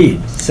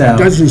read. So It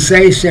doesn't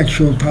say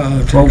sexual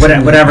politics. well,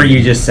 whatever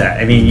you just said.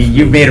 I mean,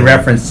 you made a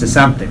reference to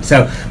something.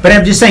 So, but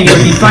I'm just saying it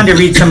would be fun to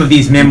read some of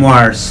these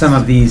memoirs, some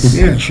of these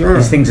Yeah, sure.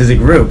 these things as a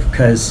group,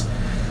 because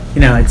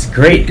you know it's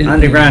great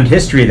underground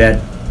history that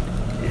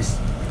is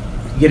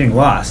getting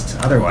lost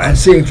I'll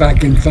otherwise. see if I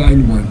can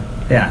find one.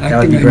 Yeah, I that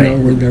would think be I know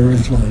great. where there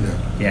is one.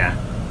 Yeah.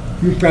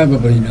 You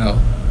probably know.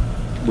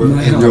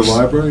 My in your house.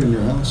 library, in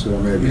your house, or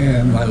maybe?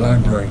 Yeah, my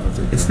library. I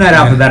think It's that-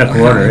 not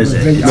alphabetical order, is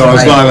it? No,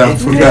 it's not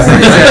alphabetical.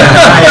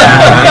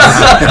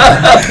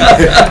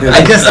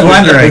 I'm just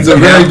wondering. It's a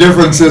very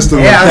different system.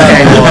 of Yeah,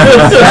 okay.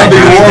 catalog. Andy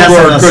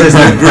Warburg couldn't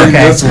System, bring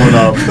okay. this one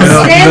up.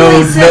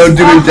 Stanley says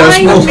Dewey behind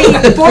Decimal. me,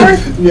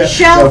 fourth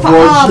shelf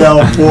fourth up.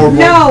 shelf, four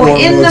No, more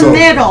in rows the up.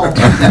 middle.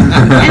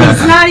 And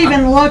he's not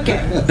even looking.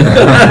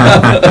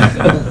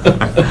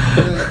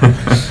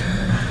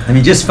 I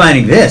mean, just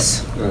finding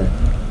this Right.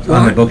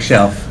 on the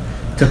bookshelf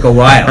took a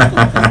while.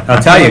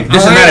 I'll tell you,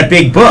 this is not a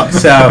big book,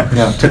 so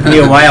it took me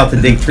a while to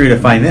dig through to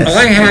find this.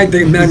 I had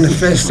the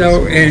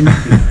manifesto in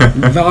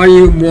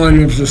volume 1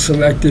 of the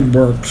selected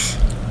works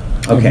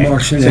of Okay,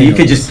 Marx and so you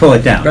could Engels. just pull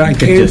it down. But I You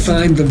could can't just-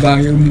 find the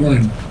volume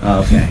 1. Oh,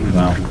 okay,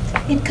 well,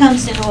 It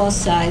comes in all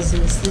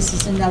sizes. This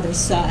is another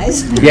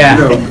size. yeah.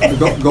 You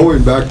know,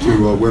 going back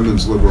to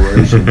women's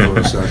liberation for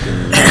a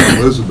second, and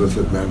Elizabeth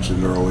had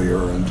mentioned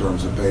earlier in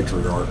terms of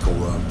patriarchal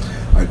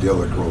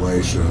idyllic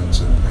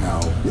relations and how,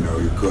 you know,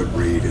 you could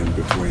read in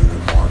between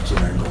that Marx and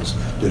Engels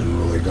didn't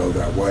really go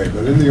that way.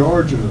 But in the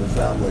origin of the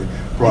family,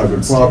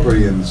 private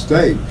property in the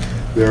state,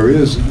 there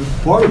is,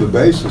 part of the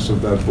basis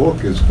of that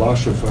book is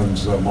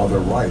Bashofan's Mother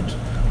Right,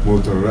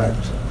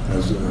 Mutterrecht,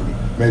 as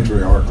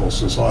matriarchal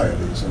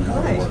societies and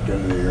how they Right. worked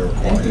into the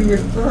Iroquois. And he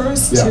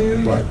refers Yeah, to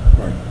right,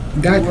 right.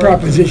 That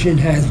proposition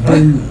has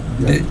been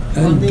on the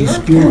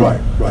undisputed. Iroquois, Right,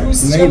 right. who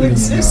still Lately,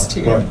 exist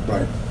you here. Right,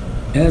 right.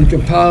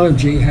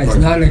 Anthropology has Right.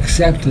 not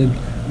accepted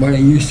what it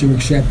used to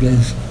accept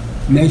as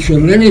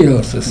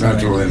matrilineal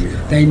societies.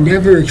 Matrilineal, They right.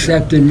 never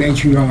accepted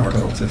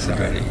matriarchal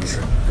societies,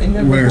 They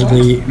never where what?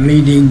 the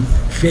leading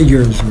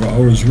figures were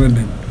always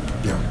women.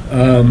 Yeah.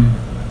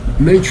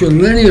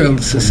 Matrilineal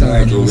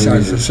societies are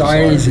Matrilineal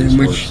societies in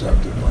were which,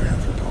 accepted by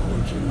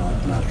anthropology, not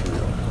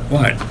matriarchal.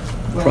 what?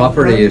 Well,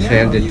 Property right is now,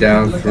 handed you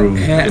down can look through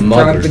at the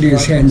mother. Property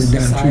is handed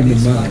down through the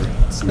societies, mother.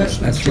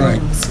 especially That's right.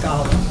 German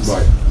scholars.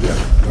 Right, yeah.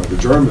 No, the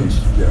Germans,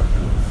 yeah,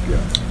 yeah.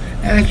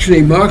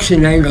 Actually, Marx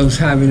and Engels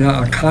have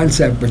a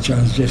concept which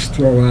I'll just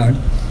throw out,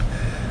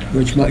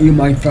 which you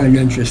might find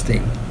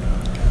interesting.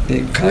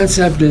 The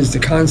concept is the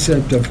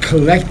concept of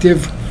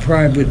collective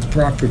private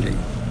property.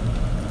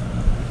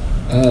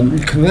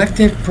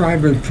 Collective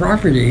private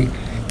property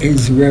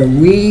is where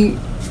we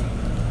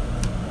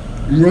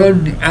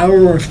run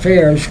our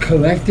affairs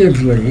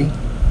collectively,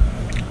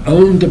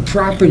 own the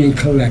property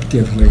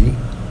collectively,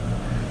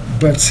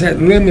 but set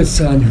limits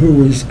on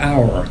who is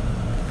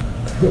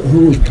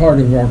who is part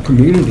of our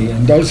community,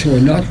 and those who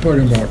are not part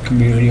of our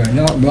community are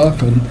not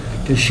welcome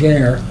to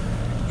share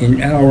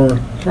in our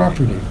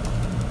property.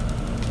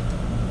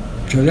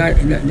 So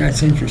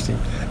that's interesting.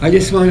 I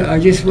just want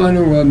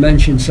to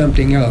mention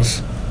something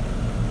else.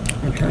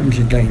 What time is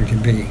it getting to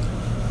be?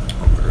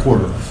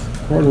 Quarter.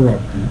 Quarter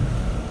up.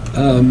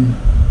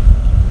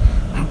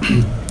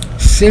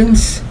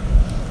 Since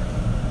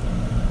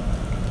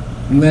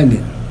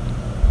Lenin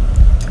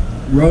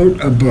wrote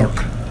a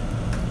book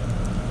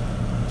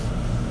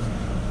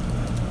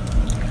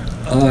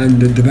on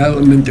the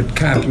development of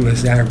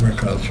capitalist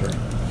agriculture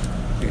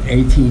in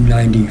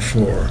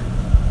 1894,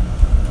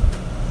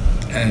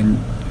 and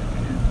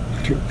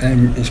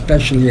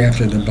especially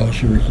after the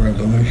Bolshevik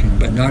Revolution,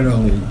 but not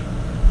only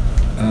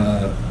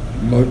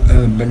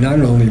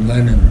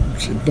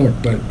Lenin's book,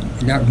 but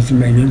that was the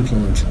main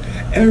influence.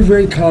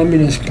 Every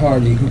communist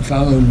party who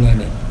followed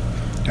Lenin,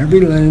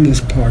 every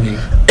Leninist party,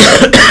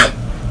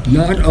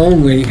 not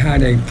only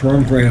had a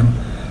program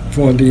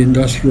for the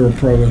industrial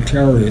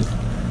proletariat,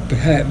 but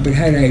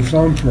had a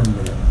farm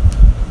program.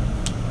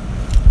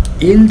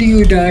 In the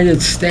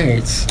United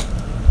States,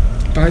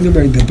 by the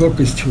way, the book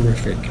is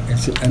terrific.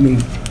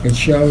 It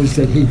shows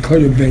that he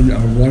could have been a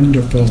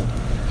wonderful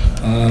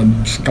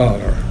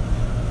scholar.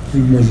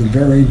 He was a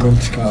very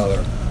good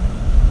scholar.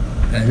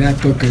 And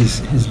that book is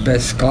his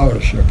best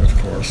scholarship, of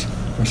course.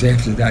 Because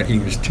after that, he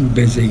was too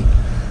busy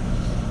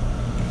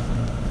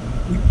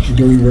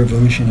doing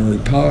revolutionary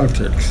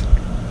politics.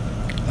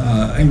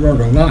 He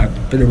wrote a lot,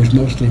 but it was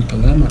mostly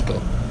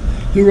polemical.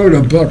 He wrote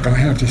a book, I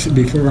have to say,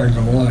 before I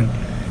go on,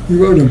 he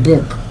wrote a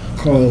book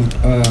called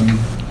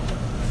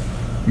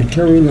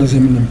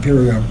Materialism and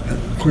Imperial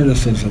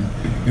Criticism,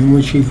 in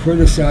which he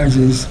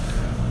criticizes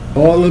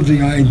all of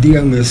the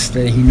idealists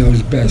that he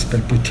knows best,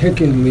 but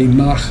particularly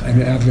Mach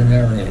and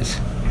Avenarius,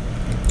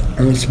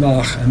 Ernst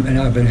Mach and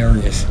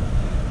Avenarius.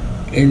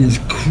 It is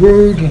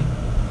crude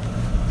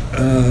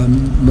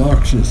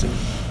Marxism.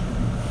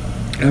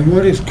 And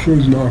what is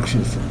crude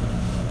Marxism?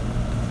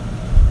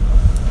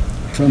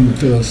 From the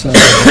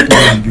philosophical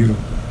point of view.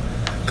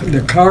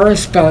 The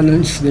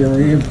correspondence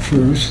theory of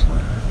truth.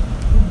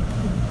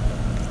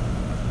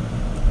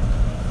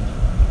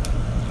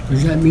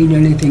 Does that mean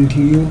anything to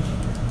you?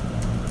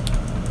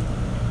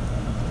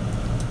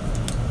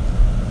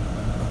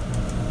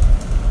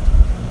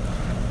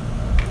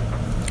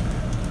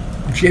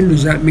 Jim,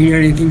 does that mean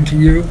anything to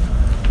you?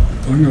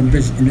 Or your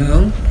business?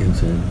 No?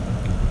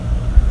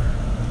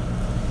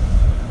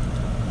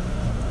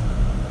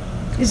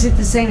 Is it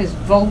the same as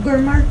vulgar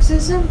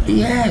Marxism?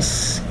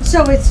 Yes.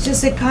 So it's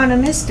just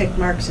economistic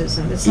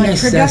Marxism. It's like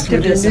Yes, that's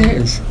what it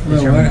productivism. is.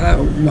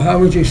 Well, how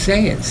would you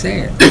say it?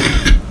 Say it.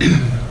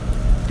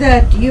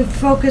 That you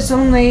focus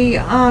only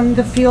on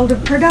the field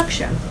of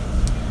production.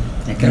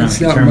 Economic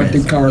That's not what the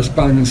determinism.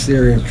 correspondence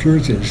theory of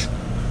truth is.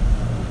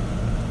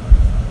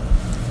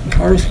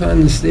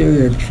 Correspondence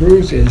theory of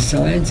truth is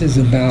science is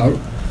about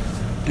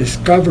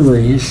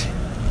discoveries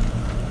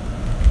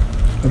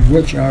of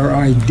which our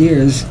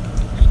ideas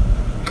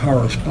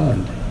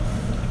correspond,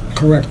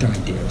 correct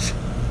ideas.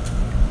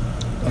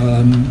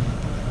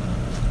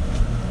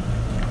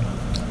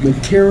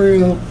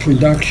 Material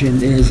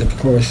production is, of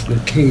course, the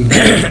key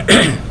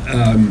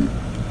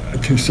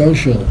to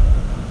social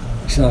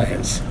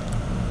science.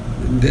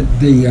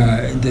 The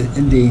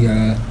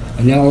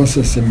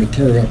analysis of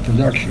material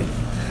production.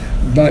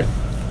 But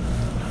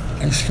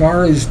as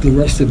far as the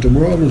rest of the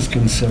world is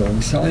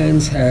concerned,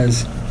 science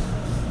has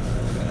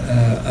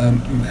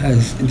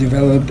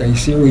developed a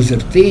series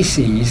of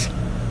theses,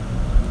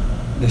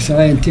 the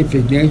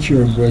scientific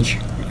nature of which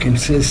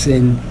consists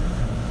in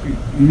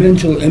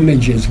mental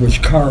images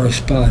which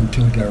correspond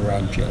to their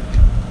object.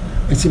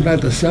 It's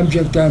about the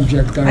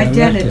subject-object dialectic.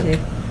 Identity.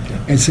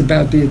 It's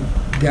about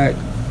that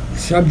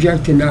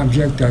subject and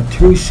object are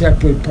two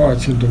separate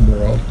parts of the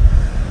world.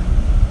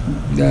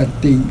 That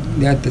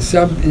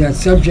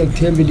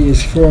subjectivity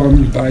is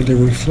formed by the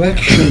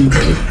reflection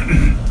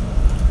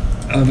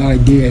of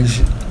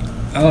ideas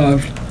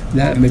of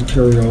that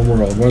material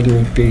world, whether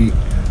it be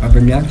of a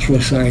natural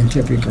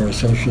scientific or a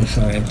social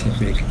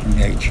scientific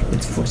nature.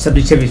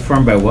 Subjectivity is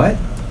formed by what?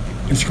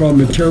 It's called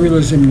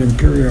materialism and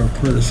imperial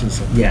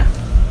criticism. Yeah.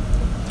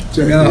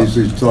 So No.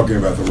 he's talking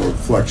about the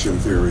reflection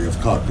theory of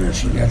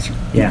cognition. That's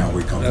Yeah. How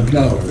we come to Of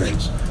know knowledge.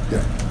 things.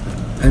 Yeah,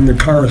 and the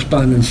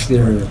correspondence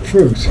theory of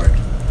truth. right.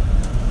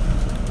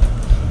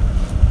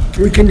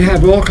 We can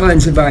have all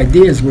kinds of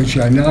ideas which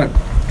are not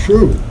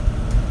true,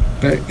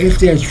 but if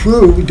they're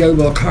true, they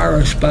will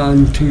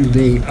correspond to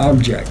the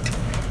object.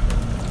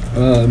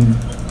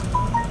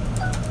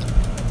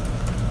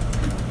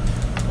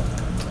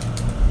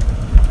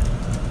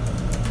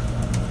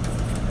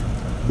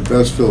 The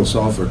best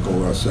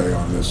philosophical essay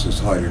on this is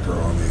Heidegger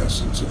on the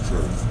essence of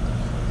truth.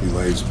 He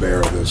lays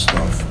bare this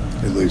stuff,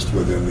 at least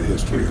within the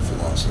history of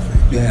philosophy.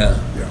 Yeah.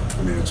 Yeah,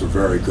 I mean, it's a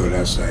very good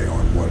essay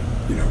on what,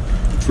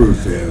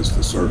 truth is,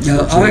 the search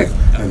Now, for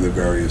truth, and the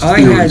various I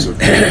theories had of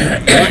truth.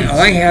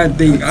 I had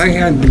the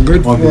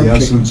good On the fortune.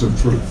 essence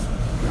of truth.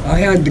 I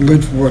had the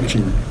good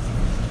fortune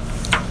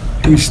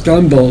to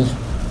stumble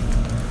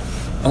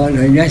on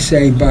an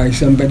essay by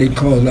somebody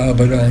called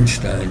Albert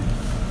Einstein,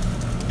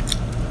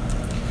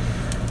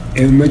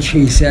 in which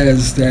he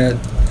says that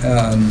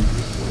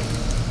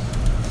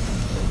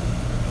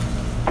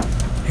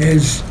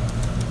his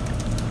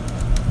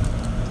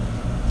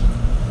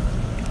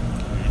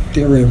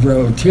theory of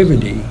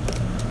relativity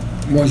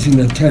was an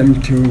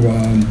attempt to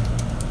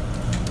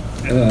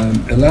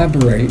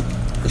elaborate,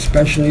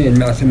 especially in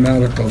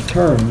mathematical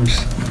terms,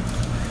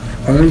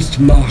 Ernst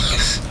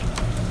Mach's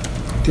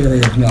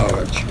theory of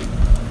knowledge.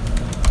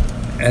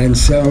 And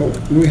so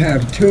we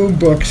have two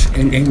books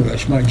in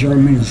English. My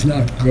German is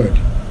not good.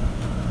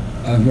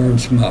 Of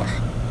Ernst Mach,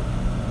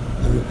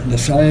 The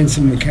Science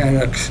of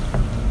Mechanics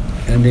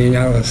and the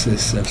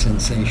Analysis of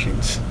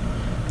Sensations.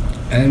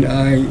 And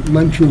I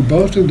went through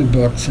both of the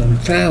books and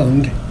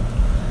found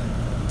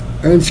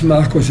Ernst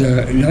Mach was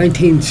a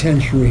 19th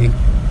century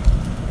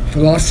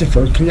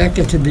philosopher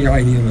connected to the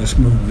idealist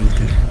movement,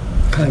 the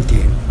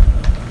Kantian.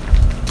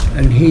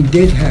 And he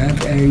did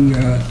have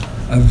a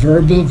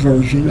verbal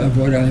version of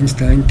what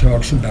Einstein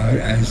talks about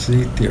as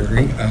the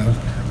theory of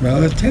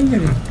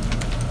relativity.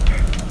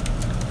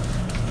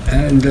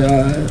 And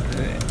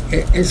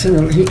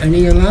and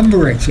he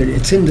elaborates it.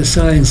 It's in The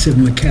Science of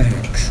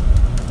Mechanics.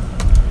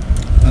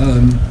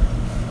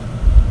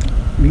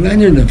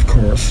 Lenin, of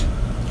course,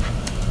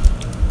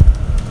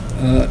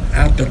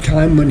 at the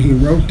time when he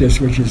wrote this,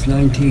 which is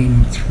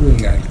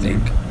 1903, I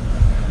think,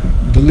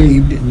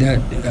 believed that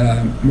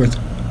with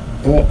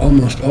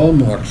almost all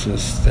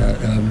Marxists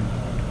that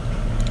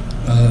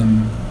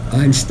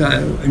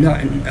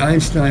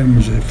Einstein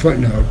was a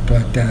footnote,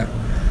 but that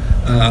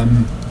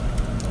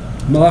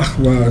Mach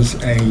was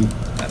an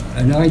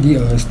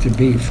idealist to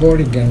be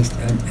fought against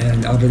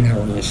and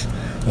Avenarius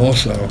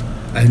also,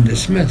 and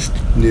dismissed.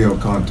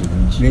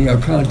 Neo-Kantians.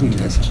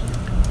 Neo-Kantianism.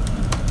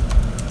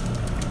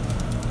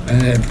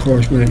 And of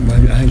course,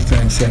 when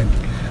Einstein said,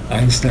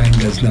 Einstein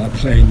does not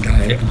play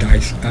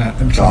dice.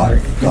 I'm sorry.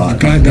 God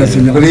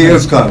doesn't. But he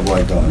is kind of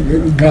like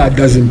God. God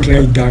doesn't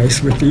play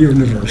dice with the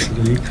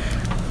university.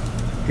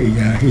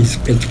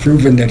 It's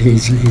proven that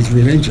he's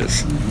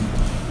religious,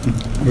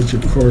 which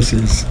of course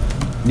is,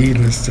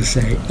 needless to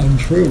say,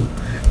 untrue.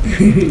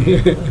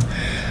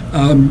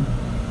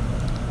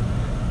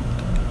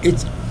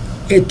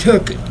 It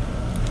took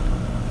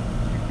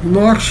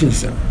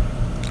Marxism.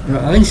 Now,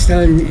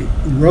 Einstein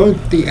wrote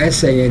the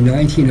essay in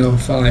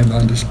 1905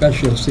 on the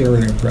special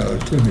theory of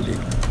relativity.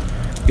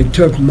 It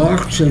took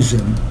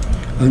Marxism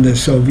under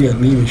Soviet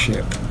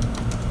leadership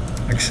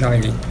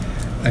exciting.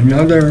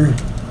 Another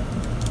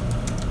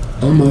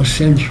almost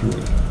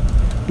century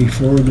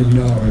before it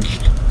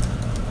acknowledged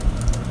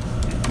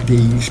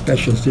the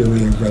special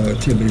theory of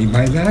relativity.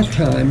 By that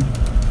time,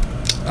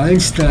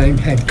 Einstein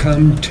had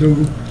come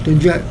to the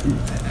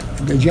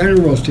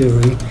general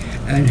theory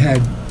and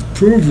had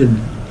proven,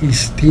 he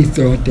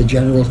thought, the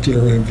general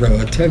theory of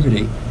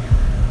relativity,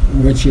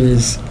 which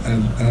is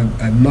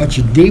a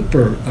much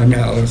deeper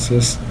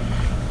analysis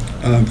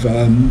of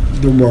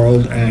the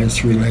world and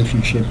its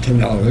relationship to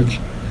knowledge,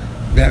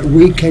 that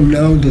we can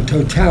know the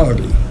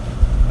totality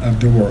of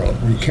the world.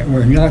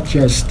 We're not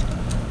just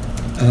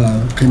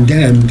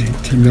condemned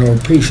to know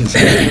pieces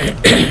of it.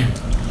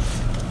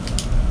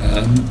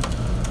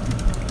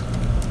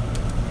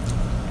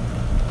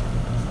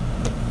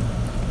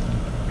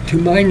 To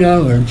my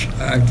knowledge,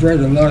 I've read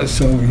a lot of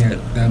Soviet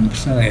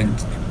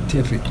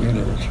scientific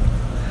literature.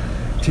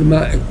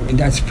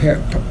 That's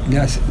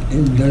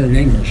done in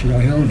English, and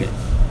I own it.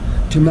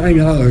 To my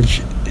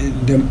knowledge,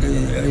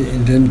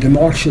 the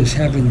Marxists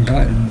haven't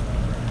gotten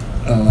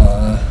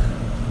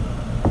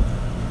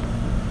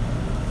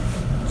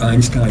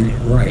Einstein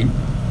right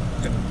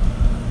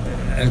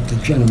at the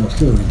general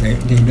theory.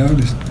 They know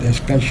the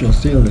special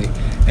theory,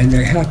 and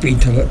they're happy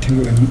to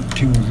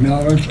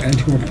acknowledge and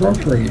to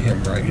appropriate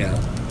him right now.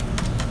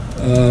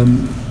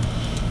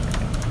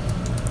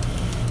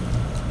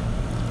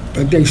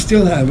 But they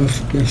still had a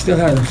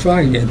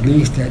fight, at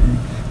least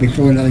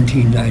before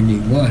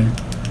 1991,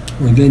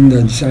 within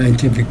the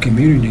scientific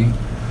community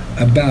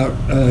about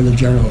the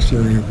general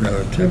theory of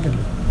relativity.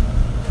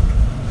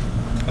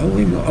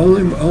 Only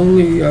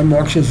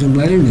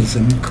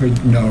Marxism-Leninism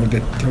could know the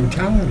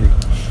totality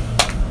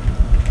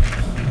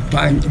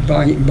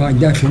by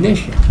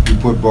definition. You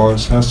put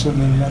Boris Hessen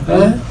in that?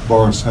 Huh?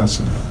 Boris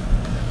Hessen.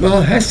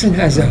 Well, Hessen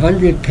has a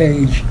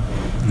 100-page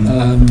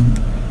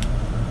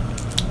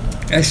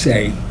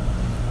essay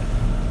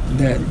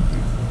that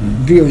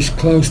veers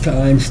close to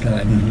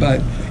Einstein,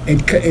 but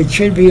it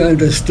should be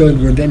understood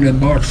within the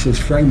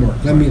Marxist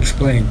framework. Let me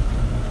explain.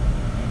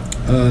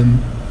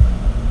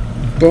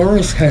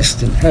 Boris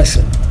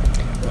Hessen,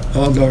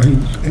 although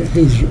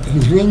his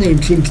real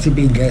name seems to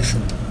be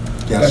Gessen.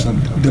 But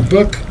the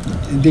book,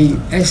 the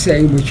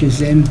essay, which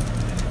is in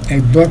a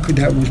book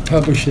that was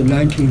published in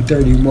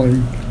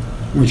 1931,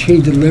 which he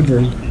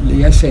delivered,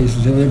 the essay is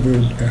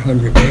delivered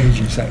 100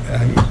 pages.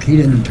 He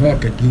didn't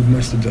talk it. He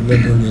must have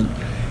delivered it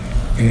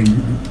in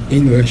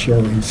English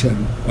or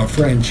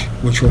French,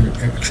 which were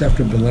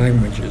acceptable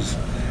languages,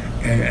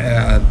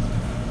 and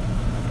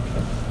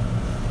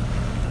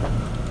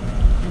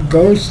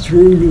goes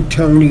through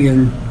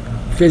Newtonian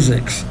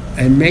physics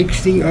and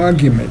makes the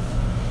argument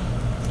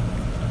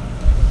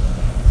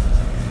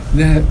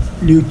that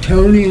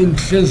Newtonian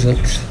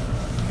physics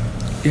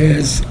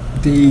is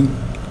the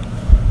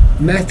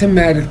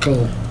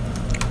mathematical,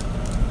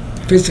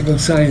 physical,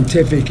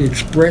 scientific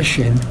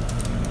expression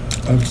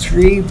of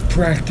three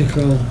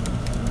practical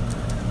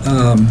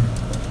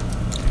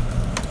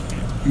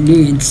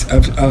needs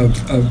of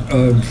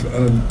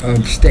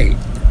state.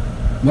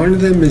 One of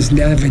them is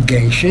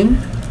navigation.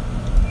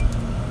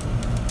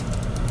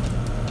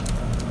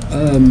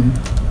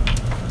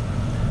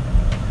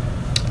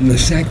 The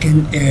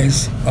second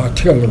is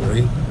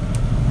artillery,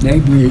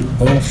 namely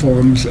all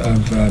forms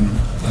of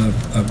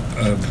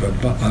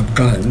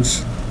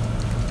guns.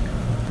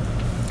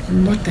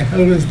 And what the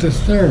hell is the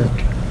third?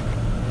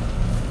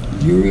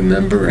 You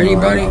remember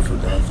anybody? No, I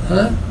forgot.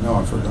 Huh? No,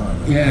 I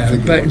forgot. Yeah,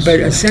 but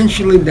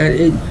essentially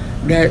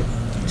that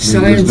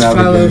science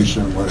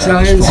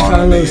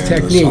follows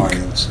technique,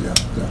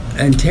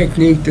 and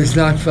technique does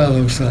not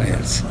follow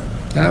science.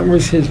 That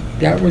was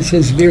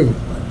his view.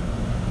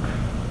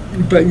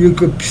 But you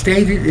could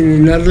state it in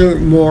another,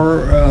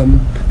 more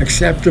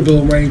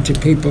acceptable way to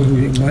people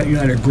who might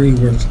not agree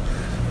with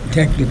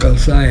technical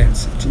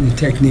science, the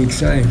technique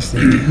science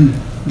thing,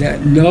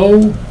 that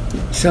no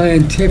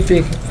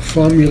scientific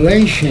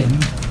formulation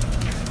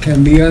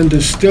can be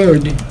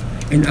understood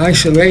in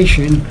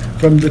isolation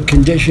from the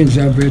conditions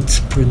of its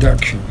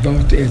production,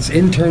 both its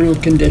internal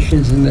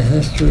conditions and the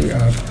history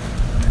of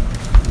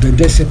the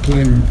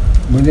discipline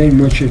within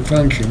which it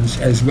functions,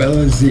 as well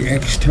as the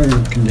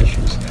external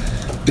conditions.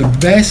 The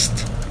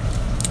best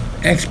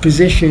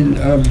exposition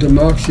of the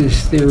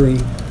Marxist theory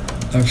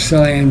of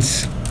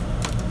science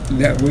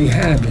that we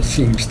have, it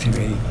seems to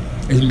me,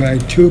 is by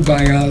two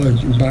biologists.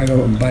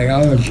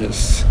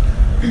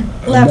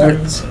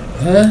 Levins.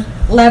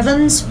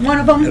 Levins, one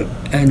of them?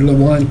 And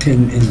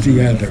Lewontin is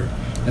the other.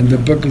 And the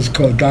book is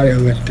called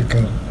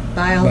Dialectical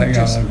Biology.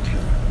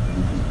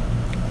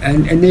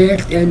 And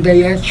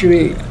they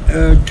actually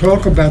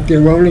talk about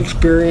their own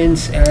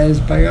experience as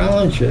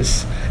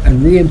biologists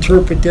and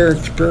reinterpret their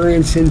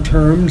experience in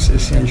terms,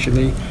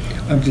 essentially,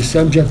 of the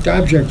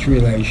subject-object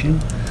relation,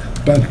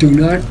 but do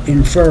not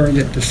infer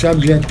that the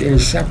subject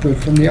is separate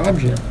from the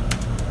object,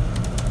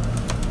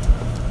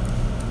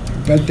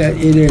 but that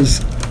it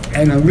is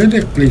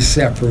analytically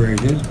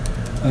separated,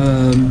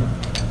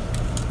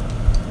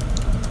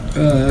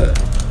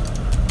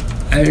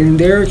 and in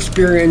their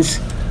experience,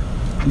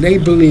 they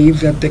believe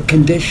that the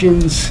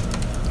conditions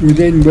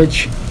within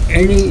which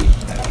any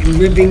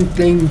living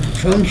thing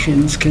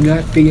functions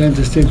cannot be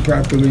understood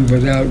properly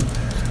without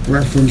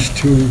reference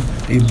to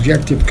the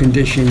objective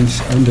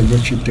conditions under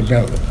which it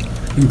developed,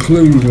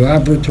 including the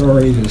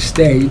laboratory, the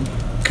state,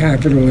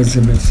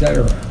 capitalism,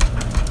 etc.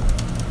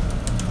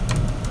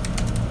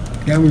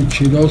 Now it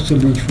should also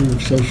be true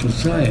of social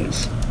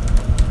science.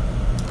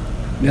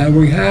 Now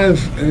we have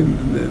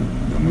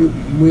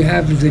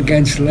as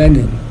against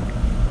Lenin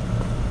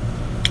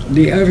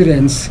the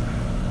evidence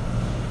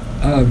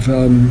of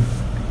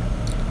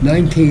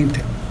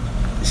 19th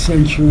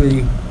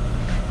century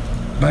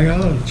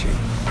biology,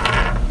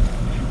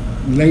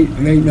 late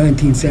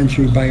 19th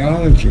century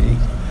biology,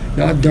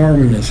 not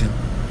Darwinism,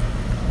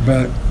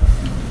 but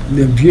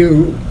the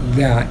view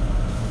that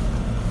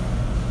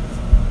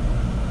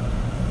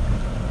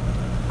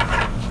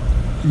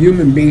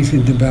human beings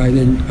are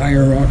divided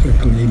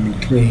hierarchically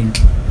between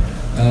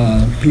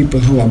people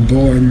who are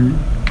born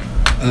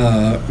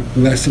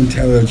less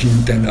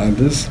intelligent than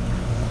others,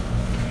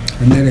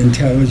 and that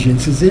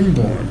intelligence is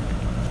inborn.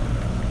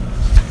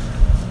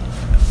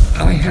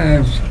 I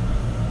have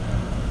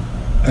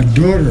a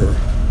daughter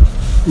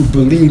who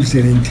believes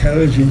that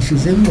intelligence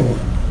is inborn.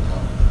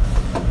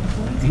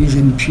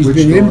 She's Which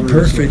been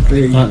daughter is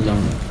imperfectly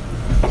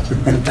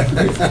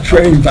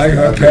trained by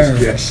her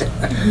parents.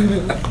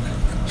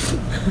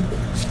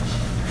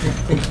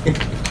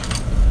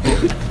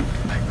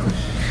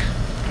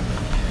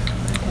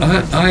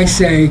 I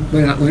say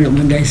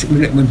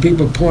when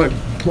people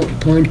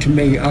point to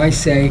me, I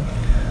say,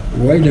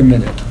 wait a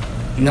minute,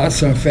 not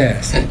so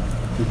fast.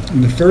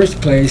 In the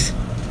first place,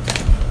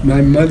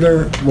 my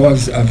mother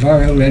was a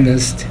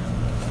violinist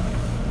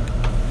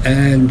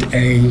and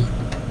a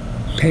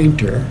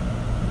painter,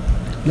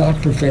 not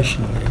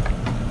professionally,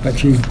 but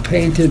she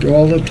painted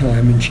all the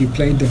time and she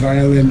played the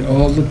violin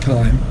all the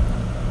time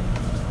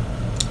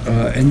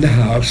in the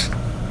house.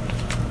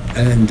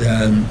 And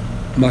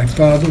my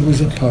father was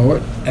a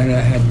poet, and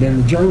I had been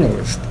a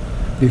journalist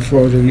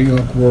before the New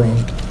York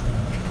World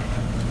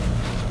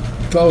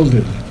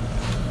folded,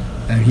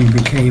 and he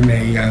became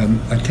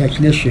a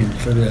technician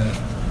for the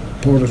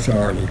Port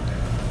Authority.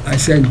 I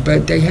said,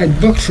 but they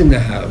had books in the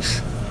house,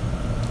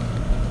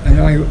 and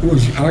I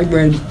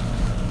read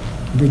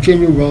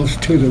Virginia Woolf's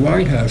To the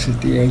White House at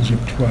the age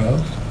of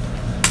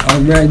 12. I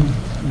read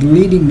the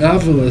leading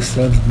novelists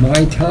of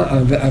my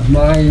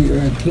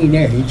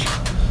teenage.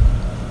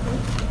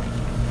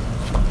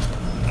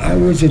 I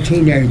was a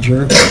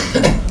teenager,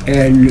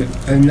 and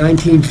in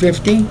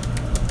 1950,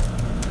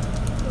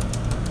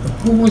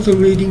 who were the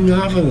leading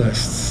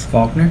novelists?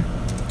 Faulkner?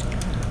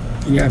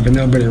 Yeah, but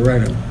nobody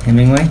read them.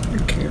 Hemingway? You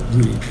can't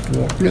read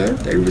Faulkner,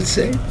 they would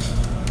say.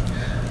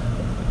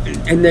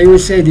 And they would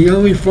say the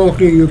only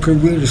Faulkner you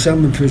could read are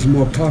some of his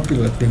more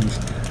popular things.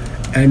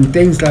 And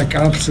things like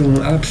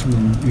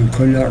Absalom, you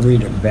could not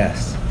read them.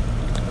 Best.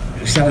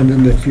 Sound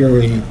and the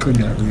Fury, you could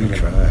not read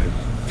it.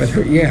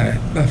 But yeah,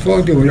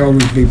 Faulkner would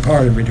always be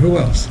part of it. Who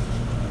else?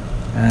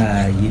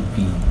 You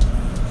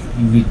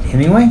read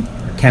Hemingway?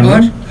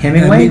 Camus? What?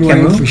 Hemingway?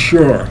 Camus? For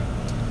sure.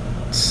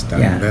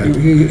 Yeah.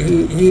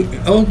 He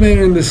Old Man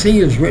and the Sea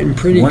is written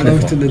pretty Wonderful.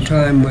 close to the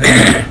time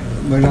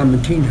when I'm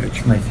a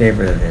teenager. My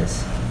favorite of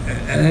his.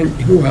 And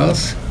who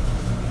else?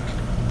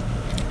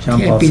 Jean-Paul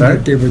Can't be that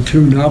Sartre? there were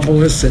two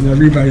novelists and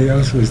everybody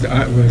else was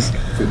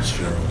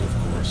Fitzgerald,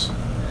 of course.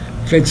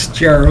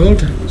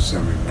 Fitzgerald. It was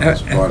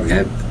Semmelweis'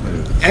 body.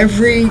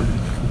 Every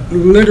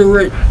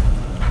literate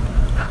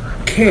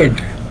kid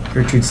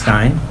Gertrude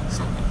Stein?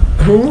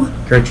 who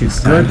Gertrude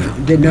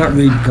Stein. did not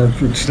read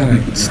Gertrude Stein.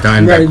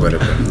 Steinbeck would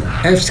have been.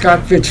 F.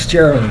 Scott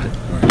Fitzgerald.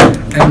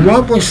 And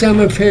what were some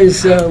of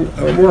his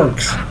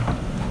works?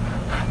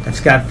 That's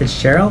Scott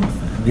Fitzgerald?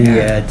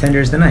 The Tender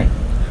as the Night.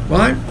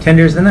 What?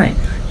 Tender as the Night.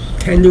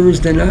 Tender as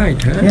the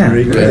Night, huh? Yeah.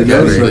 Great Yeah, guy.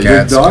 that was a good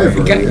Gatsby.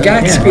 diver.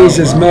 Gatsby's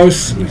his Wow.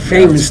 most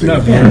famous Gatsby.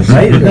 novel. Yeah,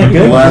 right? Isn't that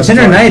good? Last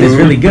Tender Night is Tycoon,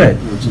 really good.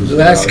 which is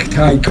Last about-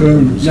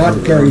 Tycoon, it was not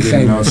very in,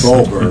 famous.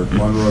 Goldberg,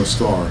 Monroe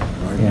Star,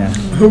 right? Yeah.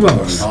 Who In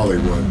else?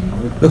 Hollywood.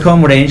 Look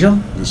Homeward Angel?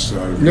 This,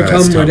 Look That's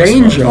Homeward Thomas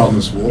Angel.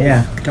 Thomas Wolfe.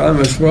 Yeah.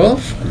 Thomas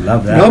Wolfe. I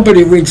love that.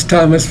 Nobody reads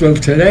Thomas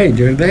Wolfe today,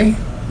 do they?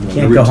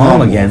 Can't go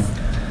home again.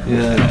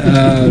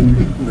 Yeah.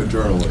 The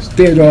journalist.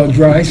 Theodore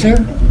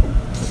Dreiser.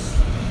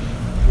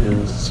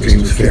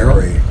 Sister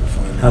Carrie.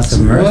 House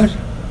of Mirth?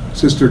 What?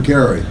 Sister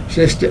Carrie.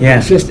 Sister, Yeah.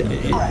 Sister,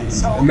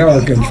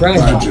 American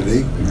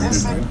Tragedy.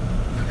 Tragedy.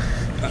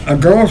 A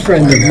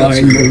girlfriend of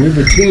mine, when we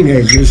were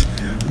teenagers,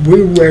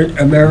 we read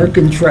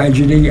American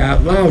Tragedy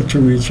out loud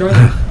to each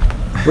other.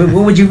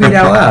 What would you read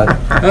out loud?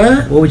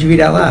 Huh? What would you read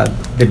out loud?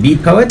 The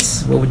Beat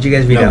Poets? What would you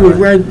guys read No, out we loud?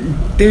 read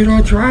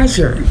Theodore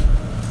Dreiser.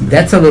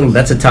 That's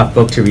a tough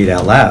book to read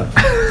out loud.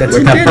 That's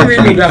We a tough did book read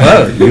to it read. out.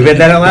 Whoa, you read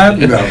that out loud?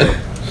 No.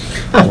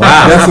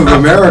 Wow. Death of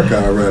America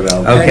I read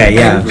out. Okay,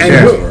 yeah,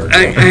 and, sure.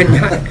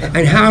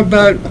 and how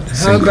about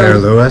Sinclair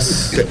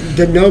Lewis.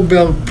 the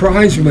Nobel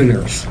Prize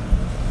winners?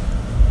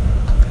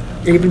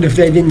 Even if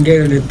they didn't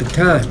get it at the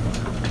time.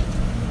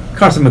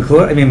 Carson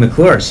McClure. I mean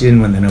McClure. She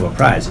didn't win the Nobel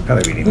Prize. You're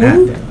probably reading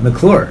Who? that.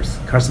 McClure's.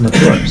 Carson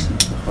McClure's.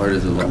 Heart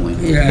is a lonely.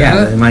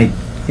 Yeah, my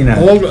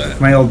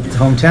my old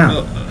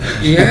hometown.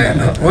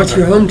 Yeah. What's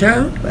your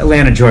hometown?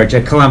 Atlanta,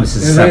 Georgia. Columbus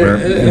is a suburb.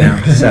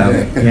 So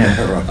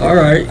yeah. All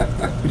right.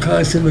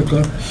 Carson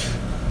McClure.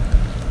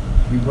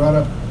 You brought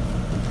up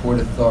the Port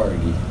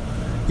Authority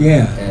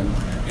Yeah. and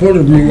Port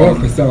of New York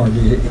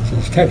Authority.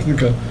 It's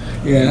technical.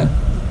 Yeah.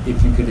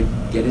 if you could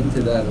get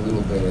into that a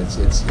little bit,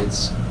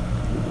 it's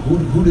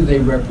who do they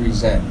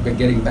represent? But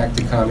getting back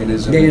to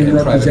communism They didn't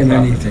and private represent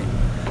property.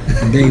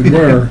 anything. They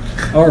were,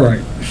 all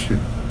right.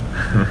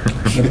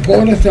 The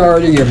Port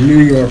Authority of New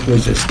York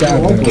was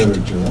established.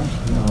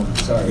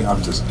 Sorry.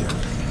 I'm just kidding.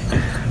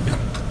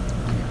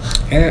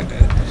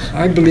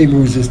 I believe it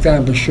was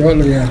established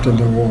shortly after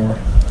the war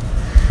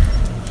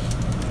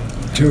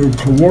to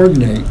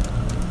coordinate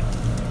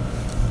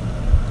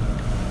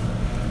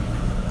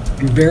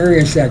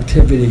various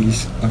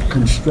activities of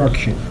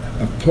construction,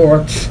 of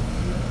ports,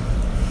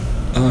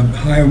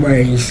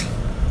 highways,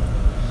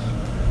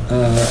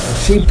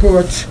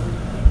 seaports,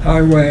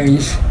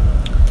 highways,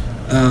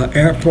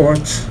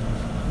 airports.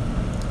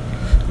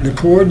 The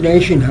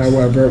coordination,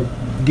 however,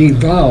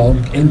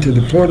 devolved into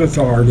the Port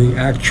Authority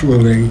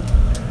actually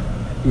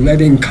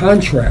letting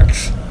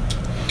contracts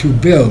to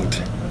build.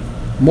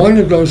 One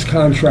of those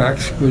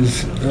contracts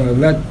was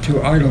let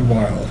to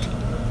Idlewild,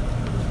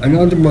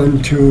 another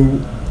one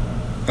to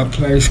a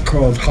place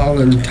called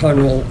Holland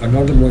Tunnel,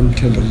 another one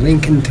to the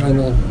Lincoln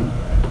Tunnel.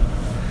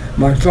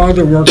 My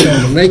father worked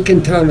on the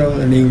Lincoln Tunnel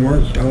and he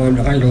worked on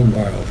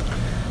Idlewild.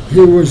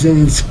 He was a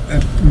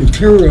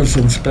materials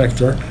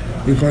inspector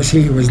because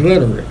he was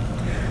literate.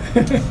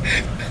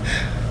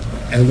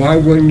 And why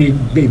wouldn't he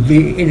be,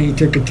 and he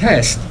took a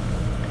test.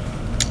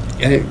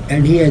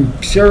 And he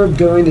had served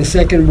during the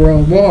Second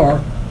World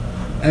War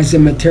as a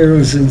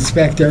materials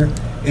inspector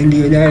in the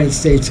United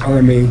States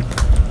Army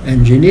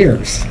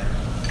Engineers.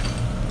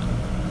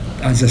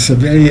 As a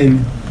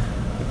civilian,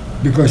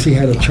 because he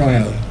had a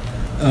child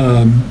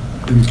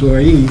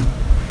employee,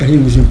 but he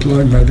was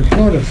employed by the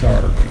Port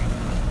Authority,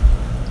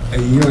 a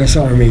U.S.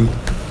 Army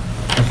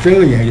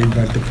affiliated,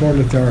 but the Port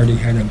Authority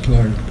had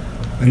employed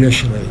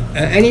initially.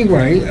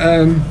 Anyway,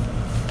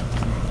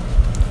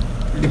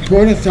 the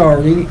Port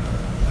Authority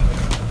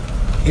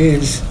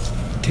is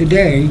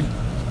today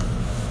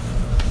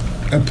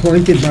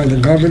appointed by the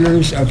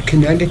governors of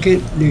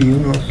Connecticut, New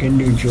York, and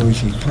New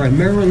Jersey,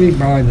 primarily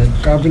by the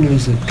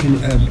governors of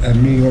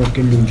New York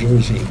and New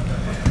Jersey,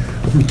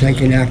 who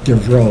take an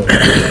active role.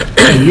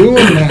 Can you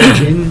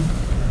imagine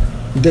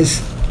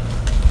this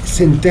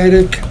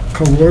synthetic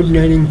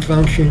coordinating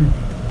function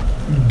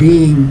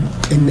being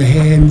in the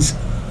hands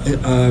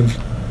of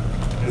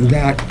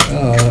that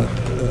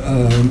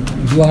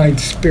blithe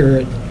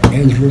spirit,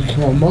 Andrew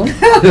Cuomo?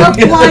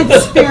 Blithe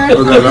spirit.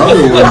 Or that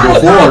other one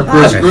before,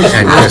 Chris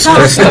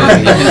Christie.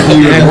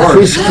 And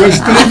Chris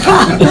Christie.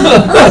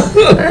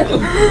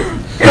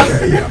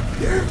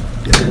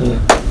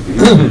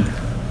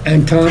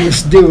 And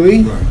Thomas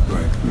Dewey.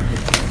 Right.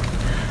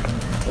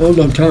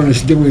 Although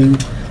Thomas Dewey,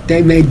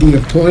 they made the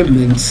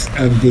appointments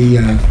of the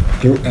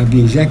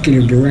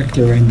executive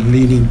director and the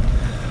leading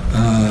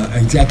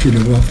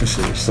executive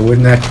officers. So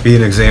wouldn't that be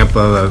an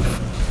example of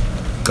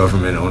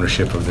government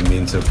ownership of the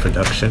means of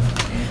production?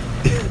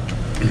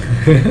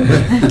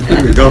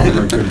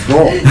 Government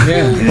control.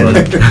 Yeah.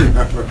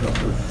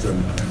 It's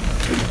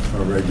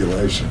a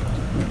regulation.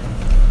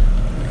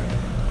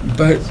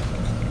 But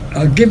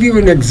I'll give you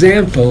an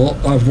example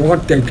of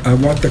what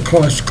the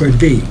cost could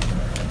be.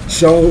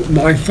 So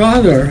my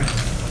father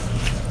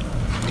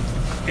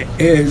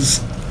is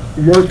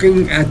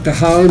working at the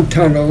Holland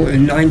Tunnel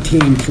in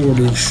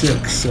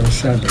 1946 or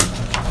 7.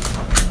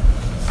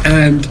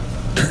 And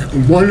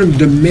one of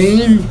the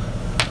main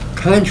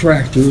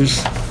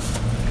contractors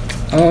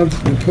of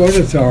the Port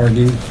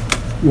Authority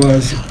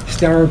was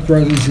Starrick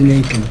Brothers in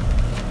Aiken.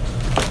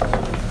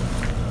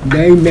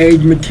 They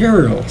made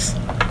materials.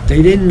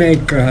 They didn't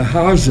make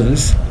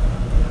houses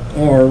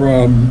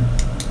or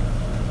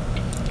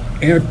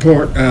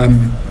airport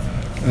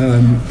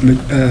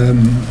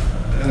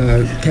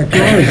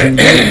technology.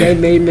 They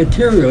made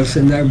materials,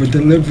 and they were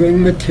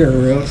delivering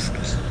materials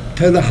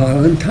to the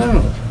Holland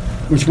Tunnel,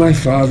 which my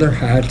father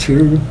had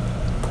to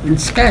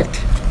inspect.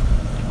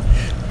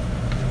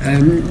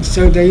 And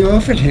so they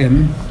offered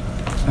him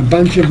a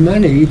bunch of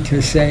money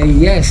to say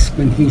yes,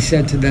 when he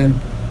said to them,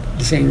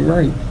 "This ain't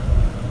right.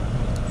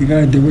 You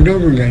got to do it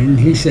over again." And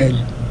he said,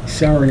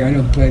 "Sorry, I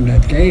don't play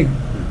that game."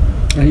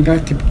 And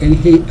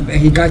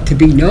he got to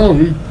be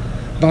known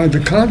by the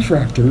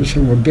contractors,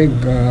 who were big,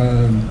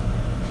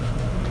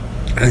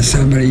 as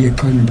somebody you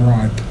couldn't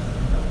bribe.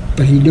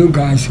 But he knew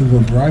guys who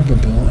were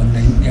bribable, and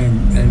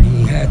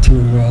he had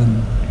to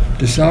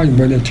decide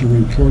whether to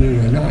report it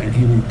or not, and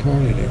he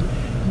reported it,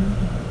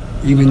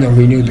 even though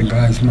he knew the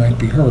guys might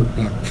be hurt,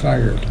 like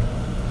fired,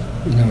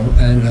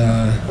 and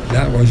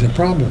that was a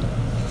problem.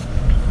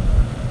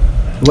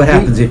 What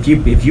happens if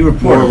you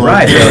report a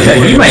bribe?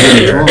 He might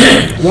be hurt.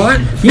 What?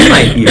 He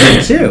might be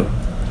hurt too.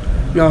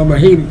 No, but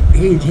he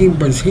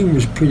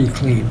was pretty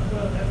clean.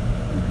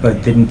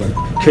 But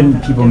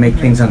couldn't people make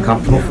things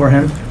uncomfortable for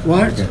him?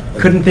 What?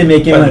 Couldn't they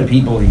make him By the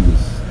people he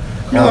was.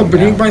 No, but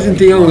he wasn't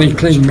the only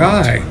clean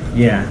guy.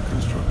 Yeah.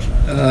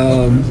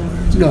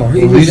 No,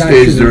 he Well, was these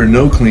days, there are actually,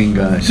 no clean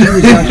guys. he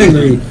was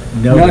actually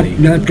Nobody.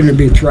 not going to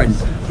be threatened.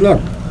 Look,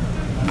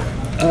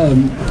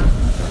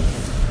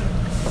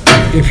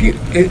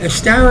 if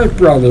Starrett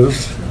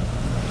Brothers,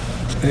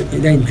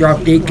 they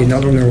dropped Eakin, I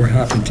don't know what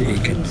happened to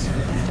Eakin.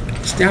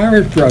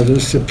 Starrett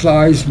Brothers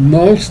supplies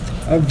most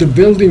of the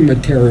building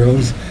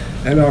materials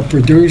that are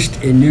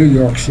produced in New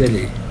York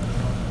City.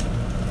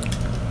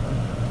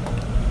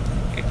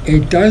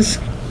 It does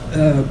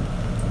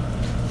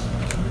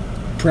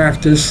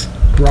practice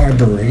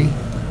bribery,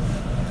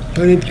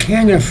 but it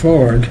can't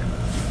afford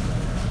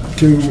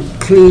to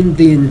clean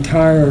the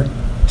entire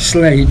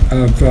slate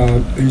of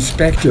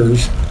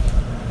inspectors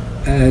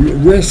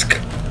and risk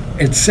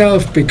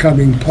itself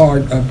becoming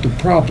part of the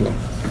problem.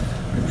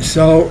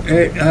 So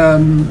it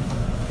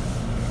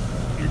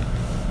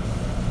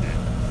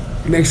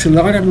makes a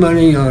lot of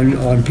money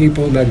on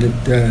people that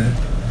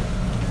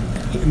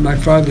my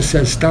father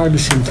says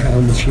Stuyvesant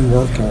Town, which he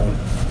worked on,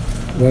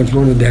 was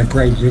one of their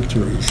great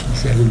victories. He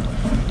said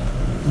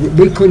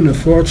we couldn't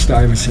afford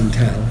Stuyvesant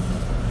Town,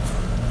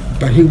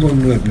 but he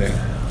wouldn't live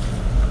there.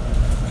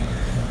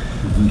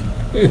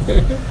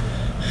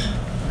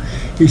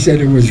 He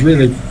said it was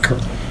really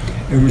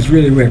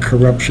where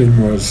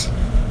corruption was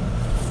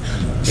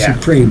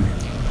supreme.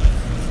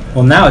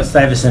 Well, now it's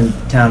Stuyvesant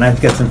Town.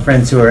 I've got some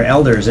friends who are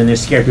elders, and they're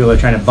scared people are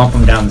trying to bump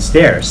them down the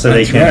stairs so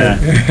That's they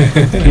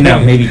can,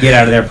 right. maybe get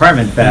out of their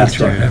apartment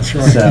faster. That's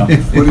right. So,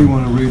 What do you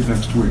want to read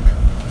next week?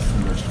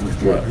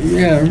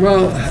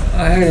 Well,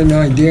 I had an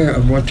idea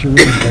of what to read,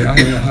 but I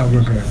don't know how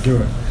we're going to do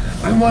it.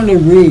 I want to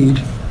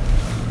read.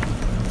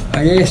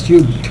 I asked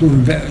you to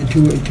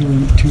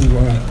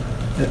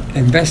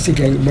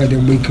investigate whether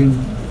we could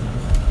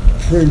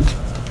print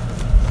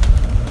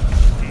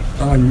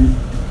on.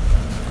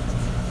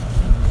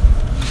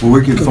 Well,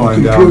 we could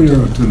find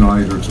computer. out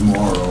tonight or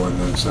tomorrow and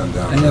then send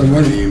out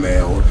an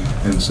email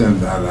and send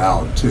that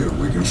out too.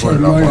 We can put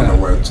it up on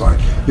the website.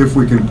 If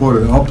we can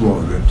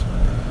upload it.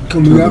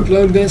 Can we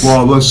upload this?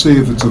 Well, let's see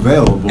if it's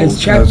available. It's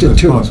chapter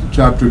 2.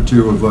 Chapter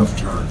 2 of Left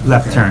Turn.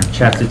 Left Turn,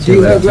 chapter 2. Do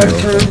you have Left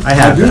Turn? I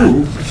have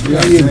do.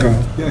 There you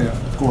go. Yeah,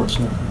 of course.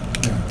 Yeah.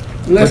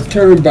 Left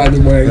Turn, by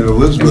the way. And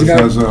Elizabeth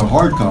got- has a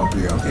hard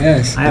copy of it.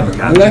 Yes. I have a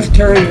copy. Left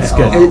Turn is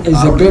good.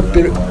 a book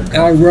that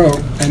I wrote,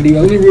 and the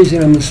only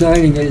reason I'm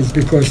signing it is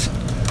because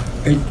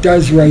it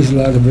does raise a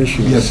lot of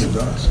issues. Yes, it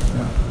does.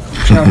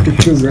 Yeah. Chapter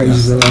 2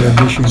 raises a lot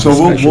of issues. So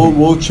especially-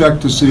 we'll check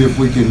to see if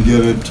we can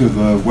get it to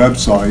the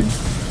website,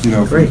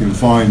 if Great. we can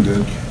find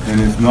it. And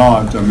if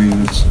not, I mean,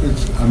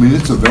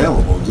 it's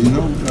available. Do you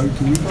know,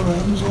 can you go to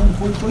Amazon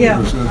quickly? Yeah,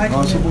 Or is I that can do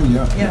possible? it.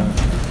 Yeah.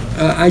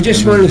 Yeah. I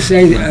just want to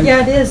say that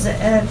Yeah, it is.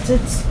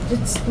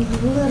 It's a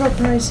little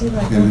pricey,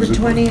 like Yeah, over is it?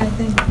 20, I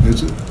think.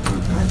 Is it? I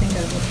Okay.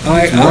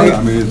 think I will.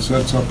 I mean, it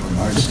sets up a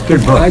nice.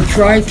 Good book. I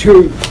try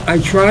to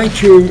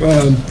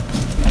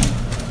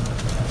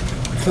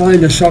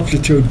find a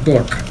substitute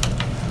book.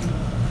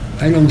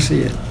 I don't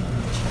see it.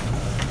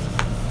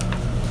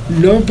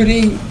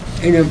 Nobody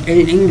in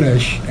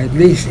English, at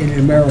least in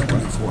America,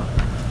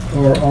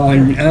 or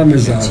on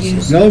Amazon,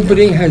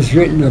 nobody has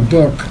written a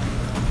book.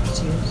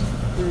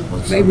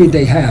 Maybe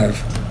they have,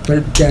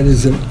 but that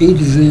is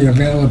easily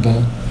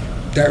available.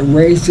 That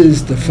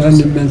raises the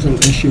fundamental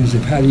issues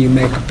of how do you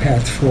make a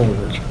path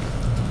forward.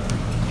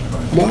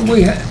 What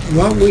we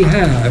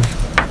have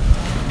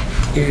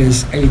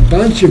is a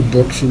bunch of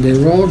books, and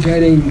they're all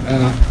getting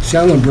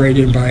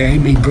celebrated by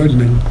Amy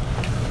Goodman,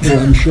 who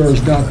I'm sure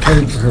is not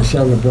paid for her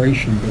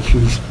celebration, but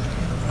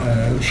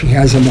she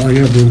has them on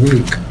every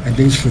week, at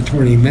least for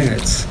 20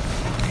 minutes.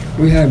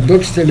 We have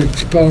books that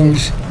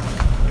expose.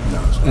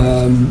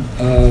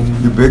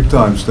 You're big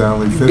time,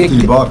 Stanley.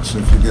 $50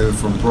 if you get it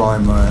from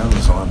Prime by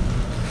Amazon.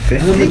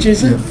 How much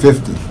is Yeah, it?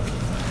 50.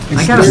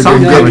 I got a It's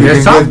soft $39. cover. You There's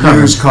can soft get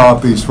used covers.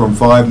 copies from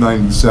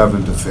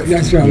 $5.97 to $50.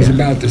 That's what I was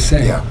about to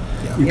say. Yeah.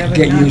 You Yeah, can but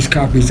get not- used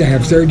copies. They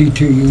have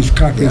 32 used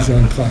copies Yeah.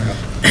 on file.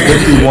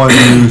 51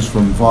 used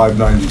from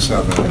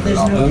 $5.97. There's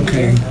no.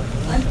 Okay.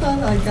 I thought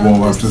I We'll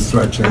got have to this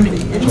stretch from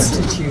it. the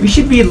Institute. We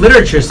should read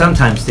literature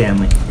sometime,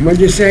 Stanley. What'd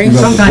you say? No.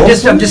 Sometime,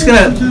 I'm just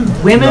gonna,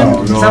 women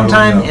No,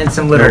 sometime no. and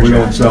some No, we literature.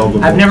 don't sell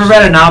the I've never books.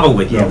 read a novel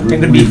with you. I think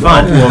it'd be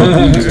fun.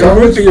 That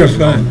would be a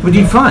fun. Would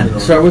be fun.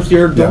 Start with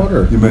your Yeah,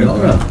 daughter. you may- No,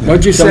 no. yeah.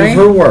 What'd you Some say? of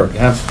her work.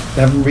 Have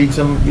them read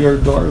some of your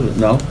daughter.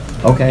 No?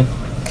 Okay.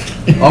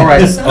 All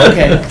right,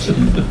 okay.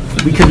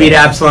 We could read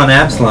Absalom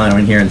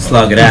in here and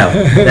slug it out.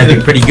 That'd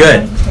be pretty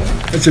good.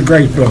 It's a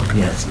great book.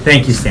 Yes.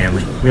 Thank you,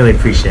 Stanley. Really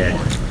appreciate it.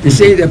 You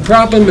see, the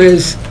problem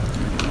is,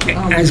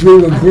 as we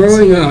were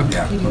growing up,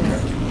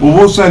 Well,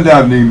 we'll send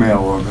out an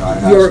email.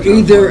 you're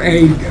either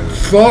a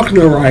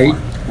Faulknerite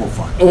We'll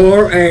find it.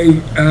 or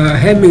a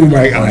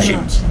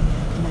Hemingwayite.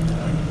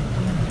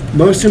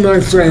 Most of my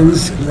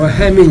friends were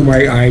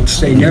Hemingwayites.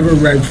 They never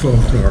read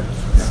Faulkner.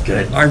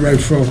 Good. I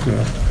read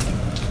Faulkner.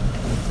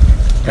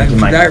 Thank you,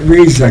 For Mike. that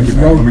reason, Thank you,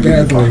 Mike. Let wrote me give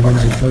you badly when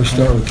I $5. first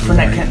started.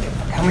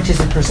 How much is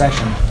it per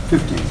session?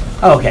 15.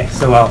 Oh, okay,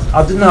 so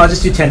I'll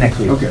just do 10 next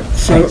week. Okay.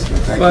 So,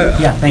 Thank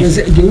you. Yeah, thank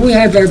you. do we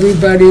have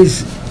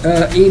everybody's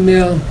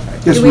email?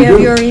 Yes, Do we have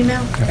your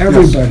email?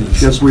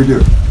 Everybody's. Yes, we do.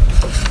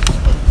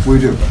 We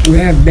do. We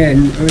have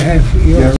Ben, we have your. Yes.